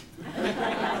rescue.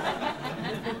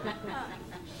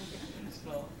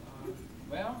 So,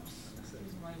 well, this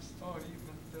is my story,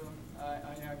 but I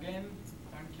again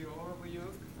thank you, all of you,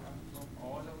 from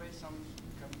all the way, some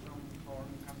come from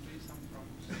foreign countries, some from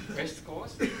West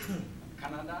Coast,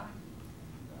 Canada,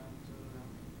 and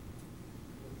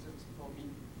that's for me.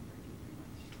 Thank you very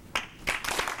much.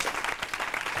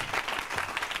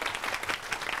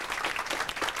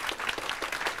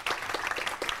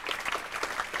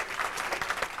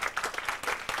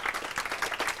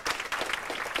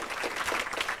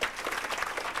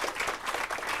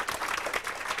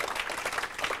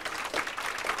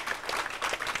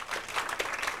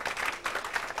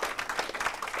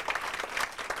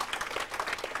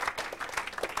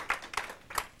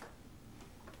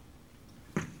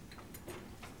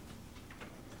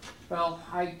 Well,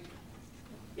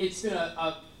 it's been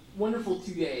a wonderful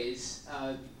 2 days.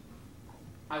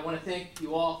 I want to thank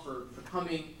you all for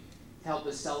coming to help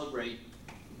us celebrate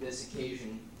this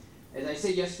occasion. As I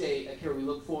said yesterday, Akira, we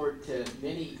look forward to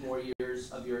many more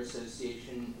years of your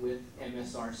association with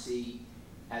MSRC.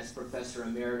 As Professor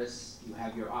Emeritus, you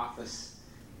have your office.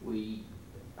 We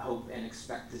hope and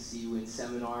expect to see you in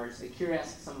seminars. Akira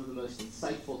asked some of the most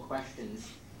insightful questions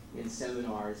in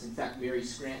seminars. In fact, Mary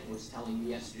Scranton was telling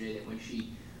me yesterday that when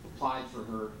she applied for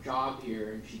her job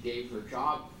here and she gave her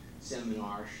job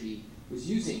seminar, she was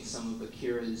using some of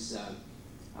Akira's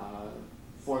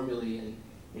formulae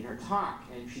in her talk,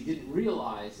 and she didn't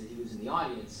realize that he was in the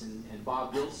audience, and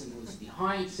Bob Wilson was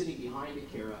sitting behind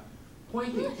Akira,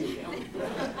 pointing to him.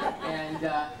 And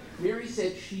Mary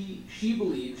said she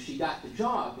believes she got the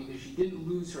job because she didn't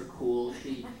lose her cool.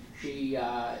 She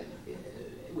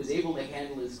was able to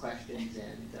handle his questions,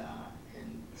 and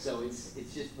so it's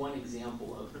just one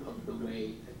example of the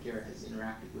way Akira has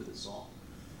interacted with us all.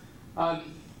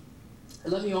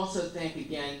 Let me also thank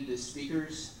again the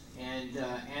speakers and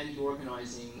the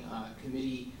organizing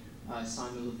committee,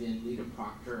 Simon Levin, Lita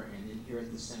Proctor, and then here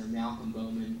at the center, Malcolm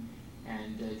Bowman,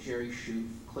 and Jerry Schoof,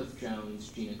 Cliff Jones,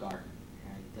 Gina Garten,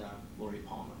 and Lori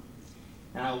Palmer.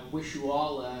 And I wish you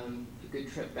all a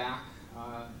good trip back.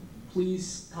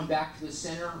 Please come back to the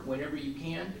center whenever you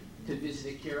can to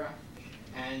visit Akira,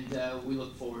 and we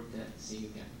look forward to seeing you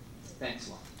again. Thanks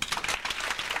a lot.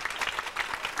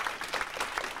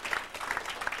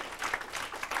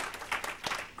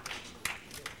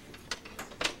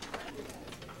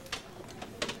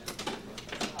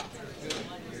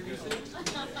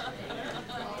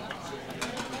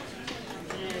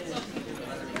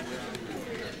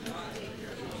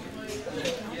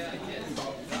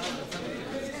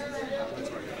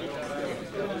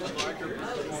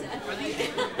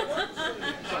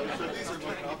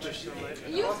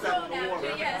 You've thrown out,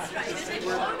 yes, right. They've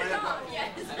thrown it off,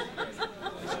 yes.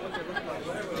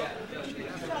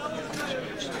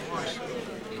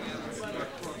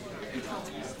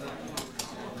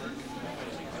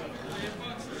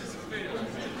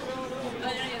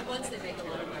 Once they make a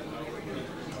lot of money,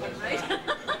 right?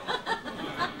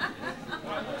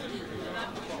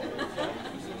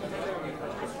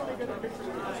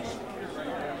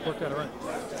 Worked out all right.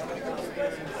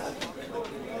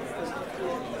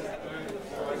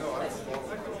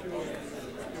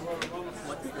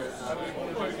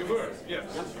 Yes.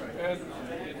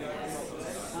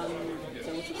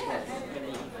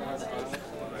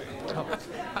 Oh.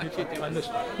 On this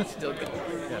one. Still good.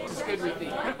 Yes. It's good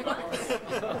repeat. Let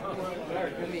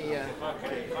me,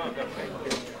 okay,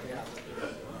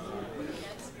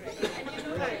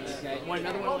 want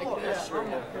another one like this? Or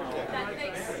no?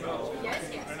 Yes,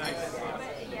 yes.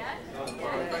 Yeah?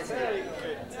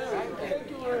 Thank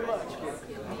you very much.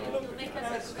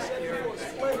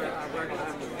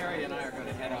 Harry and I are going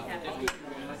to head out.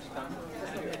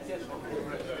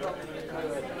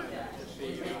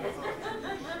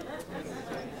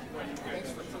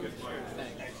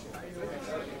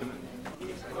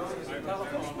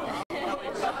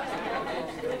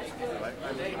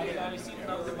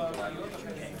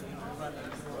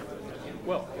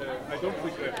 Well, I don't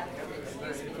think that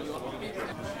everything is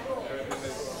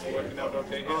working out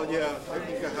okay. Oh yeah, I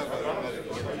think I have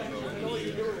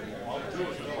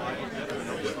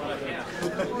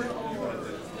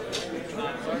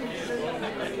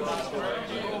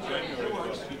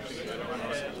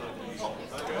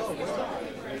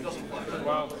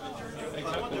Well,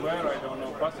 exactly where, I don't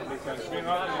know. Possibly can Swing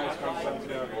Organize conference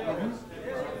there.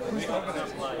 We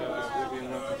organize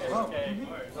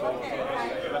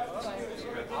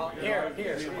Here.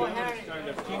 kind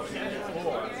of teaching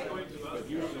before, but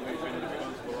usually we've been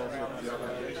responsible also for the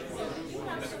organization.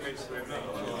 In this case, we're not.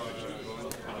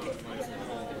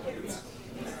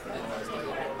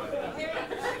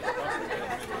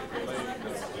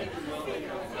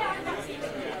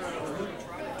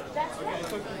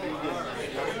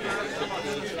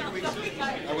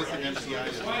 I was in MCI.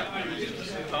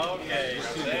 Okay,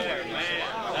 there,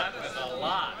 man, that was a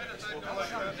lot.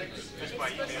 Just by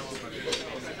email.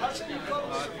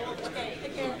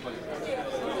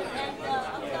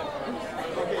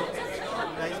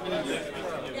 Nice meeting you.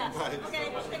 Bye.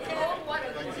 What a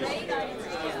great idea.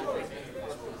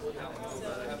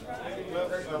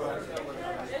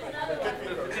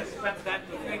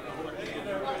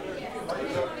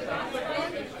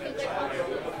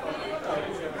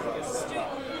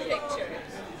 Student picture.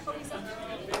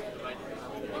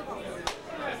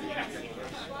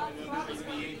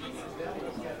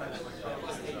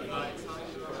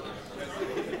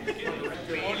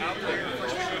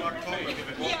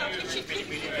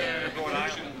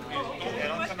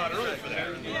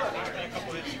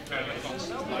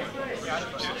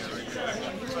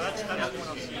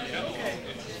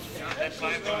 That's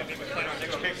fine, but I think we plan our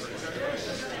next paper.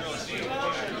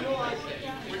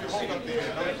 We can hold up the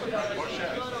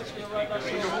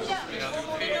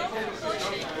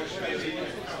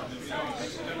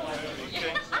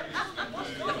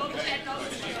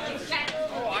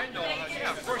Oh, I know.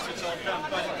 Yeah, of course it's all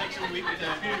done, but it takes a week to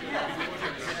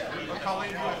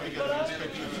Colleen, how do we get these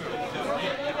pictures?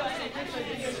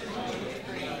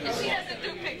 And she doesn't do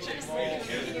pictures.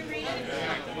 Can you read it?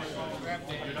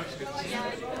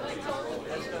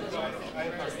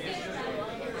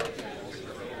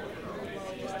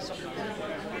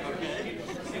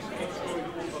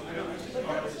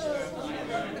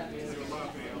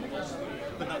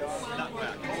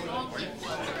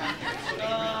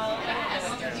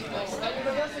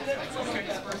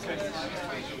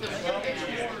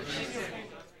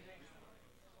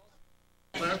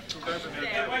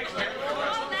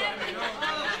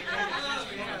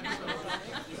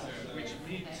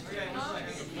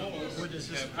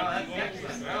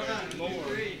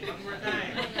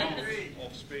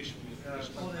 Of spatial. All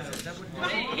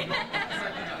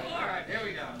right, there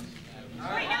we go. All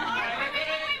right.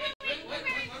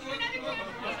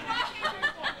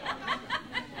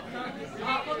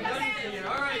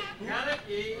 All right, got it?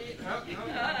 Okay,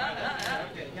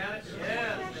 got it?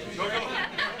 Yeah. Go, go.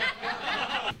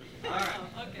 All right.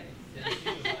 Okay.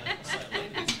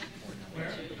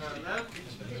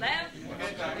 Left.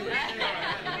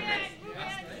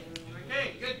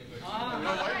 Okay, good.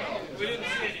 We didn't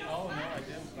see it. Oh, no, I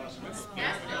didn't.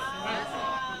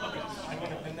 I would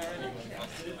have been there anyway.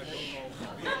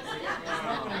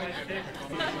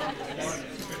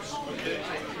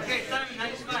 Okay, Simon, how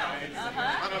do you smile?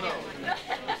 I don't know.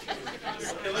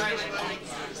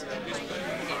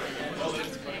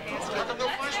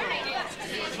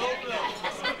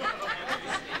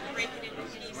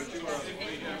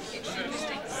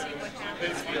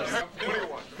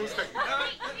 Who's taking?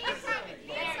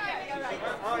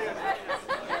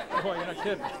 Boy, you're not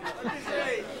kidding.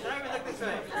 Simon, look this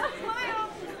way.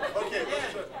 Okay,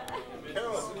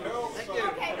 Carol. Thank you.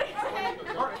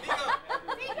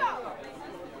 Vigo.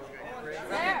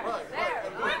 There.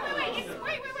 Wait.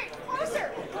 Closer.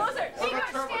 Vigo,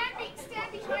 stand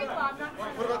behind Bob. Not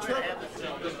What about Trevor? Wait,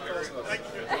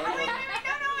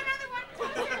 no, another one.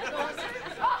 Closer.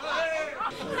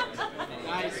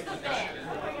 Nice.